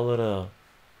let's call it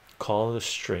a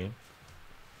stream.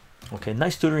 Okay,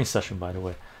 nice tutoring session, by the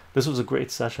way. This was a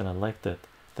great session. I liked it.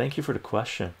 Thank you for the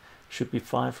question. Should be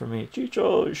fine for me.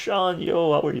 Chycho, Sean,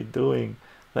 yo, how are you doing?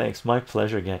 Thanks, my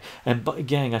pleasure, gang. And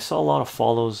gang, I saw a lot of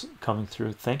follows coming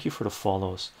through. Thank you for the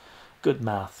follows. Good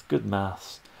math, good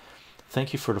math.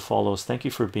 Thank you for the follows. Thank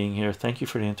you for being here. Thank you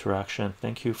for the interaction.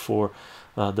 Thank you for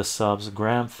the subs.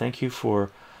 Graham, thank you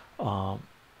for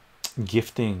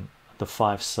gifting the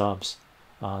 5 subs.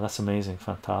 That's amazing.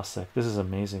 Fantastic. This is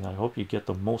amazing. I hope you get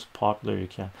the most popular you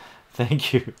can.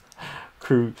 Thank you.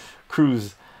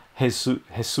 Cruz Jesus.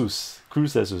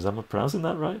 Am I pronouncing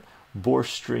that right? Borscht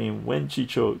stream, when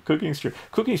chycho, cooking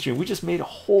stream. We just made a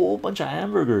whole bunch of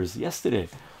hamburgers yesterday.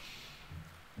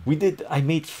 I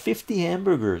made 50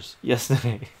 hamburgers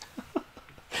yesterday.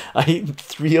 I ate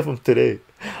 3 of them today.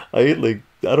 I ate like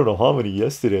I don't know how many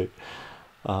yesterday.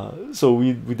 So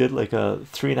we did like a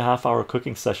 3.5 hour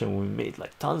cooking session. We made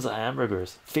like tons of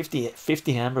hamburgers, 50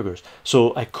 hamburgers.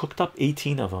 So I cooked up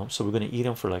 18 of them, so we're going to eat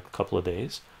them for like a couple of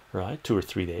days, right? 2 or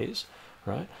 3 days,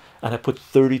 right? And I put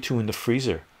 32 in the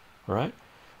freezer, right?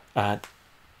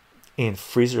 In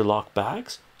freezer lock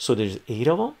bags, so there's 8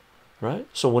 of them, right?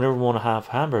 So whenever we want to have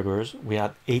hamburgers, we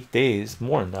had 8 days.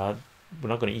 More than that, we're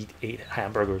not going to eat 8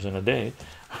 hamburgers in a day.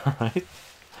 Right?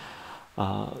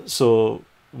 So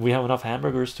we have enough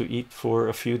hamburgers to eat for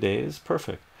a few days.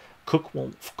 Perfect.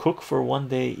 Cook for one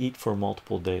day, eat for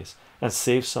multiple days, and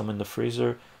save some in the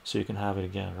freezer so you can have it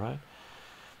again, right?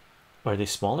 Are they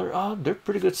smaller? Oh, they're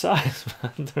pretty good size,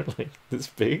 man. They're like this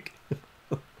big.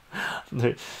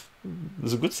 they're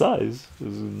It's a good size.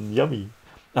 It's yummy.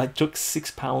 I took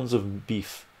 6 pounds of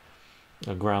beef,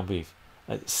 ground beef,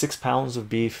 6 pounds of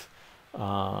beef.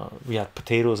 We had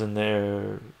potatoes in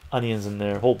there, onions in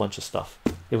there, a whole bunch of stuff.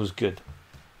 It was good,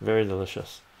 very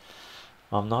delicious.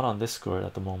 I'm not on Discord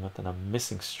at the moment and I'm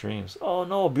missing streams. Oh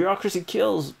no, bureaucracy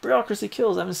kills, bureaucracy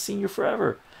kills. I haven't seen you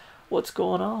forever. What's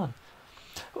going on?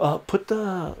 Put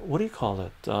the, what do you call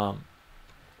it?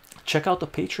 Check out the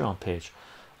Patreon page.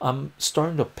 I'm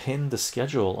starting to pin the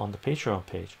schedule on the Patreon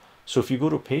page. So if you go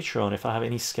to Patreon, if I have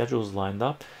any schedules lined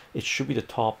up, it should be the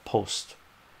top post.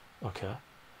 Okay.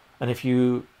 And if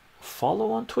you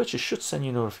follow on Twitch, it should send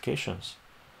you notifications.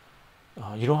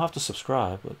 You don't have to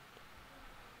subscribe, but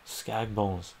Skag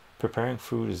Bones, preparing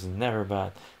food is never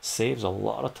bad. Saves a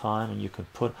lot of time and you can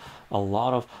put a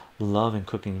lot of love in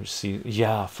cooking. See,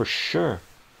 yeah, for sure.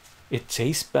 It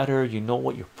tastes better. You know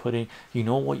what you're putting, you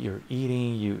know what you're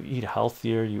eating, you eat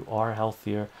healthier, you are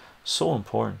healthier. So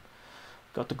important.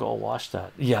 Got to go watch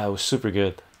that. Yeah, it was super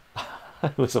good.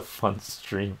 It was a fun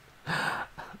stream.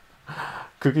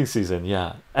 Cooking season,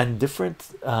 yeah, and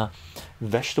different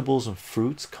vegetables and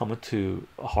fruits come into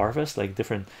harvest, like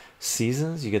different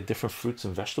seasons. You get different fruits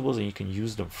and vegetables, and you can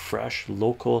use them fresh,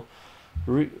 local.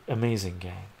 Amazing,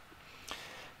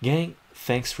 gang.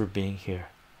 Thanks for being here.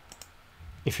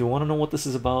 If you want to know what this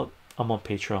is about, I'm on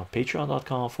Patreon,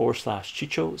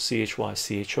 patreon.com/chycho,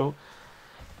 chycho.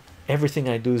 Everything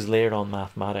I do is layered on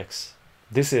mathematics.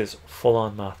 This is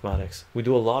full-on mathematics. We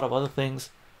do a lot of other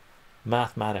things,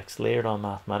 mathematics, layered on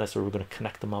mathematics, where we're going to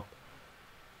connect them up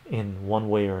in one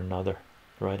way or another,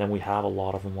 right? And we have a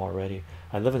lot of them already.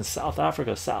 I live in South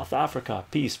Africa.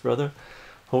 Peace, brother.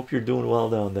 Hope you're doing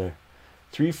well down there.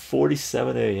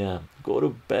 3:47 a.m. Go to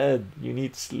bed, you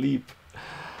need sleep.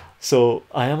 So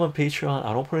I am on Patreon.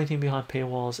 I don't put anything behind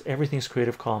paywalls. Everything's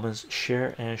Creative Commons.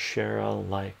 Share and share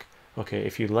alike. Okay,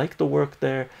 if you like the work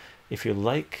there, if you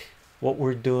like what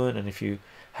we're doing, and if you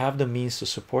have the means to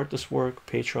support this work,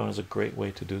 Patreon is a great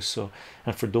way to do so.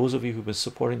 And for those of you who've been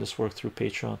supporting this work through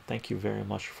Patreon, thank you very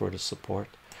much for the support.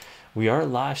 We are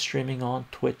live streaming on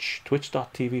Twitch,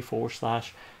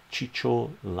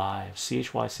 twitch.tv/chycho live,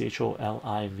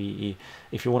 CHYCHOLIVE.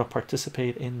 If you want to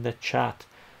participate in the chat,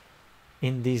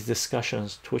 in these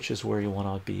discussions, Twitch is where you want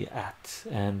to be at.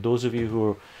 And those of you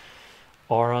who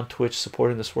are on Twitch,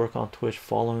 supporting this work on Twitch,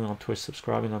 following on Twitch,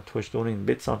 subscribing on Twitch, donating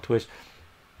bits on Twitch,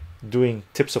 doing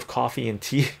tips of coffee and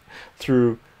tea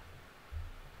through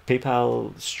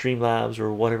PayPal, Streamlabs,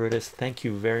 or whatever it is, thank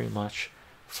you very much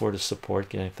for the support,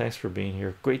 gang. Thanks for being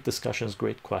here. Great discussions,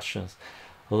 great questions.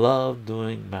 Love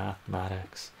doing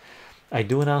mathematics. I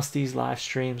do announce these live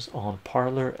streams on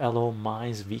Parlor, LO,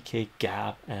 Minds, VK,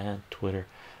 Gab, and Twitter.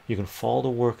 You can follow the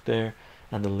work there,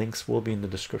 and the links will be in the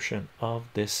description of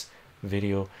this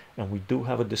video. And we do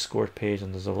have a Discord page,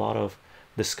 and there's a lot of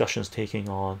discussions taking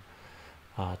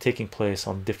place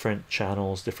on different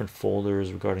channels, different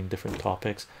folders regarding different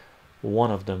topics. One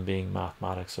of them being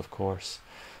mathematics, of course.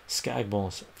 Skag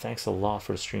Bones, thanks a lot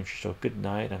for the stream show. Good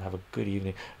night and have a good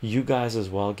evening. You guys as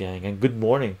well, gang, and good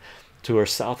morning to our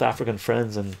South African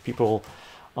friends and people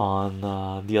on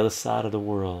the other side of the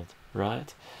world,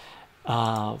 right?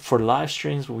 For live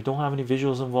streams, we don't have any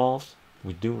visuals involved.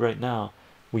 We do right now.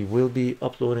 We will be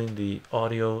uploading the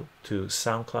audio to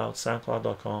SoundCloud,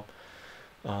 soundcloud.com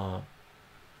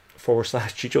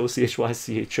 /chycho,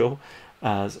 CHYCHO,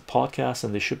 as podcasts,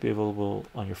 and they should be available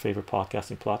on your favorite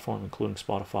podcasting platform, including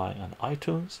Spotify and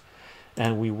iTunes.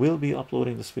 And we will be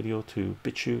uploading this video to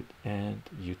BitChute and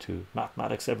YouTube.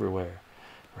 Mathematics everywhere,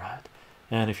 right?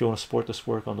 And if you want to support this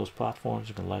work on those platforms,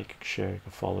 you can like, share, you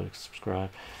can follow, you can subscribe,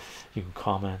 you can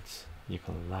comment, you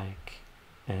can like,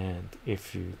 and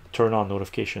if you turn on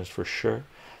notifications, for sure.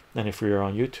 And if you're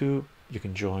on YouTube, you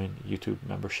can join YouTube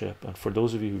membership. And for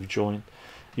those of you who've joined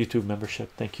YouTube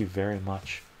membership, thank you very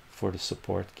much for the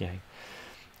support, gang.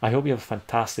 I hope you have a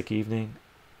fantastic evening.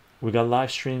 We got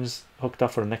live streams hooked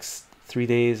up for the next 3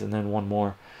 days, and then one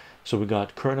more. So we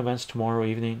got current events tomorrow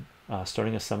evening,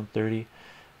 starting at 7:30.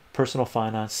 Personal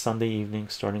finance Sunday evening,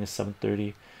 starting at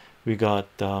 7:30. We got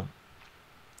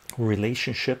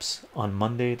relationships on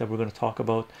Monday that we're going to talk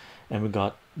about, and we're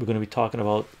going to be talking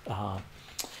about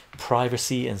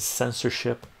privacy and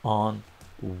censorship on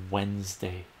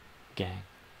Wednesday, gang.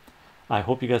 I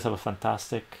hope you guys have a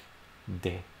fantastic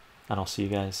day, and I'll see you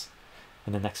guys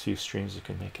in the next few streams you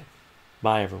can make it.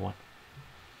 Bye, everyone.